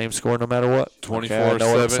say the same score no matter what. Okay, I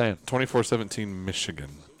know what I'm saying. 24-17 Michigan.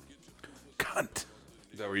 Cunt.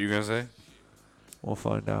 Is that what you're going to say? We'll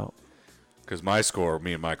find out. Because my score,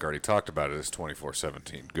 me and Mike already talked about it, is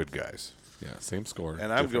 24-17. Good guys. Yeah, same score.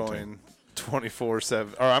 And I'm different going team.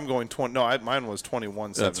 24-7. Or I'm going 20. No, mine was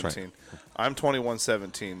 21-17. That's right. I'm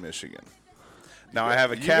 21-17 Michigan. Now I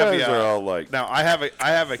have a You caveat. guys are all like Now I have a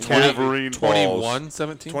caveat. Wolverine balls.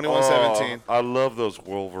 21-17? 21-17. I love those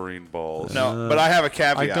Wolverine balls. No, but I have a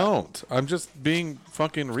caveat. I don't. I'm just being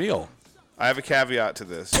fucking real. I have a caveat to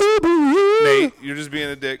this. Nate, you're just being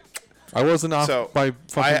a dick. I wasn't off So by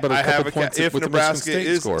fucking but a couple points if with Nebraska the Michigan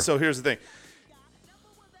State is score. so here's the thing.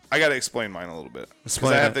 I got to explain mine a little bit because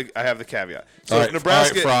Explain I have the caveat. So all if right,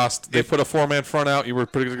 Nebraska, all right, Frost. They if- put a 4-man front out. You were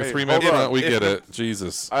putting a 3-man hold on. front. We If get the- it.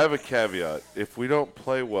 Jesus. I have a caveat. If we don't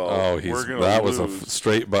play well, Oh, we're gonna that lose. was a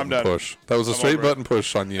straight button done. push. That was a I'm straight over it. button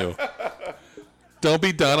push on you. Don't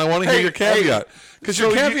be done. I want to hear Hey, your caveat because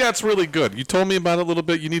your so you- caveat's really good. You told me about it a little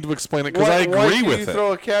bit. You need to explain it because Why- I why agree can with you it.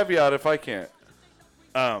 throw a caveat if I can't?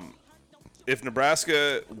 if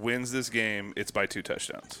Nebraska wins this game, it's by 2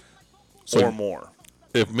 touchdowns So- or more.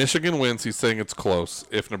 If Michigan wins, he's saying it's close.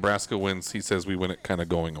 If Nebraska wins, he says we win it kind of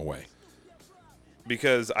going away.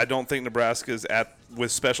 Because I don't think Nebraska's at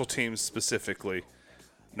with special teams specifically.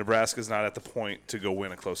 Nebraska's not at the point to go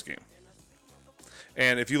win a close game.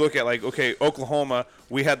 And if you look at Oklahoma,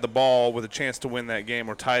 we had the ball with a chance to win that game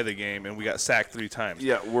or tie the game, and we got sacked 3 times.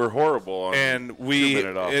 Yeah, we're horrible on And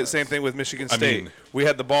 2-minute offense. same thing with Michigan I State. mean, We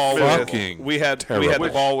had the ball fucking with we had terrible. the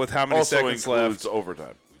ball with how many also seconds includes left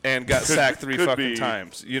overtime. and got sacked 3 could fucking be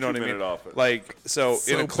times. You know what I mean? 2-minute offense. Like so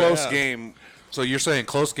So in a close bad. game, So you're saying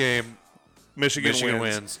close game, Michigan, Michigan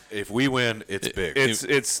wins. wins. If we win, it's big.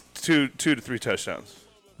 It's 2 to 3 touchdowns.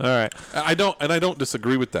 All right. I don't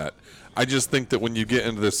disagree with that. I just think that when you get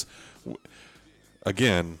into this,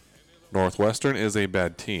 again, Northwestern is a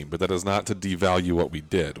bad team, but that is not to devalue what we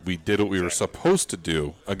did. We did what we were supposed to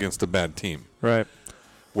do against a bad team. Right.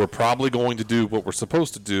 We're probably going to do what we're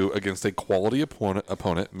supposed to do against a quality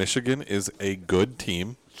opponent. Michigan is a good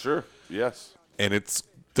team, Sure. Yes. and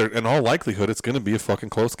in all likelihood, it's going to be a fucking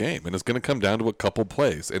close game, and it's going to come down to a couple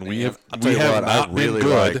plays. And we have I'll tell we you have what, not been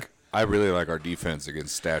good. I really like our defense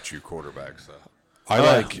against statue quarterbacks. So. I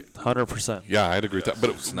like. 100%. Yeah, I'd agree with that.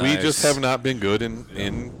 But It's we just nice. have not been good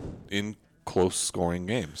in close scoring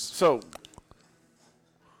games. So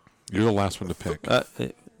You're the last one to pick.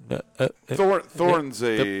 Thorne's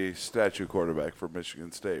a statue quarterback for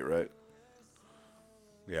Michigan State, right?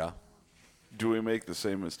 Yeah. Do we make the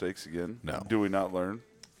same mistakes again? No. Do we not learn?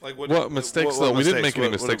 Like What mistakes, though? We didn't make any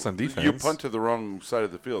mistakes on defense. You punt to the wrong side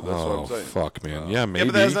of the field. That's what Oh, I'm saying. fuck, man. Yeah, Yeah, maybe.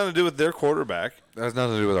 but that has nothing to do with their quarterback That has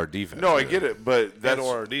nothing to do with our defense. No, I get it, but and that's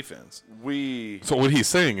or our defense. we So what he's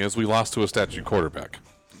saying is we lost to a statue quarterback.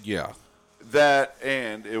 Yeah. that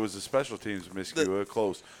and it was a special teams miscue,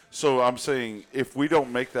 close. So I'm saying if we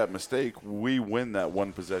don't make that mistake, we win that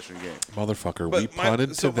one possession game. Motherfucker, But we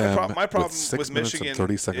punted to them my problem with 6 with minutes Michigan and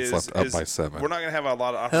 30 seconds is, left, up is by 7. We're not going to have a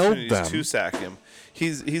lot of Held opportunities them. to sack him.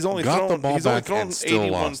 He's only Got the thrown ball he's only back thrown and still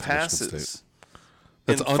 81 lost to Michigan passes. State.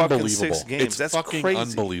 That's in fucking unbelievable. 6 games. It's That's fucking crazy.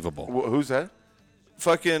 unbelievable. Who's that?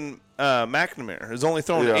 Fucking McNamara has only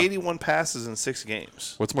thrown Yeah. 81 passes in 6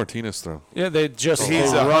 games. What's Martinez throw? Yeah, they just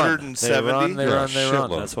He's they run. 170. They run, they Yeah, run, they run.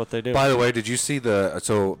 shitload. That's what they do. By the way, did you see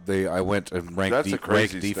I went and ranked, That's a crazy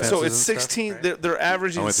ranked stat. defenses. So it's and stuff? 16. They're I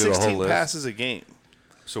averaging went through the whole 16 list. passes a game.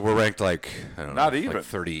 So we're ranked like, I don't know, Not even. like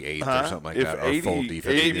 38th Huh? or something like If that. Our full 80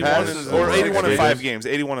 defense. 80 passes, passes or over 81 in 6 5 games. games.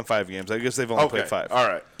 81 in 5 games. I guess they've only Okay. played 5. All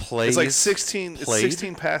right. Plays, It's like 16. It's played?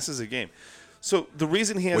 16 passes a game. So the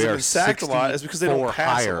reason he We hasn't are been sacked a lot is because they don't 64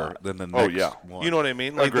 pass a higher lot. than the Oh, next yeah. one. You know what I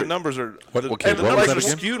mean? Like Agreed. the numbers are What- okay, and the what was numbers that are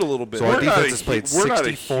again? skewed a little bit. So our We're not defense a has played hu- we're not a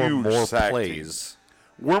 64 huge more sack team. plays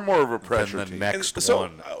We're more of a than pressure the team. next And so,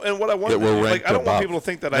 one. and what I want, That we're like, ranked I don't want above. people to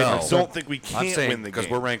think that No. I don't think we I'm can't saying win the game.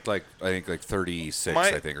 because we're ranked like I think like 36, My-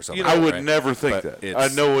 I think, or something. you know, I would right? never think But that.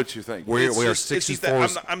 it's- I know what you think. We It's are just- it's just that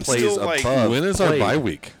 64 I'm plays still, like- above. When is our played bye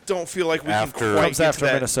week? don't feel like we After- can quite Comes get after to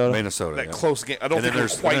that, Minnesota. Minnesota. that yeah. close game. I don't And then think we're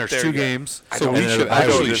there's, quite then there's there 2 yet. games. So and we then should I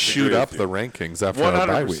actually don't shoot disagree up with the you. rankings after our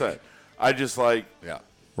bye week, 100%. I just like Yeah.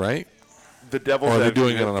 right? the devil's Or are they advocate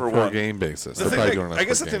doing it on a for per one. game basis? The They're thing probably that- doing it on a I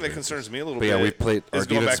guess per the game thing that basis. concerns me a little But bit. yeah, we played. Our is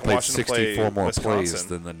going defense back played watching them play 64 more plays Wisconsin.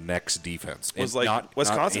 than the next defense. Was And like not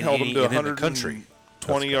Wisconsin any held them to in the 120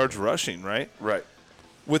 country. yards rushing, right? Right.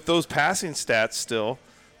 With those passing stats still,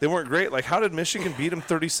 they weren't great. Like, how did Michigan beat them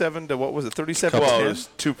 37 to what was it? 37 Well, to it 10? was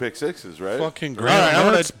 2 pick sixes, right? Fucking All right, I'm Graham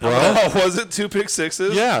gonna, Mertz, bro. Oh, was it 2 pick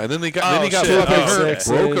sixes? Yeah, and then they got then he got shit. fucking Oh, hurt,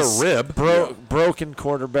 okay. broke a rib. Broken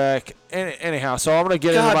quarterback. Anyhow, so I'm going to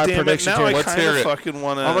get into God my damn it! prediction Now here. I Let's kind hear of it. fucking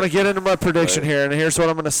want to. I'm going to get into my prediction here, and here's what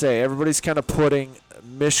I'm going to say. Everybody's kind of putting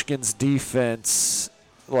Michigan's defense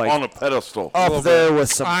like On a pedestal. up there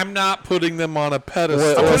with some I'm not putting them on a pedestal.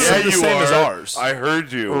 Well, I'm well, putting yeah, them the same as ours. I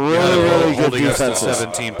heard you. really, Yeah, they're really good holding us to defenses.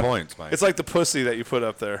 17 points, Mike. It's like the pussy that you put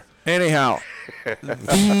up there. Anyhow,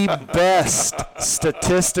 the best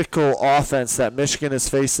statistical offense that Michigan has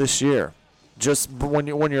faced this year, just when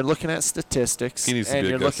you're looking at statistics He needs to and be a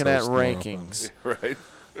you're looking at Gustavus more rankings, Right.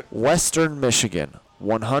 Western Michigan,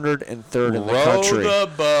 103rd in the Row country. the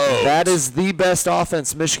boat. That is the best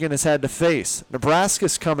offense Michigan has had to face.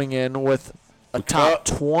 Nebraska's coming in with a top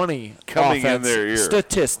 20 Coming in offense their ear.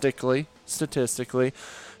 statistically.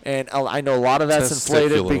 And I know a lot of that's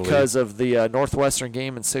inflated Testicularly. because of the Northwestern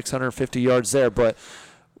game and 650 yards there, but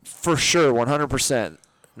for sure, 100%,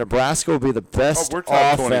 Nebraska will be the best we're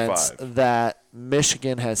top offense 25. that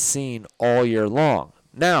Michigan has seen all year long.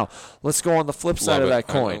 Now, let's go on the flip side Love of it. that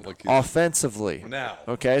I don't coin. like you. Offensively. Now.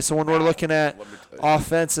 Okay, so when we're looking at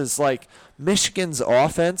offenses, like Michigan's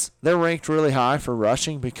offense, they're ranked really high for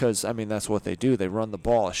rushing because, I mean, that's what they do. They run the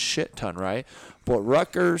ball a shit ton, right? But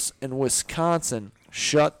Rutgers and Wisconsin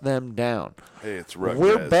shut them down. Hey, it's Rutgers.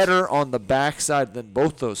 We're better on the backside than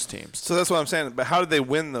both those teams. So that's what I'm saying. But how did they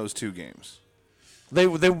win those 2 games? They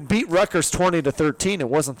beat Rutgers 20-13. It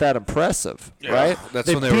wasn't that impressive, right? That's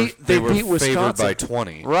they when beat they were beat favored Wisconsin by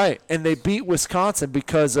 20. right? And they beat Wisconsin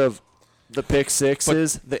because of the pick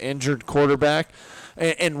sixes, the injured quarterback,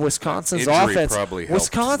 and Wisconsin's Injury offense. probably helped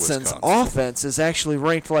Wisconsin's Wisconsin. offense is actually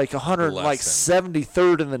ranked like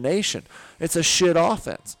 73rd in the nation. It's a shit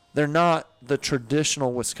offense. They're not the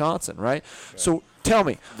traditional Wisconsin, right? So tell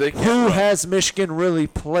me, They can't who run. has Michigan really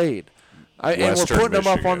played? And we're Western putting them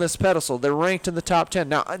up Michigan. on this pedestal. They're ranked in the top 10.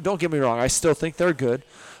 Now, don't get me wrong. I still think they're good.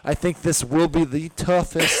 I think this will be the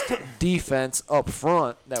toughest defense up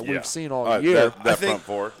front that we've seen all year. That front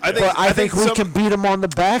four. I think, But I think we some- can beat them on the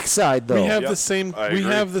backside, though. We have Yep, the same. I We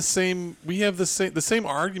agree. have the same. We have the same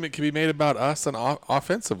argument can be made about us and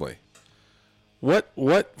offensively.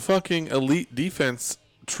 What fucking elite defense,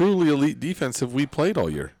 truly elite defense, have we played all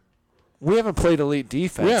year? We haven't played elite Yeah.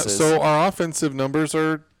 defenses. So our offensive numbers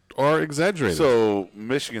are exaggerated. So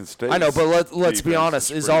Michigan State. I know, but let's be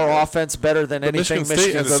honest. Is our offense better than anything Michigan State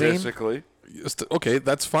Michigan's is seen? statistically? Okay,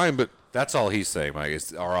 that's fine, but That's all he's saying, Mike.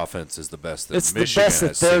 Is our offense is the best that It's Michigan the best that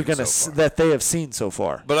has they're seen gonna so far. that they have seen so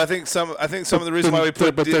far. But I think some of the reason why we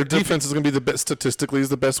put but their defense is going to be the best statistically is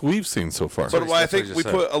the best we've seen so far. But why I That's what he think just we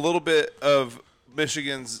said. put a little bit of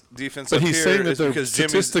Michigan's defense But up he's here saying that is they're because Jimmy's.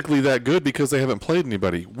 statistically that good because they haven't played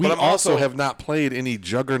anybody. We But I'm also also- have not played any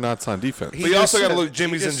juggernauts on defense. But you also got to look at He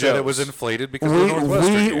Jimmy's just and said Joe's. it was inflated because of the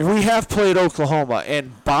Northwestern game. We have played Oklahoma,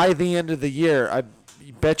 and by the end of the year, I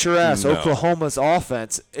bet your ass No. Oklahoma's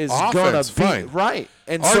offense is Offense, gonna be fine. right.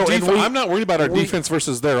 And Our so def- and I'm not worried about our defense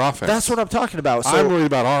versus their offense. That's what I'm talking about. So I'm worried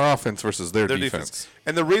about our offense versus their their defense. defense.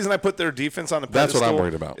 And the reason I put their defense on the That's pedestal what I'm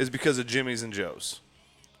worried about. is because of Jimmy's and Joe's.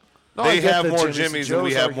 No, I They get have the more Jimmys Jimmys and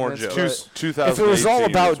we Joes have more arguments, Joes. but 2018 if it was all is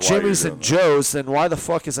about why you're Jimmy's doing and that. Joes, then why the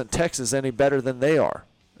fuck isn't Texas any better than they are?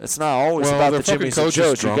 It's not always Well, about their the fucking Jimmy's and coach is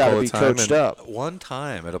Joes. You drunk got to all be the time coached and- up. One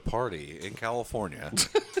time at a party in California,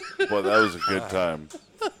 Well, that was a good time.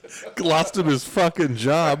 Lost him his fucking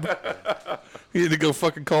job. He had to go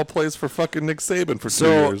fucking call plays for fucking Nick Saban for 2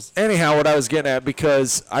 So years. anyhow, what I was getting at,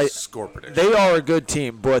 because score prediction. they are a good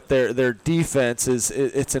team, but their defense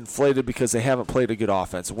it's inflated because they haven't played a good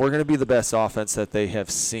offense. We're going to be the best offense that they have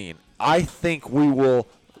seen. I think we will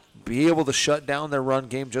be able to shut down their run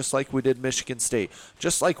game just like we did Michigan State,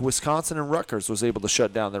 just like Wisconsin and Rutgers was able to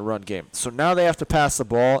shut down their run game. So now they have to pass the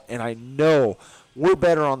ball, and I know we're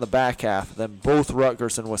better on the back half than both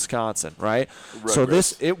Rutgers and Wisconsin, right? So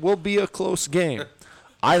it will be a close game.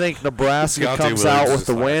 I think Nebraska Deontay comes Williams out is with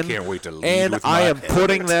the like, I win, can't wait to lead and with I my am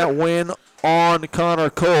putting that win on Connor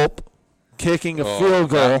Culp, kicking a field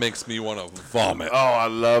goal. That makes me want to vomit. Oh, I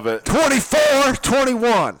love it.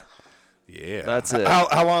 24-21. Yeah. That's it.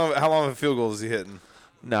 How long of a field goal is he hitting?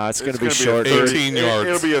 No, it's going It's to be gonna short. a 18 yards.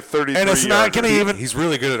 It'll be a 33 And it's not going to even. He's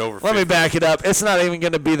really good at over Let me 50. back it up. It's not even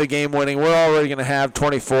going to be the game winning. We're already going to have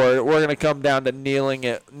 24. We're going to come down to kneeling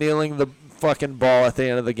the fucking ball at the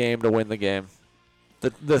end of the game to win the game.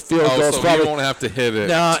 The field Oh, goal's so probably. you won't have to hit it.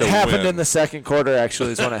 No, to it happened win. in the second quarter.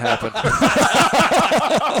 Actually, is when it happened.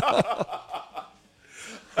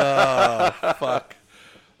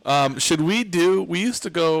 Should we do? We used to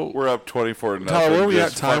go. We're up 24 to nothing. Tyler, where are we at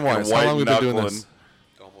Just time wise? fucking How long have we been doing white-knuckling. this?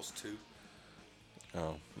 Almost 2.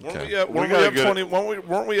 Oh, Weren't okay. we up, weren't We we gotta up get 20?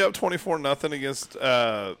 Weren't we up 24-0 against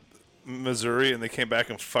Missouri, and they came back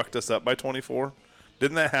and fucked us up by 24?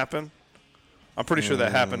 Didn't that happen? I'm pretty sure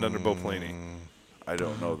that happened under Bo Pelini. I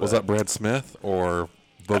don't know that. Was that Brad Smith or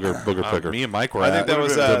Booger Picker? Me and Mike were I at think that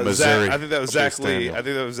was the Zach. Missouri. I think that was Chase Zach Lee. Daniel. I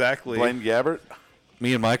think that was Zach Lee. Blaine Gabbert?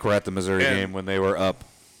 me and Mike were at the Missouri And- game when they were up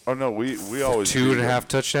Oh, no, we always 2.5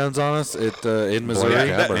 touchdowns on us in Missouri. Yeah,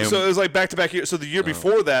 Yeah, Gabbert. so it was like back-to-back years. So the year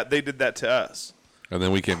before that, they did that to us. And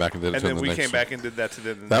then we came back and did it And to then the we next came one. back and did that to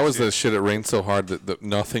the That was the shit. It rained so hard that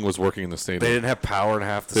nothing was working in the stadium. They didn't have power in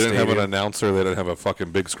half the They didn't have stadium. an announcer. They didn't have a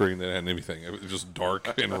fucking big screen. They didn't have anything. It was just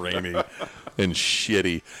dark and rainy and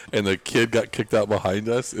shitty. And the kid got kicked out behind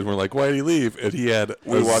us, and we're like, "Why did he leave?" And he had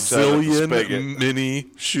We a watched that at the spigot. zillion mini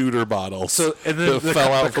shooter bottles. So and then that the fell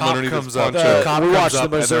cop- out the from cop underneath his comes up. poncho. The cop We comes watched the up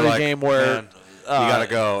and they're Missouri like, game where, "Man, you gotta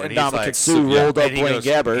go." and he's Dominic like, Sue yeah. rolled up And he Blaine goes-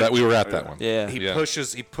 Gabbert. That we were at that one. Yeah. He Yeah.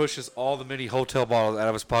 pushes all the mini hotel bottles out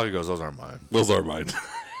of his pocket. He goes, "Those aren't mine." Those are mine.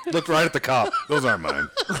 Looked right at the cop. Those aren't mine.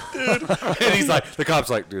 And he's like, the cop's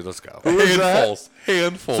like, "Dude, let's go." Handfuls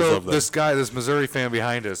So of them. this guy, this Missouri fan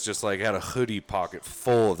behind us, just like had a hoodie pocket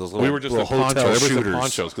full of those little. We were just little in hotel ponchos. shooters.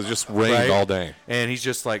 Ponchos because it just rained right? all day. And he's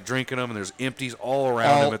just like drinking them, and there's empties all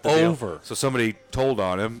around All him at the deal. over. So somebody told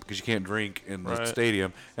on him because you can't drink in the Right.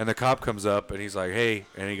 stadium. And the cop comes up and he's like, "Hey,"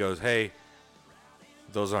 and he goes, "Hey,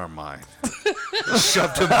 those aren't mine."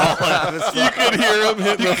 Shoved them all out of his You could hear him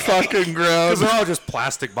hitting the fucking ground. because they're all just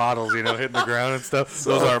plastic bottles, you know, hitting the ground and stuff.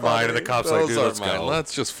 Those aren't mine. And the cop's like, Those "Dude, are let's mine. go."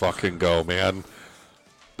 Let's just fucking go, man.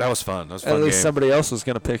 That was fun. That was a fun At least game. somebody else was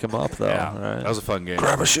going to pick him up, though. Yeah, Right? that was a fun game.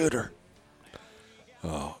 Grab a shooter.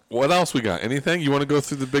 What else we got? Anything? You want to go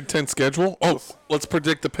through the Big Ten schedule? Oh, let's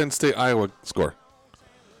predict the Penn State Iowa score.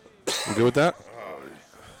 You good with that?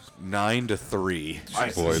 9-3.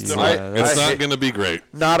 Boy, it's Yeah, not, that's- not going to be great.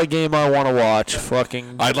 Not a game I want to watch.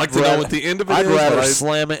 Fucking. I'd like to know what the end of it I'd is, rather but I-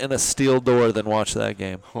 slam it in a steel door than watch that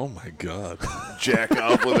game. Oh my God. Jack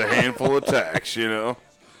off with a handful of tacks, you know.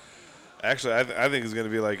 Actually, I think it's going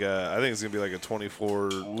to be like a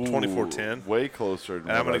 24-10. Way closer. Than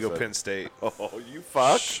And I'm what going to I go said. Penn State. Oh, you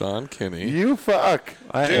fuck. Sean Kinney. You fuck.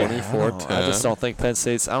 I 24-10. I just don't think Penn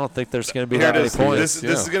State's. I don't think there's going to be Here that it many is. points.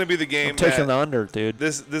 This is going to be the game. I'm taking the that, under, dude.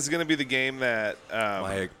 this is going to be the game that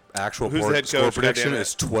My actual Who's the head score coach? prediction Goddamn it.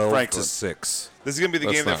 is 12 Franklin. to 6. this is going to be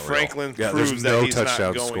the That's game that not real. Franklin Yeah, proves there's that no he's not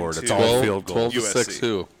touchdowns going scored. to. It's all 12, field goals. 12 to USC. 6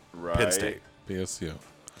 who? Right. Penn State. PSU.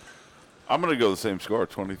 I'm going to go the same score,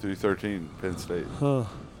 23-13, Penn State. 24-13?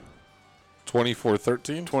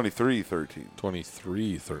 23-13.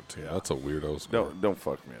 23-13. That's a weirdo score. Don't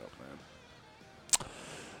fuck me up, man.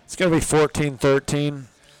 It's going to be 14-13.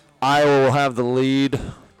 Iowa will have the lead,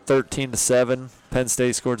 13-7. Penn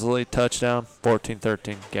State scores the lead touchdown,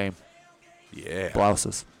 14-13 game. Yeah.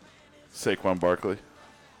 Blouses. Saquon Barkley.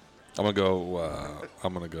 I'm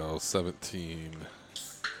gonna go 17.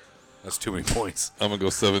 That's too many points. I'm gonna go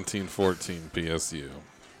 17-14 PSU.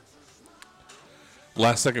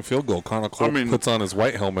 Last second field goal. Connell Clark puts on his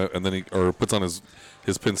white helmet and then puts on his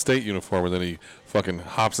Penn State uniform and then he fucking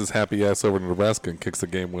hops his happy ass over to Nebraska and kicks the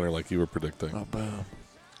game winner like you were predicting. Oh, boom.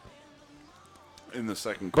 In the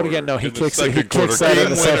second But quarter. again, no, he In the kicks it. He second quarter. kicks that in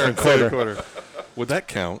Game the winner, second quarter. Would that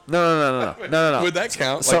count? No. Would that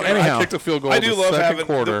count? So Like, anyhow, I kicked a field goal I in do the love second having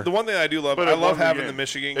quarter. the one thing I do love. But I it love won having game. the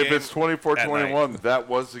Michigan game. If it's 24-21, that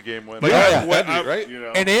was the game winner. Yeah. That'd be right. You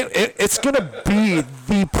know? And it's going to be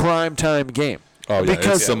the primetime game. Oh yeah,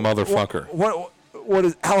 Because it's a motherfucker. What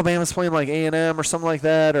is Alabama's playing, like A&M or something like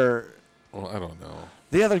that, or Well, I don't know.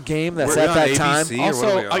 the other game that's We're at on that ABC time? or what Also,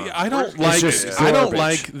 are we on? I don't It's like just I don't garbage.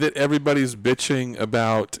 like that everybody's bitching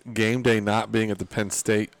about game day not being at the Penn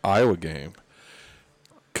State Iowa game.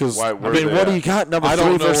 Because Why, I where mean, they what do at? you got? Number I 3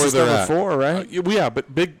 don't know where versus they're number at. 4, right? Yeah,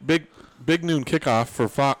 but big noon kickoff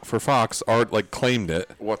for Fox are like claimed it.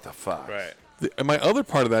 What the fuck? right. And my other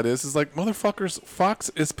part of that is like motherfuckers. Fox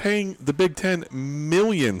is paying the Big Ten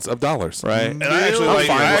millions of dollars. Right. And I actually I'm like.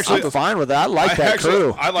 fine, I with, actually, I'm fine with that. I like that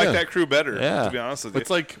crew. I like Yeah. that crew better. Yeah. To be honest with you,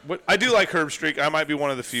 It's like what I do like Herb Streak. I might be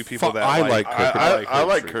one of the few people that I like Kirk. I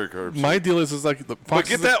like Streak. Kirk Herbstreit. my deal is like the But Fox.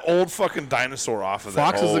 get that old fucking dinosaur off of that.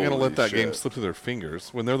 Fox isn't going to Holy let that game shit. slip through their fingers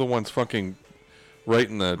when they're the ones fucking right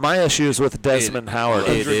in the My issue is with Desmond Howard.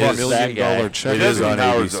 it Fuck is. that guy. $1 check. It is Desmond on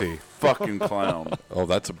Howard's ABC. a fucking clown. Oh,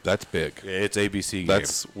 that's big. Yeah, it's ABC game.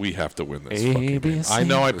 That's we have to win this. fucking game. ABC. I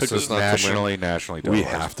know I This picked is this not nationally to win. We televised.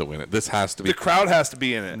 have to win it. This has to be. The crowd has to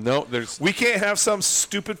be in it. No, there's We can't have some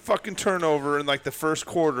stupid fucking turnover in like the first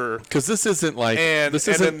quarter, because this isn't like and this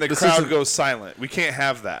and isn't then the this crowd isn't- goes silent. We can't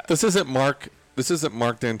have that. This isn't Mark. This isn't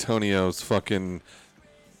Mark D'Antonio's fucking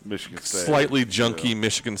Michigan State. slightly junky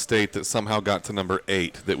Michigan State that somehow got to number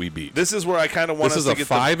 8 that we beat. This is where I kind of want This us is to a get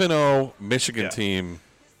 5-0 Michigan Yeah. team.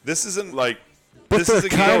 This isn't Like, But This they're is a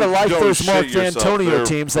game- kind of like don't those shit Mark yourself. D'Antonio They're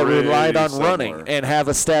teams that relied on pretty running similar. and have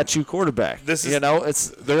a statue quarterback. This is- you know, it's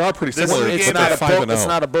They are pretty This is similar. a it's game but not they're a 5 Bo, and it's 0.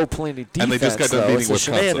 not a Bo Pelini defense. And they just got done though. beating It's a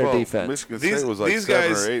Wisconsin. Shenander well, defense. Michigan These- State was like these 7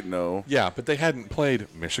 guys- or 8-0. Yeah, but they hadn't played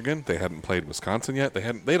Michigan. They hadn't played Wisconsin yet. They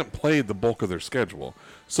hadn't played the bulk of their schedule.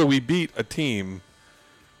 So we beat a team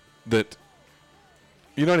that,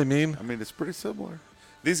 you know what I mean? I mean, it's pretty similar.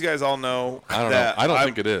 These guys all know I don't that know. I don't I'm-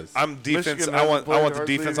 think it is. I'm defense. Michigan I want hasn't played the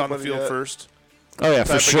hardly defense on the anybody field yet. first. Oh, yeah, type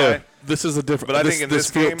for of sure. guy. This is a different. But I think in this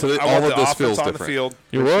feel- game, to the- I all want of the this offense feels on the different. field.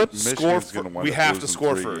 You would? Michigan's gonna wind We up have to losing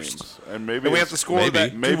score 3 first. games. And maybe And we have it's- to score maybe.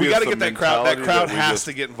 that. Maybe we got to it's get the that crowd. That mentality crowd we has just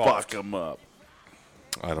to get involved. Fuck them up.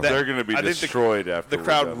 I don't That- know. They're going to be I think destroyed after The we're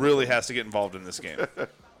crowd done. really has to get involved in this game.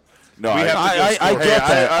 No, we have to I just score. get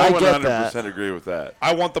that. I I get 100% that. agree with that.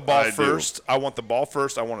 I want the ball I do. first. I want the ball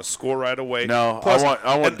first. I want to score right away. No, Plus-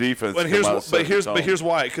 I want and- defense But to here's come out but here's setting but tone. here's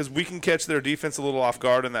why, because we can catch their defense a little off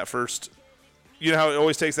guard in that first. You know how it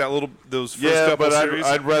always takes those first Yeah, couple but series.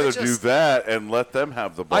 I'd rather do just- that and let them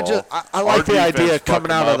have the ball. I Our like the defense idea fuck coming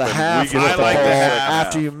them out of up the and half we with get the like ball the half.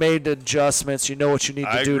 after you made adjustments. You know what you need to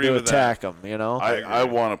I do agree to with that. attack them. You know. I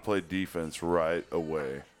want to play defense right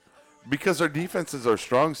away because our defense is our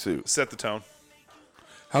strong suit. Set the tone.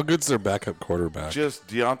 How good's their backup quarterback? Just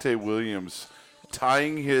Deontay Williams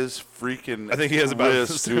tying his freaking I think he has about the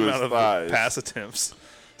wrist same to amount his of thighs. pass attempts.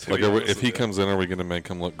 to Like, be honest if with he you. comes in, are we going to make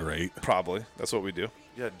him look great? Probably that's what we do.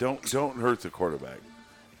 Yeah, don't hurt the quarterback.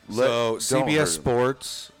 So Don't CBS hurt him.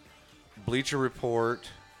 Sports, Bleacher Report.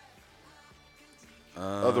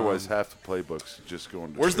 Otherwise, half the playbooks just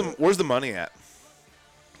going to Where's the money at?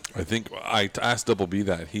 I think I asked Double B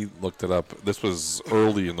that. He looked it up. This was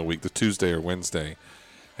early in the week, the Tuesday or Wednesday.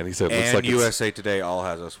 And he said, it looks And like USA Today all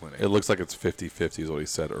has us winning. it looks like it's 50-50 is what he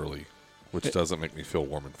said early, which doesn't make me feel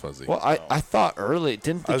warm and fuzzy. Well, I thought early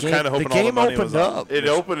didn't I the was game kinda the hoping all the game money was opened on- up It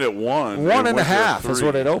opened at 1. one It and a went to half is 3.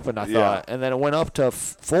 what it opened. I Yeah. thought, and then it went up to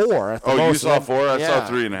 4 at the Oh, you most. saw and then- 4? I saw yeah,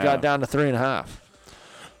 3.5. Got down to 3.5.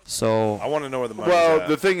 So I want to know where the money Well, at.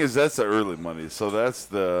 the thing is, that's the early money, so that's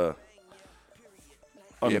the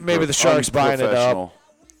Yeah, maybe the Sharks buying it up. unprofessional.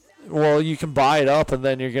 well, you can buy it up, and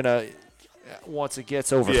then you're gonna once it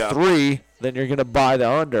gets over Yeah. 3, then you're gonna buy the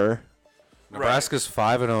under. Nebraska's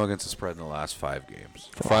 5-0 against the spread in the last 5 games.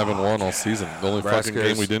 5-1 all season. The only fucking Nebraska's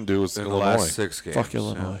game we didn't do was in the Illinois. last 6 games. Fuck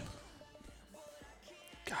Illinois.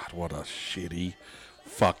 God, what a shitty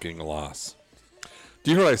fucking loss.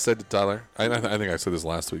 Do you hear what I said to Tyler? I think I said this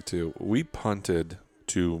last week too. We punted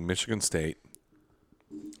to Michigan State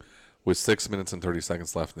with 6 minutes and 30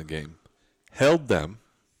 seconds left in the game. Held them.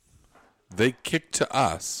 They kicked to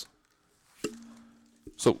us.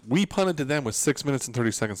 So we punted to them with 6 minutes and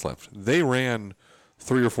 30 seconds left. They ran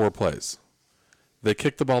 3 or 4 plays. They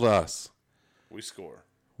kicked the ball to us. we score.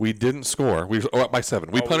 We didn't score. We were up by 7.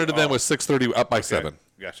 We punted to them with 6:30 up by 7.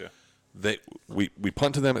 Gotcha. We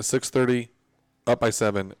punt to them at 6:30, up by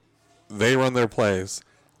 7. They run their plays.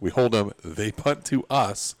 We hold them. They punt to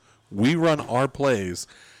us. We run our plays,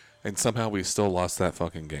 and somehow we still lost that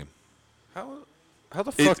fucking game. How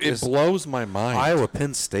the fuck It is blows my mind. Iowa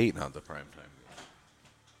Penn State not the prime time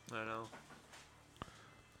game? I know.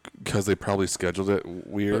 Because they probably scheduled it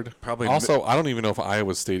weird. But probably Also, I don't even know if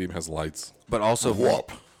Iowa Stadium has lights. But also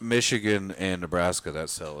Michigan and Nebraska,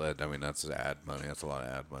 that's I mean, that's ad money. That's a lot of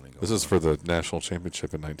ad money. This is for the national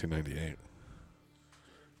championship in 1998.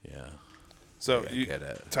 Yeah. So, Yeah, get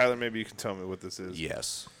it. Tyler, maybe you can tell me what this is.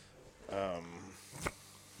 Yes. I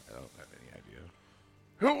don't have any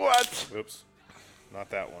idea. What? Oops. Not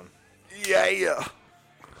that one. Yeah.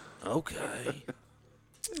 Okay.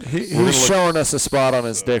 He's showing us a spot on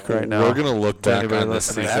his dick right now. We're gonna look back anybody on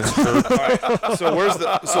this listening. season. All right. So where's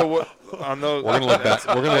the what on those? We're gonna look back.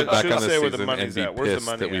 We're gonna look back Should on say this where the season and money's be at. Where's the pissed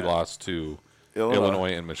money that we at? lost to Illinois.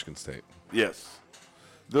 Illinois and Michigan State. Yes.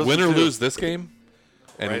 Those Win are or two. lose this game,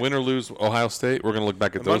 and Right. win or lose Ohio State, we're gonna look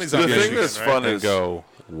back at The those money's two on The games thing Michigan, that's right? fun and is go,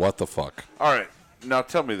 what the fuck? all right. Now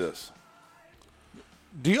tell me this: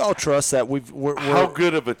 Do y'all trust that we're how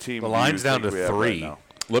good of a team? The do line's you down think to we have 3. Right now?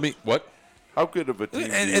 Let me what? How good of a team? do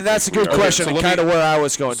you and that's a think we good are? question, so and let me- kind of where I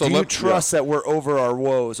was going. so Do you let- trust that we're over our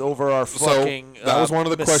woes, over our fucking So that was one of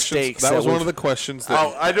the questions. mistakes That was one of we've- the questions that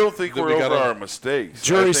Oh, I don't think that we're we over gotta- our mistakes.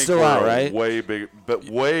 Jury's I think still we're out, a right? Way big, but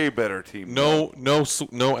way better team.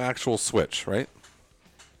 no actual switch, right?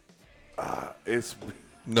 It's.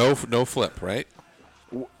 No flip, right?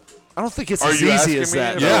 I don't think it's Are as you easy asking as me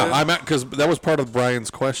that. if Yeah, it I'm at because that was part of Brian's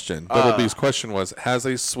question. Double B's question was: has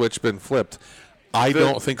a switch been flipped? I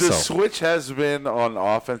don't think the so. switch has been on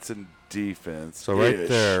offense and defense. So right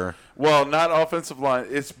there. Well, not offensive line.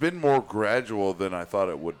 It's been more gradual than I thought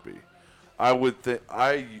it would be. I would think.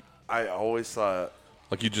 I always thought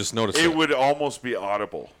Like you just noticed it would almost be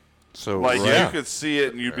audible. So Like Yeah. you could see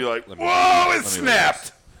it and you'd be like, Let me- "Whoa, it let me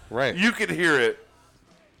snapped!" right. You could hear it,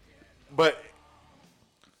 but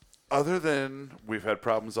other than we've had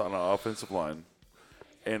problems on our offensive line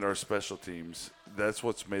and our special teams, that's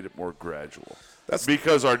what's made it more gradual.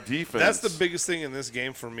 because our defense. That's the biggest thing in this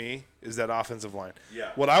game for me is that offensive line.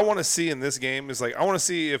 Yeah. What I want to see in this game is I want to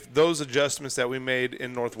see if those adjustments that we made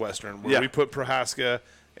in Northwestern, where we put Prohaska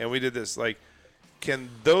and we did this, can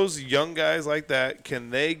those young guys like that, can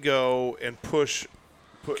they go and push?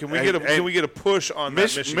 Can we get a push on that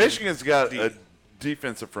Michigan? Michigan's got a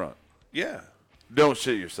defensive front. Yeah. Don't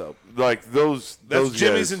shit yourself. Those Jimmy's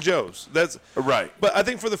guys. and Joe's. That's right. But I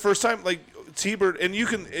think for the first time, T-Bird, and you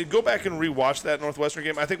can go back and rewatch that Northwestern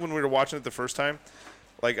game. I think when we were watching it the first time,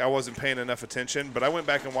 I wasn't paying enough attention, but I went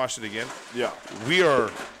back and watched it again. Yeah. We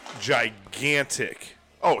are gigantic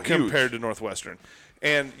compared to Northwestern.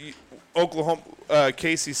 And Oklahoma,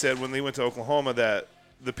 Casey said when they went to Oklahoma that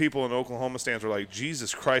the people in Oklahoma stands were like,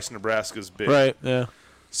 Jesus Christ, Nebraska's big. Right, yeah.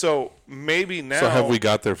 So maybe now. So have we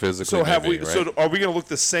got there physically? So have maybe, we? right? So are we going to look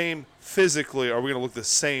the same physically? Are we going to look the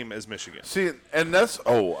same as Michigan? See, and that's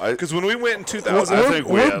because when we went in 2000, I think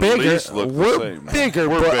we we're at bigger. least look the We're same. bigger,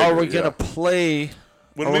 We're but are bigger, we going to play?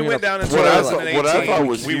 when we went down in what I thought- 2018, what I thought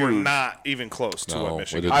was we were huge. not even close to No, what we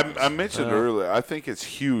Michigan. didn't. I mentioned earlier, I think it's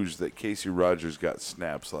huge that Casey Rogers got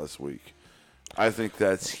snaps last week. I think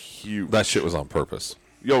that's huge. That shit was on purpose,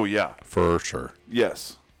 Oh, yeah. for sure.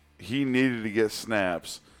 Yes. He needed to get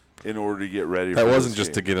snaps in order to get ready That for wasn't this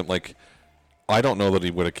just to game. get him. I don't know that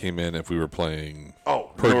he would have came in if we were playing Nor-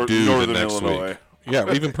 Purdue Northern the next Illinois. week.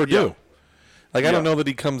 Yeah, even Purdue. Yeah. I Yeah. don't know that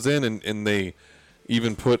he comes in and they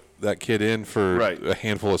even put that kid in for Right. a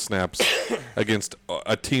handful of snaps against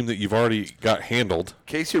a team that you've already got handled.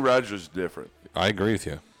 Casey Rogers is different. I agree with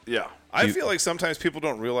you. Yeah. I feel like sometimes people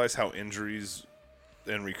don't realize how injuries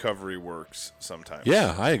and recovery works. Sometimes.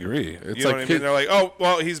 Yeah, I agree. It's You know what I mean? They're like, oh,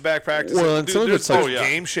 well, he's back practicing. Well, and Dude, some of there's it's like- no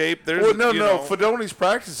game shape. There's Well, no, you no. know, Fedoni's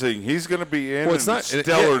practicing. He's going to be in well, it's and not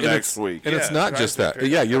stellar and next it's, week. and it's Yeah, not tries just to that. figure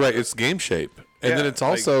Yeah, it you're out. right. It's game shape, and then Yeah, it's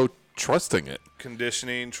also trusting it.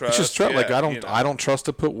 conditioning, trust. It's just trust. yeah, I don't trust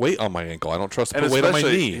to put weight on my ankle. I don't trust to And put weight on my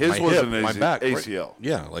especially knee, his my hip, wasn't my back, right? ACL.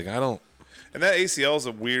 Yeah, I don't. And that ACL is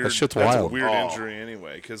a weird. That shit's that's wild. a weird Oh. injury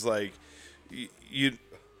anyway, because you.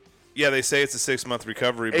 Yeah, they say it's a 6-month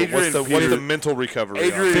recovery, but Adrian what's Peter- the mental recovery? on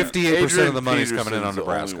it? 58% of the money's Peterson's coming in on the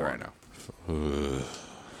Nebraska only right one. now.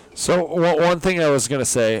 So one thing I was going to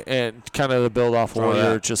say, and kind of to build off of what yeah. you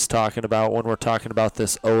were just talking about when we're talking about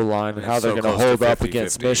this O-line and how It's they're so going to close to hold up 50-50.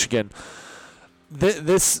 against Michigan.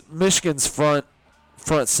 This Michigan's front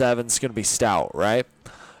seven is going to be stout, right?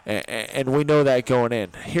 And we know that going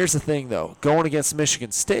in. Here's the thing, though. Going against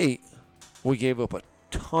Michigan State, we gave up a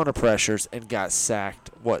ton of pressures and got sacked,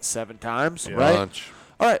 7 times, right? Bunch.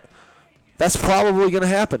 All right. That's probably going to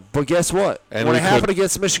happen. But guess what? And when we it happened could-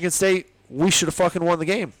 against Michigan State, we should have fucking won the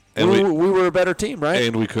game. And we we- were a better team, right?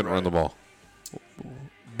 And we couldn't run the ball.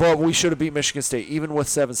 But we should have beat Michigan State, even with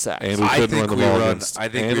 7 sacks. And we I couldn't think run the we ball run- against. I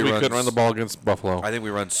think and we we run couldn't run the ball against Buffalo. I think we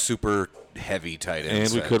run super heavy tight And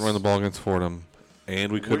ends. we couldn't run the ball against Fordham.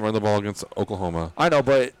 And we couldn't run the ball against Oklahoma. I know,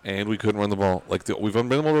 but And we couldn't run the ball. We've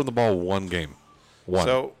been able to run the ball one game. One.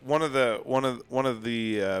 So one of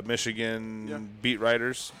the Michigan beat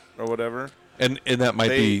writers or whatever. and that might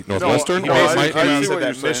They- be Northwestern, he or it basically might came out and be, said what you're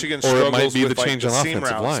that saying. Michigan or struggles it might be the with change the on seam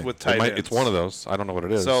offensive routes line. with tight ends. It's one of those. I don't know what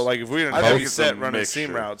it is. So if we're in I a think heavy it's set a running mixture.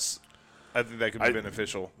 seam routes, I think that could be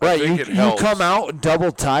beneficial. right, think you it helps. come out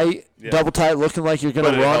double tight, looking like you're going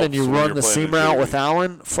But to it run, and helps you when run you're the playing seam the route JV. with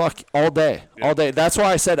Allen. Fuck all day, all day. That's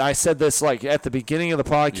why I said this at the beginning of the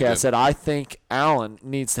podcast that I think Allen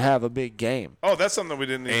needs to have a big game. Oh, that's something we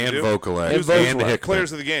didn't need and to do. Vokalek And and, Vokalek. Hickman.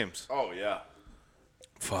 Players of the games. Oh, yeah.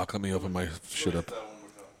 Fuck, let me open my shit up.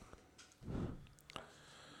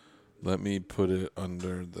 Let me put it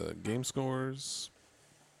under the game scores.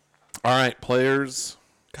 All right, players.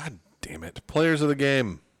 God damn it. Players of the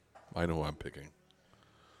game. I know who I'm picking.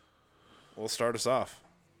 We'll start us off.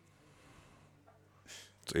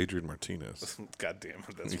 It's Adrian Martinez. God damn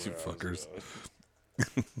it, that's You where I was fuckers.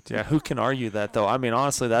 going. Yeah, who can argue that though? I mean,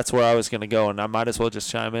 honestly, that's where I was going to go, and I might as well just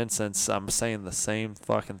chime in since I'm saying the same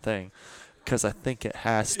fucking thing because I think it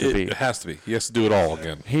has to be. It has to be. He has to do it all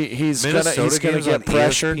again. He's Minnesota gonna games get on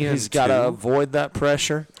pressured. ESPN He's got to too? avoid that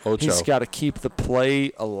pressure. Ocho. He's got to keep the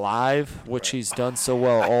play alive, which he's done so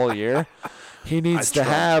well all year. He needs to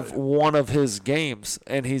have one of his games,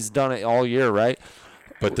 and he's done it all year, right?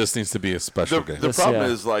 But this needs to be a special game. The This- problem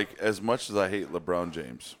yeah. is, as much as I hate LeBron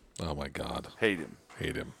James, Oh, my God. hate him.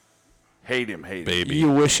 Hate him. Hate him, hate him. Baby.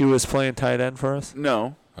 You wish he was playing tight end for us.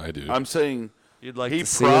 No. I do. I'm saying You'd like he, to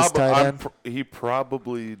see us tight end. he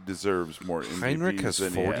probably deserves more MVPs Heinrich has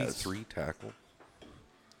than he has. 43 tackles.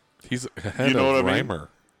 He's ahead You know of what I mean? Reimer.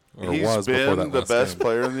 Or He's was before been that the last best name.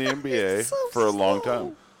 player in the NBA for a long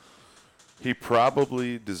time. He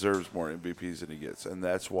probably deserves more MVPs than he gets, and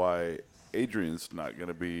that's why Adrian's not going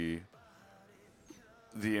to be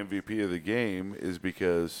the MVP of the game is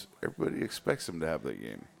because everybody expects him to have that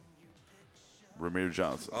game. Ramir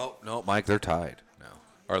Johnson. Oh no, Mike, they're tied now.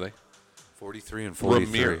 Are they? 43 and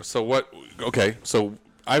 43. Ramir. So what? Okay, so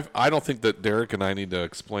I don't think that Derek and I need to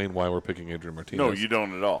explain why we're picking Adrian Martinez. No, you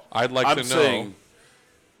don't at all. I'd like I'm to know. saying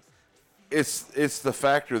it's the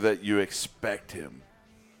factor that you expect him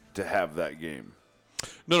to have that game.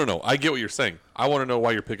 No. I get what you're saying. I want to know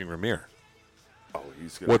why you're picking Ramir. Oh,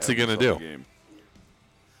 he's gonna What's he have gonna himself do? a game.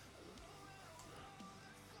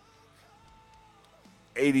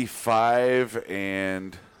 85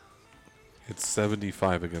 and It's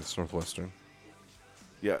 75 against Northwestern.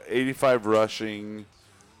 85 rushing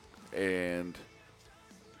and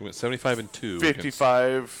He went 75 and 2.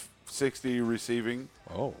 55, 60 receiving.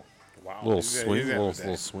 Oh, Wow. little He's swing, gonna little, have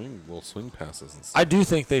little that. swing, little swing passes and stuff. I do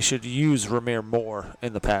think they should use Ramir more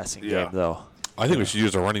in the passing Yeah. game, though. I think we should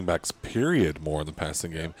use our running backs, period, more in the passing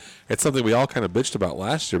game. It's something we all kind of bitched about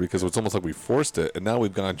last year because it's almost like we forced it, and now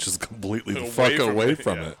we've gone just completely the fuck away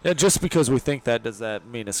from yeah. it. Yeah, just because we think that, does that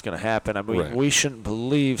mean it's going to happen? I mean, Right. we shouldn't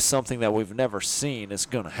believe something that we've never seen is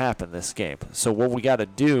going to happen this game. So what we got to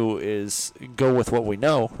do is go with what we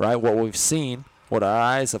know, right? What we've seen, what our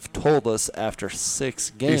eyes have told us after 6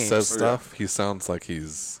 games. He says stuff. He sounds like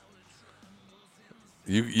he's.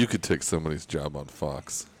 You could take somebody's job on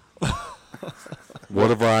Fox. What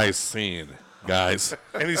have our eyes seen, guys?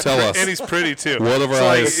 And he's Tell us. And he's pretty too. What have our So,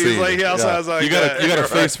 like, eyes he's seen? like he also Yeah. has like you got a right.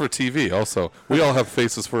 face for TV. Also, we all have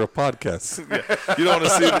faces for a podcast. You don't want to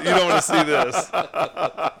see. You don't want to see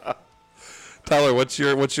this. Tyler, what's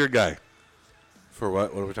your guy? For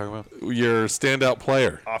what? What are we talking about? Your standout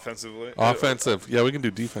player, Offensively. offensive. Yeah, we can do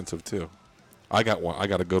defensive too. I got one. I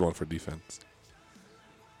got a good one for defense.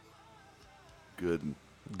 Good.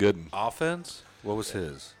 Good. Offense? What was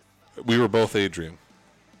his? We were both Adrian.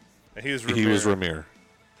 And he was. He was Ramir.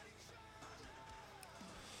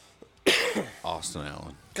 Ramir. Austin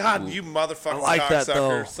Allen. God, you motherfucking I like that, cocksucker,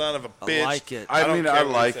 though. son of a I bitch. like it. I don't mean, care I what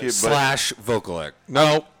he like says. it, but Slash Vokalek.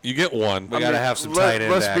 No, you get one. We got to have some let, tight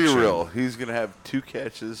end Let's action. be real. He's going to have 2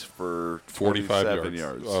 catches for 45 47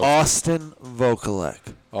 yards. yards. Oh. Austin Vokalek.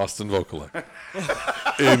 Austin Vokalek.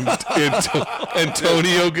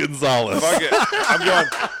 Antonio Gonzalez. Fuck it. I'm going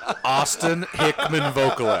Austin Hickman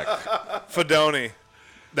Vokalek. Fedoni.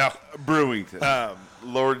 No. Brewington.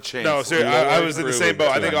 Lord Chancellor. No, seriously, I was in the same boat.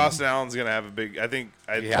 I think Brewington. Austin Allen's gonna have a big. I think.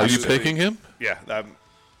 Are you picking him? Yeah, I'm.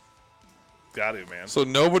 Got to, man. So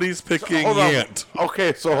nobody's picking Hold on. yet.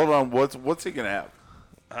 Okay, so hold on. What's he going to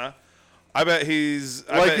have? I bet he's.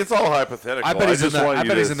 It's all hypothetical. I bet he's in just that, want I you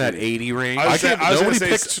bet to he's in that see. 80 range. I was can't- gonna nobody say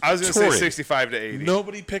picked 65 to 80.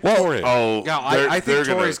 Nobody picked Torrey. Oh, No, they're- I they're think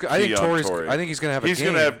gonna Torrey's. I think key on Torrey's. Torrey. I think he's going to have a He's game.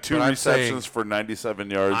 going to have 2 but I'm receptions saying- for 97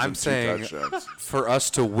 yards I'm and 2 saying touchdowns. for us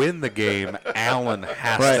to win the game, Allen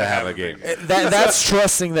has Right. to have a game. That's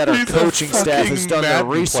trusting that our He's a coaching staff has fucking done their Madden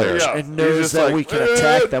research player. and He's knows just that like, we can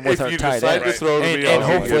attack them with if our you tight decide end. to throw to me, And I'll give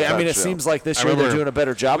you hopefully, a I mean, it touchdown. seems like this I year they're remember- doing a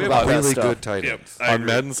better job We have about that really stuff. good tight Yep, ends. I On agree.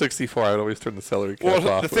 Madden 64, I'd always turn the celery cap Well,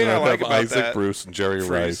 off. the thing and I I'd like have about Isaac that- Bruce and Jerry Freeze.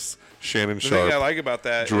 Rice, Shannon The thing I Sharp. like about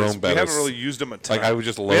that Jerome is we haven't Bettis. really used them a ton. Like I would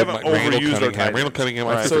just we love haven't my Randall overused our Cunningham. tight Randall ends. Cunningham,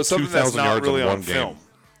 I Right. threw So for it's something that's 2,000 not yards really in on one film. game.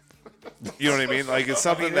 You know what I mean? Like it's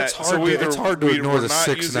something that. It's hard, so we to, either, it's hard to we, ignore we're the not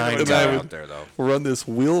 6'9" using them guy enough out there, though. Run this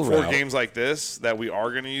wheel for route games like this that we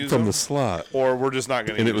are going to use from them, the slot. or we're just not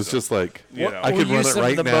going to. And use it was them. just like, You know. I could We run use it them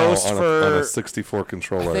right the now most on for- a 64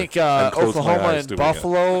 controller. I think and close my Oklahoma eyes and doing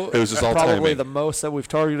Buffalo It was just all probably timing. the most that we've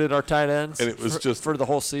targeted our tight ends. And it was just for the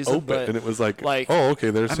whole season. open, But and it was like, like, oh,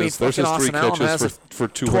 okay, there's I mean, his 3 fucking Austin Allen catches has for a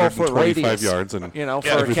 12-foot 225 radius, yards, and you know,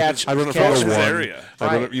 Yeah, for a catch. I run it catch for his a 1. area. I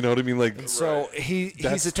run it, Right. you know what I mean? Like, So he's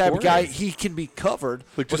That's the type of guy, Torrey. he can be covered,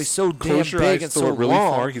 Like, but just he's so damn close your big eyes, and throw so it really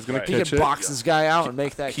long. far, he's gonna he catch can it. box this guy out and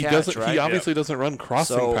make that he catch, doesn't. right? He obviously doesn't run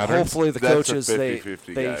crossing So patterns. hopefully the That's a coaches they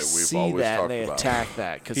 50-50 they guy we've see always that and talked they about. attack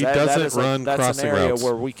that because He that doesn't is run that's crossing an area routes.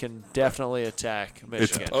 where we can definitely attack It's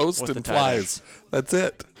Michigan. post with and the tight ends. flies. That's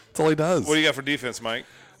it. That's all he does. What do you got for defense, Mike?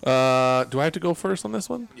 Do I have to go first on this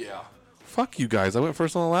one? Yeah. Fuck you guys. I went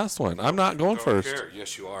first on the last one. I'm not going first.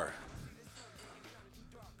 Yes, you are.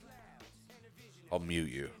 I'll mute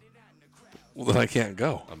you. Well, then I can't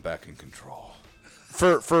go. I'm back in control.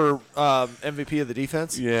 For MVP of the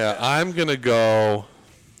defense. Yeah, I'm gonna go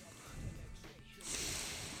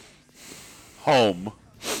Home.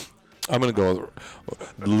 I'm gonna go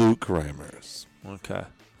with Luke Reimers. Okay.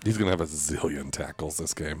 He's gonna have a zillion tackles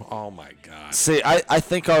this game. Oh my god. See, I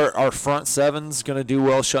think our front seven's going to do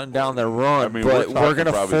well shutting down their run, I mean, but we're we're going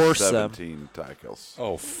to probably force them. 17 tackles.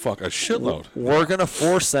 Oh fuck, a shitload. We're going to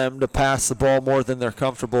force them to pass the ball more than they're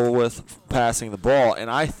comfortable with passing the ball, and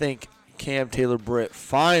I think Cam Taylor-Britt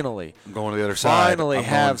finally I'm going to the other side. Finally I'm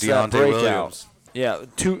has going that Deontay breakout. Williams. Yeah, I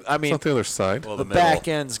It's mean, not the other side. Well, the back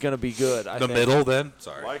end's going to be good. I The think. middle, then.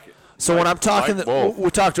 Sorry. Like it. So when I'm talking, like both. we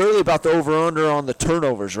talked earlier about the over/under on the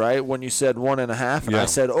turnovers, right? When you said 1.5, and Yeah. I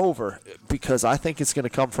said over because I think it's going to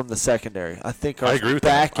come from the secondary. I think our I agree with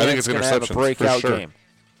back that. I think end's it's going to have a interceptions, for breakout sure. game.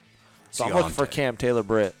 So I'm looking for Deontay. Cam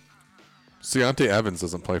Taylor-Britt. Deontay Evans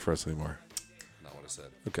doesn't play for us anymore. Not what I said.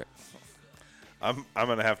 Okay. I'm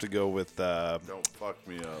gonna have to go with Don't fuck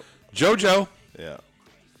me up. JoJo. yeah,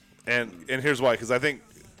 and here's why, because I think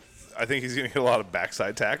he's gonna get a lot of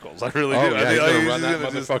backside tackles. I really Oh, do. yeah, I he's think going to run that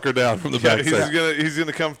gonna just- motherfucker down from the yeah, backside. he's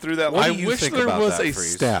gonna come through that What I line. do you wish think there about was that, a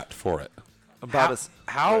Freeze? stat for it. About us.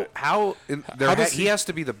 How How does he has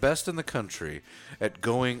to be the best in the country at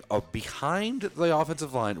going behind the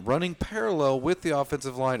offensive line, running parallel with the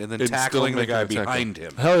offensive line, and then And still tackling the making guy a tackle. behind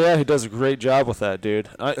him. Hell yeah, he does a great job with that, dude.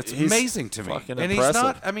 It's He's amazing to me. fucking And impressive. he's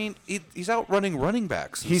not. I mean, he's outrunning running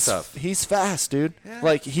backs and stuff. He's fast, dude.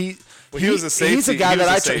 Like he was a safety. He's a guy He was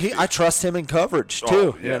that a I safety. I trust him in coverage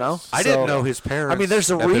too. You yes. know, I didn't know his parents I mean, there's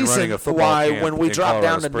a have been running reason a football why camp when we in drop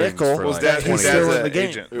down Colorado to Springs nickel, for Well, like his 20 he's dad's still an in the game.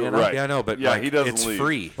 agent. You know? Right. Yeah, I know, but Yeah, like, he doesn't it's leave.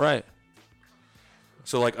 free. Right.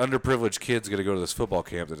 So like underprivileged kids get to go to this football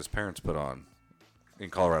camp that his parents put on in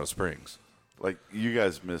Colorado Springs. Like, you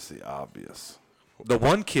guys miss the obvious. The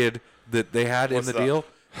one kid that they had What's in the that? deal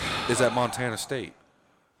is at Montana State.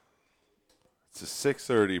 It's a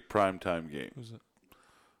 6:30 primetime game.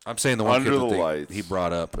 I'm saying the one Under kid the that lights. he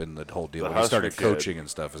brought up in the whole deal. The When he started Husker kid. coaching and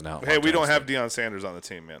stuff is now. at Hey, we Montana don't have State. Deion Sanders on the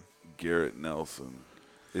team, man. Garrett Nelson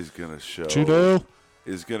is gonna show. Judo.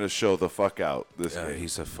 Is gonna show the fuck out this Yeah, game.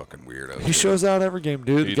 he's a fucking weirdo. He shows out every game,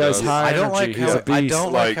 dude. He The guy's does. high I don't energy. like He's how a beast. I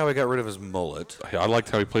don't like Like- how he got rid of his mullet. I liked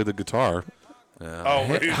how he played the guitar. Oh,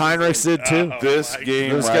 Heinrichs did too. This my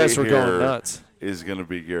game Those right guys were here going nuts. is gonna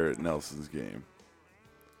be Garrett Nelson's game.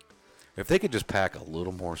 If they could just pack a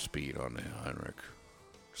little more speed on Heinrich,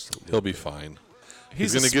 He'll be fine.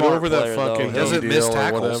 He's going a to get smart over that player, though. fucking He doesn't knee miss deal or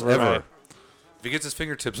tackles whatever. ever. If he gets his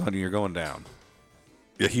fingertips on you, you're going down.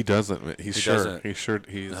 Yeah, he doesn't. He's He sure. doesn't. He's sure.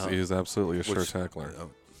 He's absolutely a sure Which- tackler.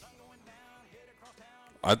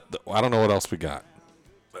 I don't know what else we got.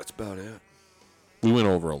 That's about it. We went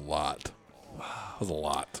over a lot. That was a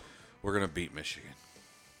lot. We're gonna beat Michigan.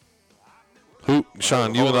 Who,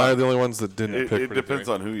 Sean? You and I are the only ones that didn't It, pick. it depends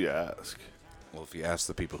on who you ask. Well, if you ask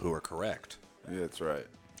the people who are correct, Yeah, that's right.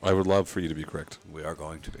 I would love for you to be correct. we are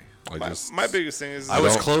going to be. My biggest thing is I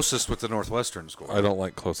was don't- closest with the Northwestern score. I don't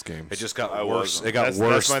like close games. It just got I worse. wasn't. It got that's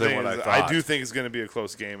worse my than thing. what I is thought. I do think it's going to be a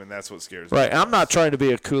close game, and that's what scares me. Right. I'm not trying to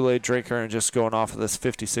be a Kool-Aid drinker and just going off of this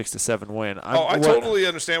 56-7 win. I totally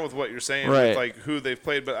understand with what you're saying, Right. with like who they've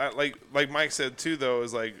played, but like Mike said too, though,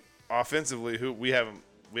 is like offensively, who we haven't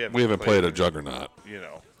played a juggernaut. You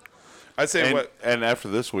know, I'd say And after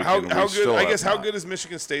this how weekend, how we good still I have guess how not. good is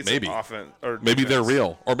Michigan State's Maybe. offense or Maybe they're defense?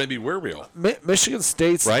 real, or maybe we're real. Michigan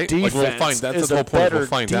State's Right? Like, defense we'll find- that's is the whole a point. We'll better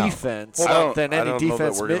find out. defense Well, I don't- than I any don't know that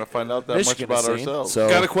defense we're gonna find out that much Michigan about has seen. ourselves. So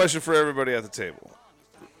Got a question for everybody at the table.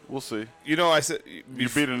 We'll see. You know, I said You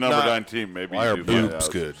beat a number 9 team, maybe. Why you are do find boobs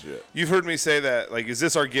out good? some shit. you've heard me say that. Like, is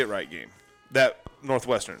this our get right game? That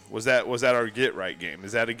Northwestern was that our get right game?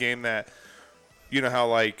 Is that a game that you know how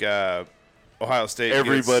like Ohio State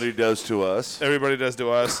Everybody does to us. everybody does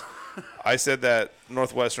to us? I said that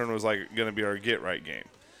Northwestern was like going to be our get right game.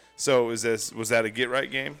 So was that a get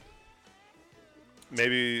right game?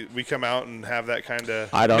 Maybe we come out and have that kind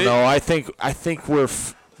of. I don't know. I think we're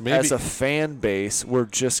Maybe- as a fan base, we're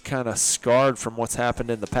just kind of scarred from what's happened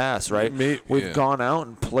in the past, right? We've yeah. gone out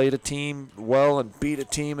and played a team well and beat a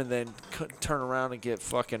team, and then turn around and get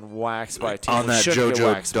fucking waxed by a team on we that shouldn't get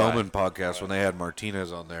JoJo waxed by. Doman podcast when they had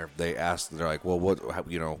Martinez on there, they asked, they're like, "Well, how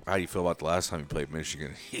do you feel about the last time you played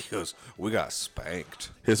Michigan?" He goes, "We got spanked."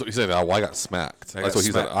 He said, "Oh, I got smacked." That's what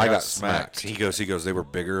he said. I got smacked. He goes, "They were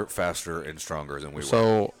bigger, faster, and stronger than we were."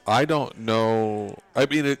 So I don't know. I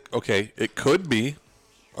mean, it could be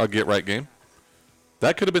a get right game.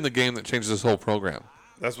 That could have been the game that changed this whole program.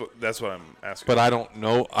 That's what I'm asking. But I don't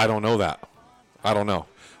know. I don't know that. I don't know.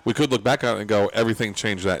 We could look back on it and go, everything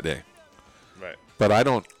changed that day. right. But I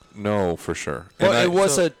don't know for sure. Well, And it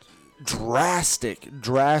was a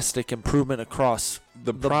drastic improvement across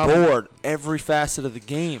the problem- board, every facet of the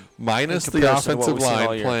game. minus in the comparison to what offensive we've seen all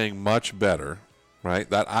line year. playing much better, right?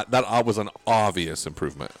 That was an obvious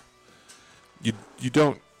improvement. You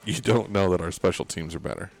don't know that our special teams are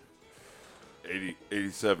better.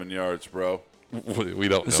 87 yards, bro. We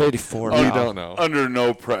don't It's know. 84 We now. don't know. Under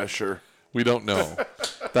no pressure. We don't know.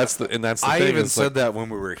 That's the I thing. even is, said like, that when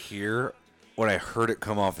we were here. When I heard it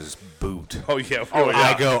come off his boot, Oh yeah.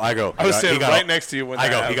 I go. I was he standing got right a- next to you when I that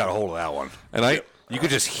go. He happened. got a hold of that one. and You could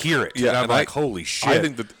just hear it. Yeah, and I'm and like, holy shit. I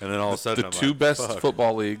think that and then all of a sudden, the I'm two like, best fuck.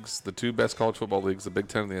 football leagues, the two best college football leagues, the Big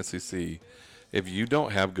Ten and the SEC. If you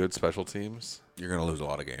don't have good special teams, You're going to lose a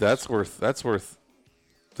lot of games. that's worth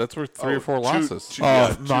 3 or 4 losses.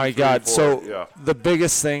 Oh my 2, 3, God! 4, So yeah. the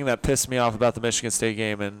biggest thing that pissed me off about the Michigan State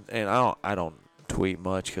game, and I don't tweet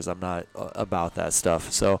much because I'm not about that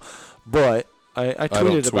stuff. So, but I I tweeted don't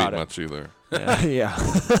tweet about much either. it. Yeah.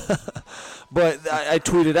 But I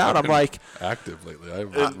tweeted out. I'm like, Active lately. I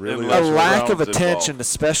In really less a lack of rounds attention involved. to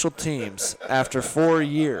special teams after 4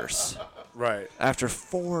 years. Right. After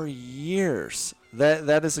 4 years,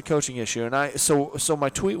 that is a coaching issue. And so my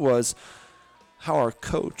tweet was how our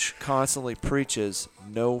coach constantly preaches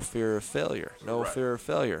no fear of failure, no fear of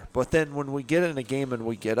failure. But then when we get in a game and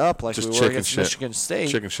we get up like Just we were chicken against shit. Michigan State,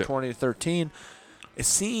 Chicken shit. 20-13, it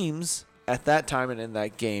seems at that time and in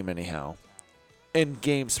that game anyhow, and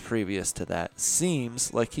games previous to that,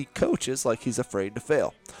 seems like he coaches like he's afraid to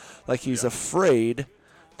fail, like he's afraid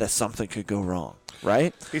that something could go wrong,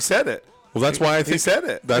 right? He said it. Well, that's why I He think said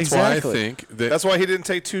it. That's Exactly. why I think that That's why he didn't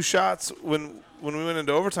take 2 shots when we went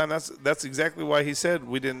into overtime. That's exactly why he said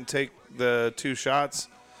we didn't take the 2 shots,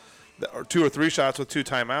 or 2 or 3 shots with 2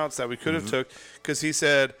 timeouts that we could have took, because he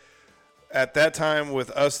said at that time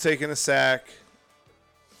with us taking a sack,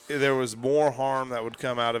 there was more harm that would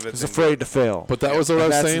come out of it. He's than afraid to fail. But that was what I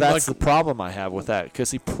was saying. That's Like the problem I have with that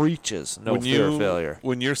because he preaches no fear of failure.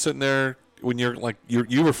 when you're sitting there, when you're like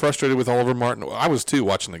you were frustrated with Oliver Martin. I was too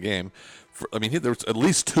watching the game. I mean, there was at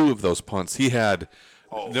least 2 of those punts. He had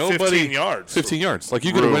nobody 15 yards. 15 yards. Like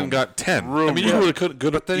you could have went and got 10. I mean, you would have could.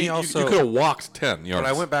 But then he you also- could have walked 10 yards. But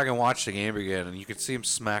I went back and watched the game again, and you could see him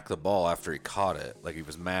smack the ball after he caught it. Like he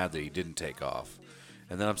was mad that he didn't take off.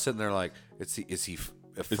 And then I'm sitting there like, is he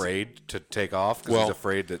afraid to take off because Well, he's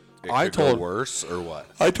afraid that it I could told- go worse or what?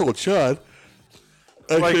 I told Chad.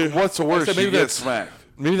 Like, what's the worst? said You maybe get that's- smacked.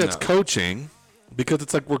 Maybe that's No. coaching, because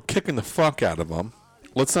it's like we're kicking the fuck out of them.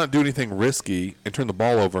 Let's not do anything risky and turn the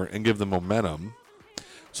ball over and give them momentum.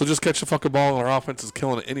 So just catch the fucking ball, and our offense is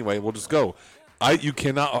killing it anyway. We'll just go. I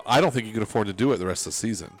don't think you can afford to do it the rest of the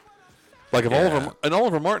season. Like if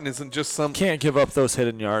Oliver Martin isn't just some Can't give up those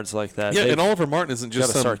hidden yards like that. yeah, They've and Oliver Martin isn't just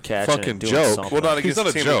gotta some start catching fucking and doing joke. something. Well, not He's against not a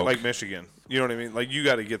a team joke. like Michigan. You know what I mean? Like you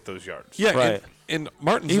got to get those yards. Yeah, Right. and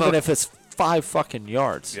Martin's even not, if it's 5 fucking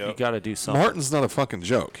yards, you Yep. got to do something. Martin's not a fucking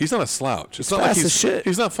joke. He's not a slouch. It's not like fast he's as shit.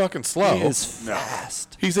 He's not fucking slow. He is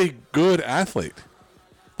fast. He's a good athlete.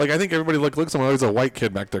 Like I think everybody looks at him. There's a white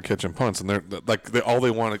kid back there catching punts, and all they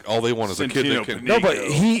want is a kid that Centino can. No, but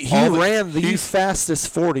Nico. he All the- ran the he's- fastest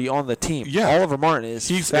 40 on the team. Yeah. Oliver Martin is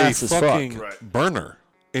He's fast a as fucking fuck. burner,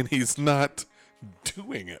 and he's not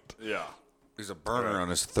doing it. Yeah. He's a burner on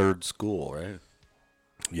his 3rd school, right?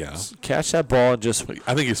 Yeah, Catch that ball and just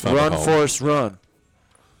I think he's found a run, home. Forrest, run.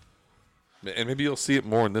 And maybe you'll see it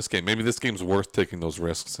more in this game. Maybe this game's worth taking those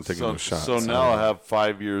risks and taking So, those shots. so now I have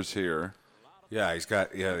 5 years here. Yeah,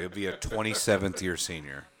 he'll be a 27th year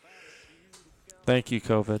senior. Thank you,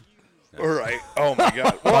 COVID. All right. Oh my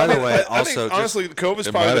God. Well, By I the mean, way, I think, also just- honestly, COVID's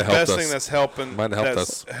It probably might the have helped best us. thing that's helping. Might have helped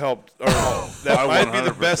that's us. helped. Or that I might be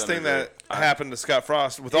the 100% best thing agree. that happened to Scott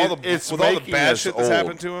Frost with all It's the making bad us shit that's old.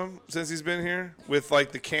 happened to him since he's been here, with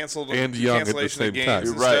like the And young at the cancellation same of games time. and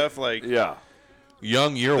You're right. stuff. Like Yeah.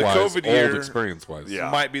 young year the wise, COVID old year- experience wise. Yeah.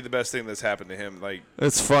 might be the best thing that's happened to him. Like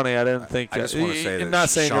It's funny. I didn't think. I just wanna say that not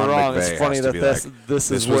saying Sean you're wrong. McVay It's funny has to that be this like, this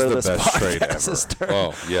 "This is was where the this best trade podcast is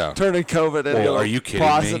Oh yeah. turning COVID into Well, a are you kidding me?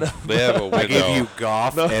 positive. They have a I window. gave you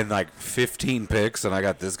Goff and like 15 picks, and I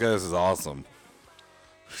got this guy. This is awesome.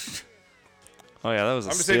 Oh yeah, that was a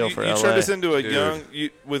I'm just steal saying, for you LA. turned us into a Dude. young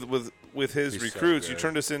with his He's so recruits. You good.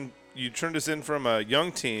 turned us in. You turned us in from a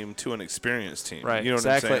young team to an experienced team. Right, You know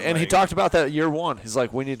exactly. what I'm saying? And he Like, talked about that year 1. He's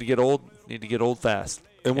like, we need to get old fast.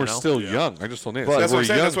 and we're you know? still young. I just don't need it. But- That's we're what I'm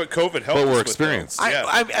saying. young, That's what COVID helped but us we're with, experienced. though. Yeah.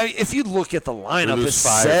 I, if you look at the lineup, lose it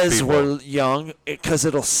 5 says people. we're young because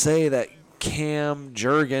it'll say that Cam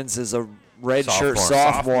Jurgens is a redshirt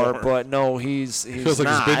sophomore, but no, he's feels like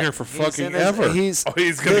he's not. been here for fucking in his- ever. He's Oh,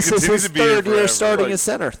 he's gonna this is continue his to be here 3rd year forever. starting Like- at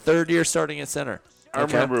center. 3rd year starting at center. I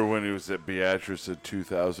Okay? remember when he was at Beatrice in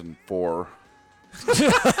 2004.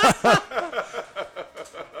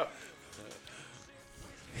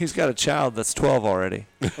 He's got a child that's 12 already.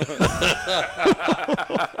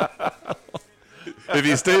 If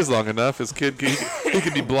he stays long enough, his kid he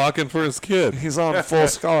could be blocking for his kid. He's on full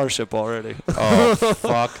scholarship already. Oh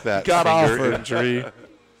fuck that Got finger offered. injury.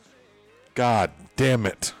 God damn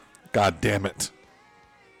it. God damn it.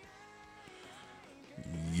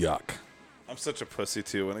 Yuck. I'm such a pussy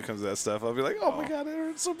too when it comes to that stuff. I'll be like, oh my God, it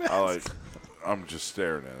hurts so bad. I'm just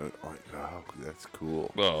staring at it. Like, oh, that's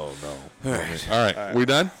cool. Oh no. All right. We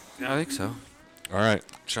done? I think so. All right,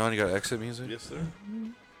 Sean, you got exit music? Yes, sir.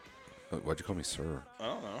 Why'd you call me sir? I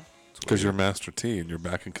don't know. because you're Master T and you're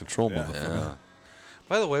back in control, Yeah. motherfucker. Yeah.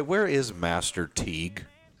 By the way, where is Master Teague?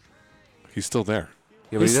 He's still there.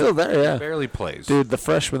 Yeah, He's still there, yeah. He barely plays. Dude, the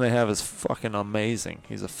freshman they have is fucking amazing.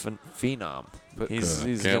 He's a phenom. He's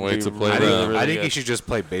Can't gonna wait be to play I that. think, really I think he good. should just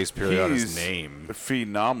play bass period on his He's name.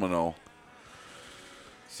 phenomenal.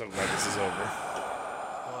 So glad this is over.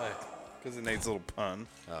 Why? Because of Nate's little pun.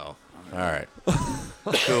 Oh. All right.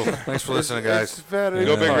 Cool. Thanks for listening, It's guys. very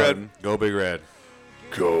Go Big fun. Red. Go Big Red.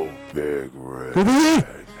 Go Big Red.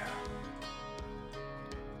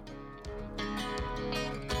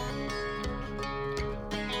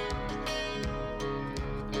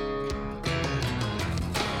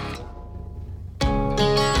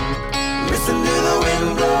 Listen to the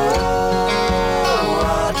window,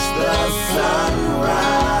 watch the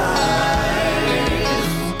sunrise.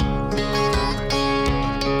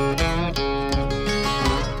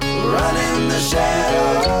 Run in the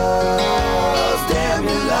shadows.